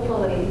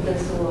hopefully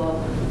this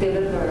will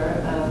deliver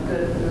a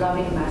good,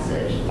 loving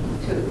message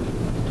to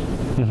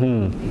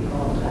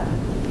people.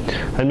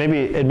 And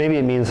maybe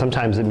it means,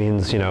 sometimes it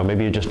means,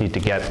 maybe you just need to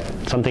get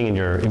something in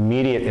your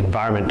immediate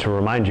environment to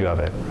remind you of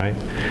it, right?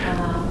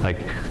 Like,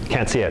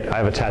 can't see it. I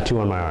have a tattoo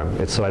on my arm.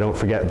 It's so I don't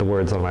forget the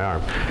words on my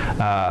arm.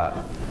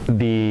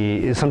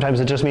 Sometimes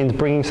it just means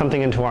bringing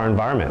something into our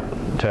environment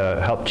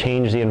to help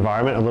change the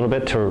environment a little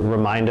bit, to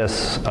remind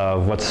us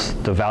of what's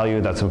the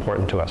value that's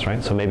important to us,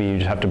 right? So maybe you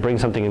just have to bring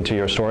something into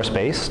your store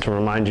space to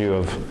remind you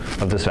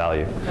of this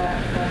value.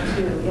 That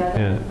too,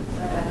 yeah.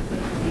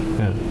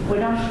 We're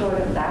not short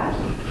of that,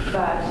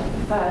 but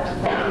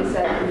like you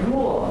said,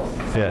 rules.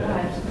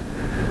 Sometimes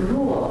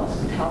rules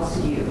tells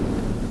you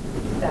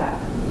that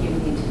you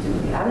need to do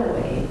the other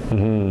way.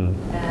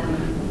 Mm-hmm. And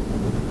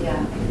yeah,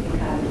 I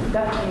think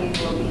definitely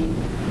will be,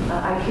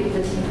 I keep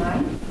this in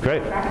mind.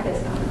 Great.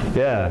 Practice on it.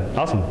 Yeah,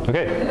 awesome.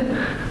 Okay.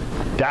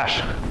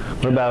 Dash,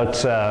 what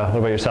about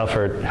yourself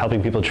for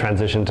helping people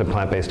transition to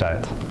plant-based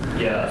diets?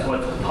 Yeah, so my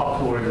top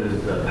two words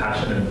is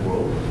passion and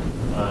growth.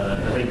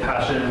 I think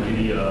passion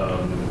really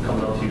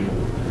comes down to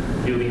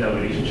building that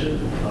relationship.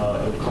 It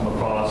will come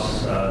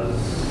across as,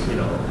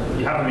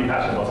 you have to be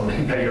passionate about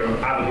something that you're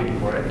advocating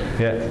for, right?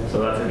 Yeah.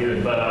 So that's a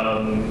given.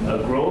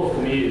 But growth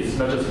for me is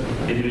not just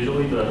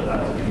individually, but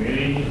as a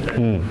community.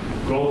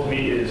 Growth to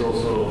me is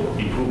also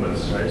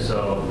improvements, right?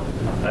 So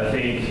I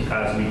think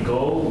as we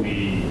go,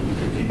 we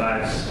give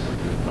feedbacks,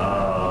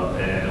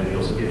 and we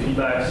also give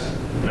feedbacks.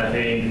 And I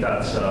think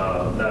that's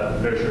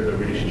that nurture the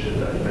relationship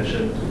that you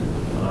mentioned.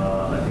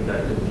 I think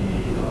that could be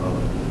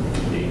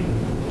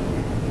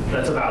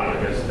that's a value,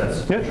 I guess,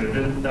 that's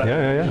driven that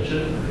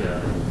relationship.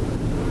 Yeah.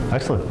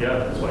 Excellent. Yeah,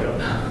 that's why I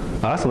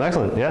got. Awesome,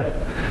 excellent. Yeah.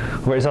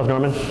 What about yourself,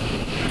 Norman?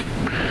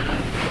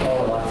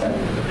 Oh, lots of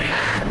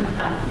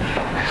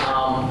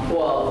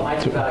well, my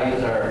two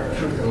values are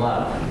truth and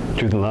love.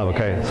 Truth and love.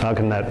 Okay. So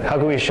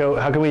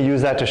how can we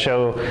use that to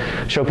show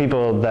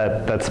people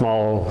that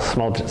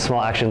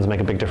small actions make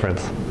a big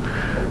difference?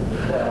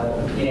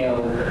 Well,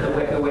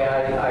 the way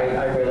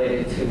I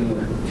relate it to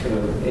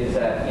is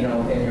that,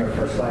 in your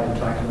first slide you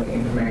talked about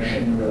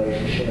information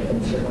relationship,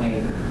 and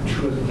certainly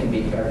truth can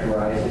be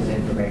characterized as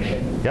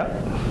information. Yeah.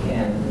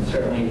 And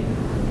certainly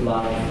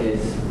love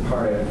is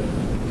part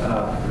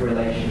of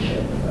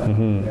relationship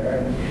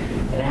there.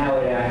 And how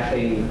it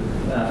actually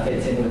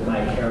fits in with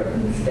my carrot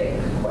and stick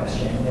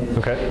question is, I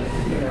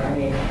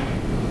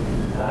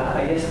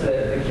guess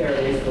the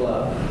carrot is the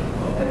love,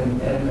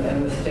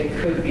 and the stick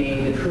could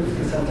be the truth,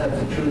 because sometimes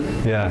the truth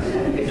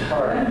is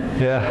hard.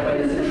 Yeah. But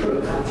it's the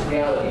truth, it's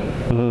reality.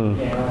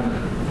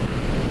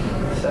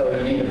 So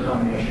you need a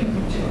combination of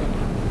the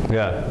two.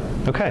 Yeah.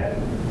 Okay.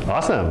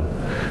 Awesome.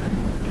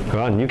 Go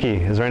on, Yuki.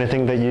 Is there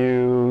anything that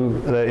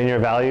in your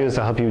values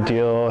to help you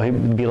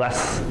be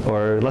less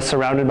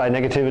surrounded by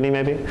negativity,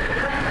 maybe?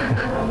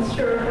 I'm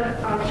sure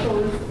that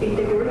shows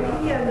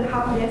integrity and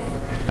happiness.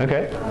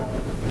 Okay.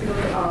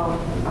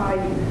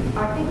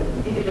 I think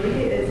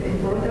integrity is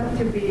important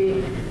to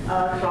be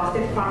a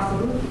trusted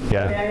person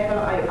wherever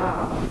I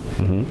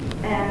am.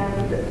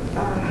 And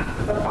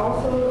but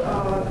also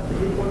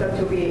it's important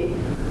to be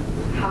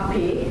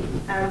happy,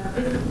 and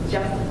it's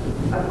just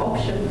an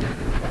option,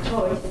 a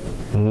choice.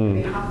 To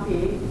be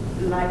happy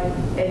like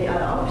any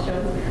other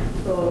option.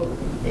 So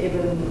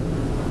even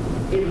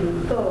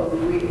though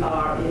we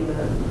are in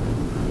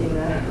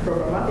a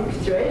problematic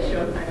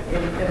situation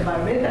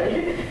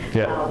environmentally,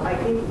 I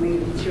think we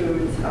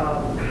choose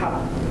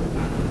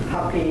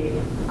happy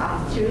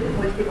attitude,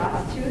 positive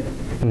attitude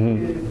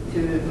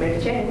to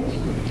make change.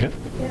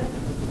 Yeah.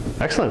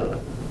 Excellent.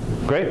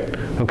 Great.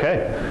 Okay.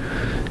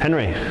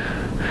 Henry.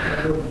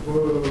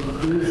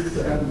 Peace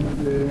and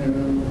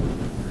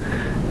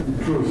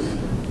truth.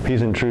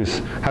 Peace and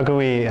truth. How do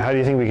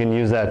you think we can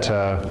use that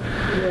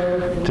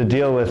to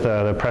deal with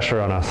the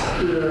pressure on us?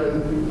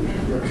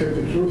 Accept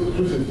the truth.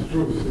 Truth is the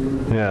truth.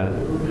 Yeah.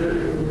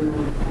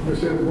 We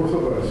say both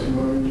of us, if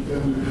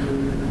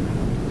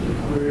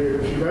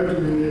you like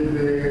to be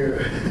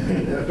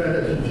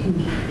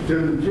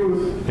tell the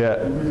truth,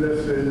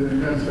 let's say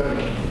enhance that.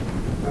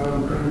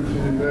 Community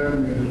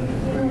environment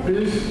and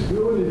peace. We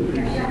all need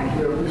peace.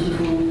 We are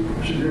peaceful.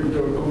 Should be able to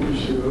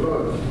accomplish a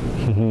lot.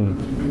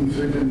 Being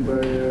threatened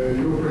by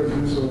your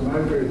presence or my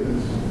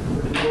presence,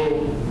 but we're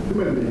all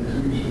human beings.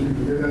 We should be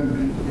together and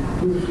be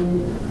truthful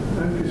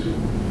and peaceful.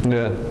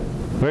 Yeah,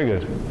 very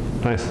good.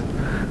 Nice.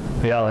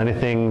 Eyal,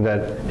 anything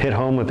that hit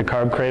home with the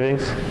carb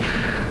cravings?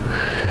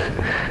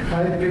 I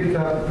picked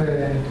up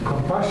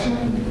compassion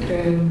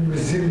and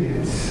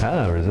resilience.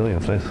 Ah,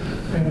 resilience, nice.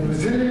 And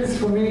resilience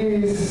for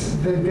me is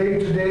the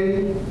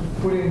day-to-day,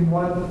 putting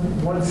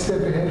one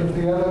step ahead of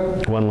the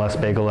other. One less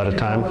bagel at a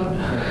time.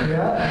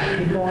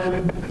 Keep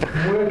on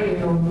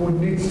working on what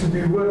needs to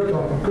be worked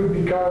on. It could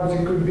be carbs,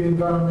 it could be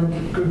environment,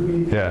 it could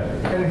be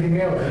anything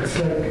else. It's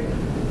like,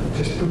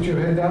 just put your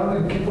head down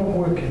and keep on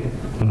working.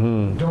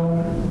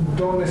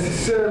 Don't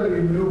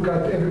necessarily look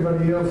at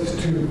everybody else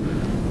to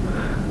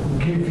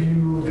give you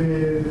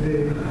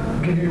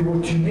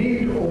what you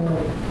need, or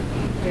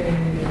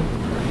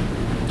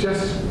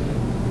just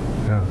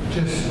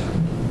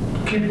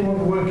keep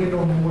on working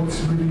on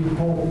what's really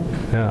important.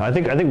 Yeah, I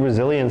think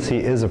resiliency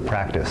is a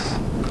practice,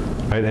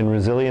 right? And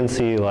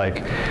resiliency,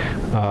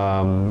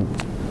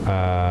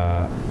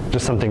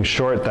 just something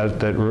short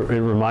that it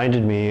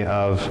reminded me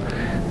of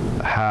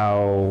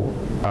how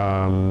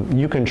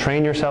you can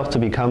train yourself to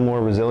become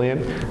more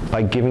resilient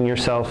by giving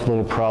yourself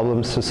little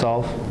problems to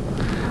solve.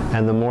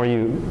 And the more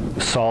you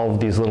solve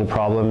these little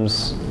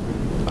problems,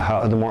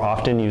 the more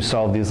often you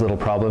solve these little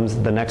problems,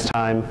 the next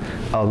time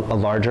a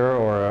larger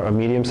or a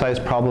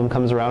medium-sized problem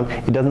comes around,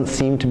 it doesn't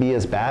seem to be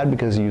as bad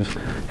because you've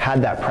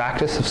had that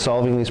practice of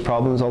solving these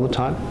problems all the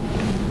time.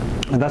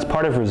 And that's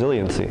part of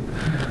resiliency.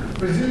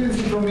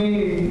 Resiliency for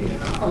me,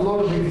 a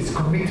lot of it is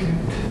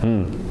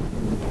commitment.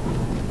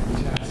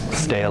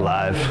 Stay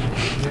alive.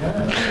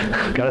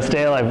 Yeah. Gotta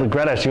stay alive.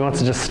 Greta, she wants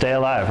to just stay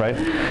alive, right?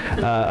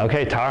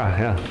 Okay, Tara,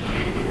 yeah.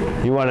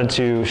 You wanted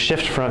to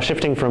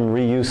shifting from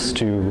reuse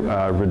to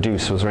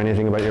reduce. Was there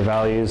anything about your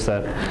values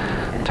that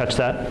touched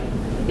that?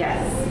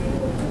 Yes.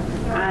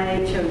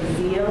 I chose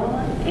zeal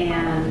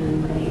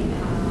and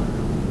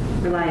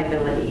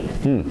reliability.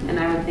 And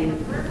I would think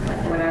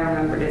what I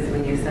remembered is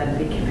when you said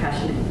be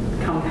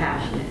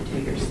compassionate to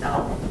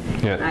yourself.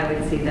 Yeah. I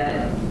would see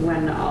that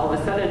when all of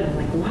a sudden I'm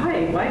like,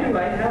 why do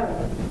I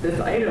have this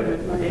item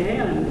in my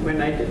hand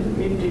when I didn't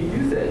mean to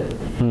use it?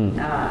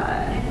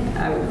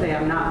 I would say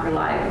I'm not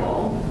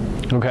reliable.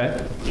 Okay.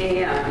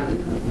 And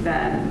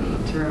then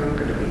to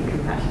remember to be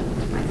compassionate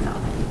to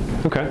myself.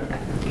 Okay.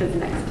 Because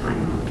next time.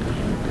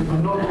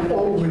 I'm not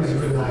always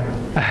reliable.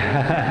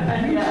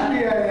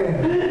 Usually I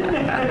am.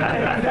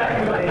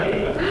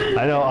 Exactly.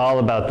 I know all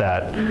about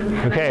that.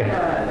 Okay. I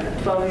have a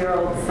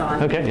 12-year-old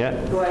son. Okay, yeah.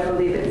 Who I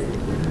believe is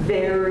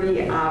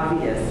very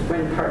obvious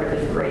when part of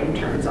his brain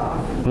turns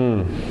off.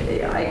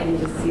 I can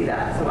just see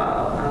that, so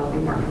I'll be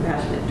more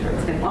compassionate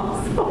towards him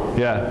also.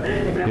 Yeah. I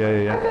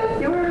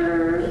bet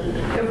your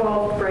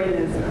evolved brain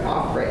is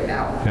off right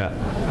now. Yeah.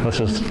 Let's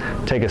just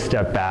take a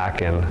step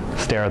back and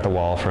stare at the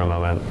wall for a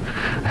moment.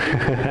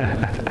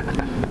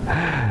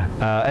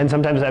 And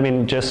sometimes, I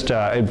mean, just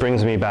it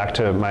brings me back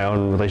to my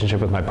own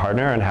relationship with my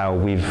partner and how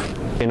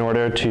in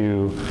order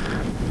to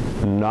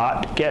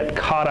not get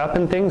caught up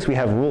in things, we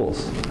have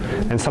rules.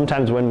 And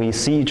sometimes when we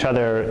see each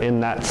other in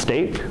that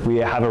state, we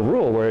have a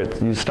rule where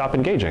you stop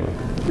engaging.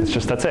 It's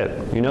just, that's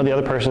it. You know the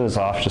other person is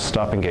off, just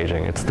stop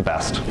engaging. It's the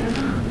best.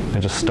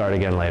 And just start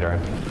again later.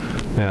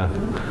 Yeah.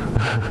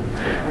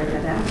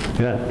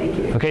 Yeah. Thank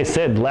you. Okay,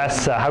 Sid,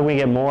 how do we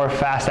get more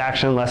fast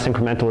action, less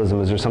incrementalism?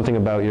 Is there something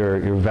about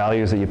your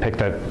values that you picked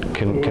that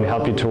can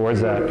help you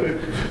towards that?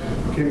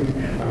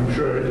 I'm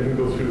sure I didn't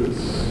go through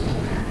this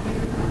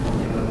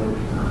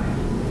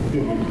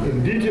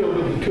in detail,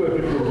 but the two I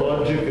picked were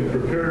logic and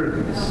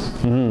preparedness.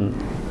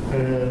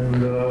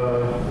 And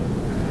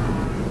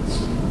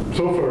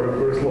so far, of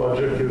course,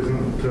 logic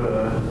isn't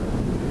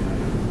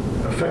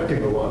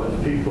affecting a lot of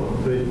people.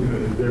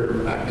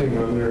 They're acting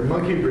on their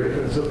monkey brain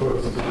as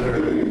opposed to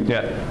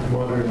their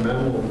modern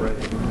mammal brain.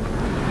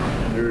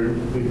 They're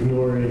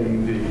ignoring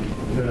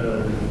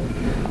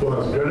well,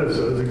 as Greta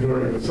says,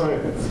 ignoring the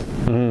science.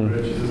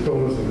 Right? She says,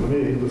 don't listen to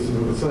me, listen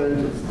to the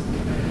scientists.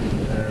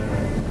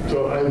 So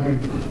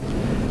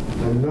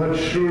I'm not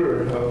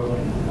sure how,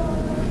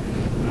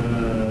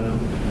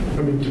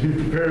 I mean, to be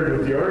prepared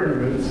with the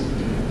arguments,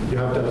 you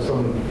have to have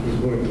someone who's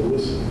willing to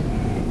listen.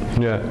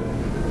 Yeah.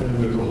 And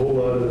there's a whole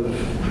lot of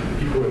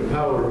people in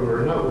power who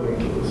are not willing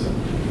to listen.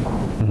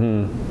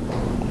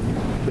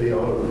 They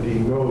already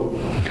know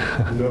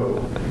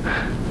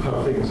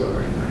how things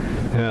are.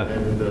 Yeah.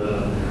 And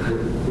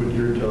what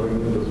you're telling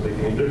them doesn't make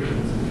any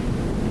difference.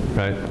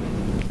 Right.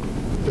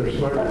 They're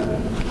smarter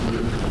than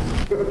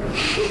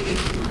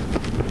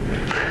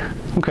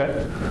Okay.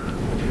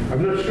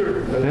 I'm not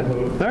sure. I don't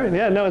know. All right.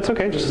 Yeah. No, it's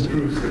okay. Just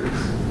Improves things.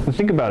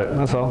 think about it.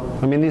 That's all.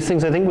 I mean, these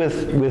things. I think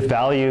with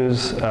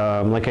values,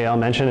 like Eyal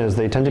mentioned, is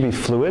they tend to be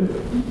fluid,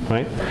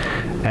 right?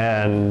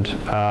 And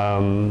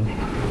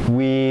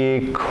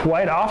we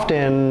quite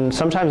often,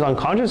 sometimes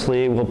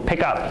unconsciously, will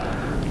pick up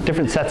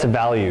different sets of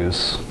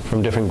values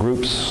from different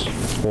groups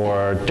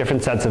or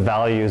different sets of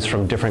values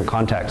from different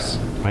contexts,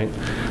 right?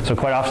 So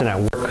quite often at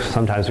work,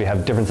 sometimes we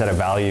have different set of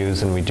values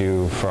than we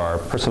do for our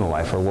personal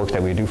life or work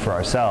that we do for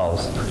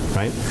ourselves,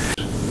 right?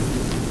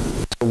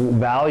 So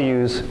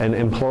values and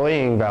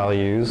employing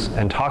values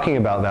and talking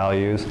about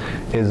values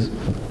is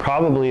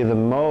probably the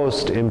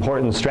most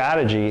important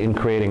strategy in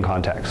creating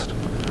context,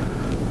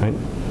 right?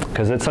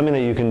 Because it's something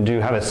that you can do,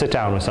 have a sit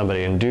down with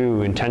somebody and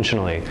do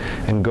intentionally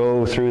and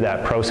go through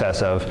that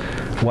process of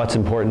what's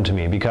important to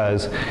me.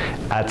 Because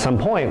at some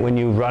point when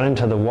you run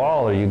into the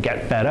wall or you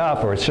get fed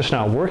up or it's just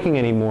not working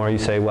anymore, you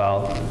say,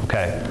 well,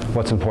 okay,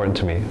 what's important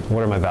to me?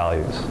 What are my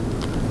values?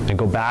 And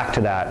go back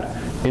to that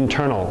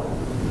internal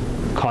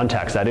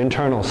context, that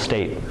internal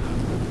state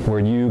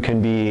where you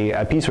can be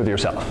at peace with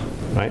yourself,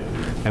 right?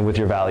 And with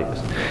your values.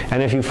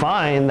 And if you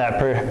find that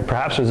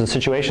perhaps there's a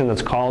situation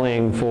that's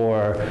calling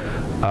for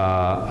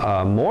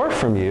more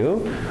from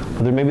you,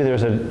 then maybe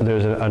there's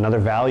another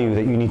value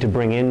that you need to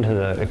bring into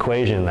the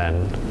equation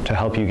then to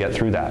help you get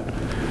through that.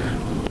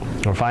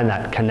 Or find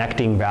that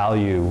connecting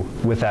value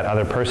with that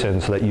other person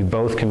so that you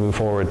both can move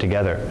forward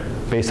together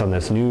based on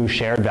this new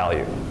shared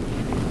value.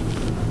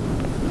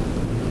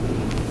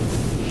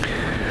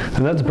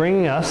 And that's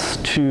bringing us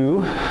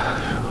to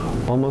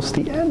almost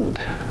the end.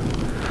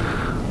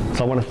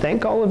 So I want to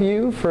thank all of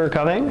you for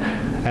coming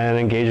and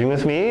engaging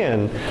with me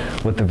and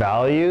with the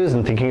values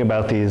and thinking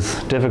about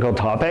these difficult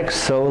topics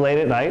so late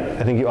at night.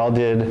 I think you all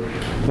did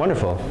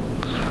wonderful.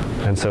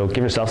 And so give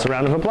yourselves a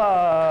round of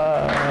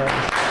applause.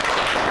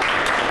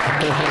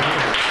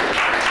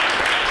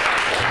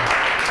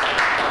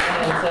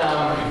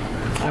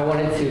 And I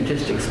wanted to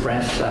just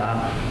express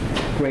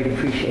great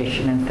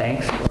appreciation and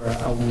thanks for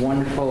a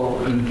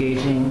wonderful,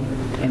 engaging,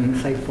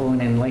 insightful,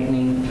 and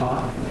enlightening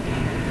talk.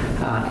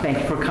 Thank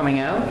you for coming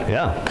out.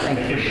 Yeah. Thank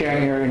you for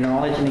sharing your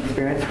knowledge and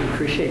experience. We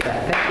appreciate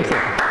that. Thank you.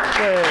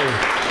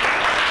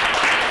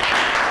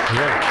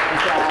 And,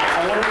 I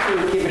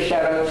wanted to give a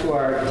shout out to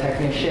our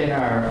technician,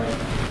 our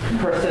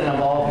person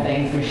of all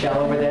things, Michelle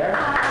over there.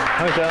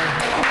 Hi, Michelle.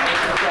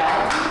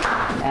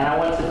 And I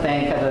want to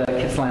thank the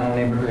Kitsilano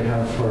Neighbourhood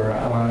House for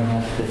allowing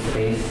us the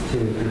space to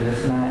do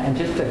this and that. And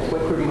just a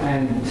quick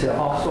reminder to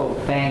also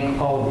thank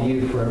all of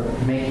you for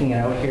making it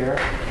out here.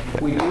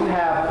 We do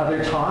have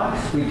other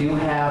talks. We do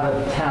have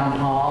a town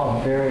hall,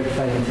 a very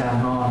exciting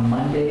town hall on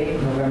Monday,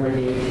 November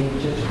the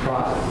 18th, just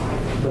across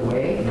the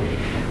way,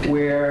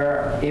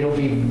 where it'll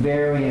be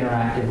very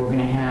interactive. We're going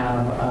to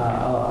have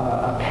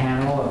a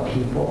panel of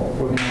people.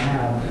 We're going to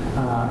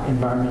have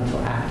environmental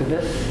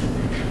activists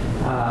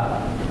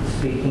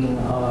speaking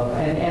of,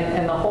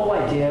 and the whole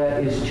idea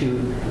is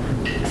to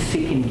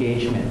seek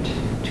engagement,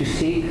 to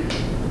seek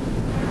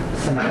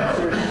some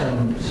answers,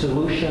 some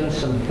solutions,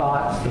 some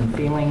thoughts, some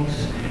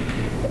feelings.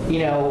 You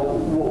know,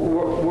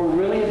 we're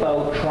really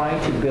about trying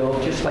to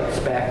build, just like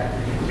SPEC,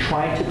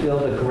 trying to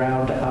build a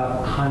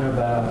ground-up kind of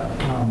a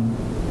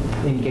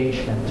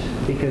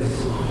engagement,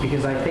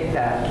 because I think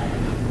that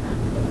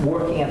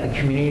working at the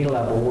community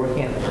level,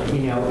 working at,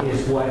 you know,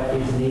 is what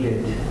is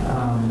needed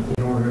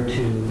in order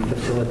to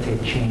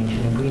facilitate change.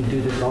 And if we can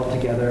do this all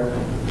together,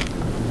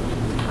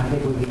 I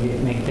think we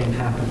can make things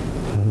happen.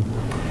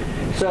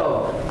 Mm-hmm.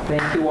 So,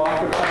 thank you all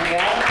for coming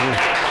out.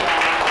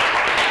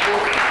 We'll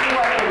see you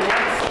at the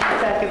next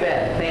SPEC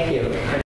event. Thank you.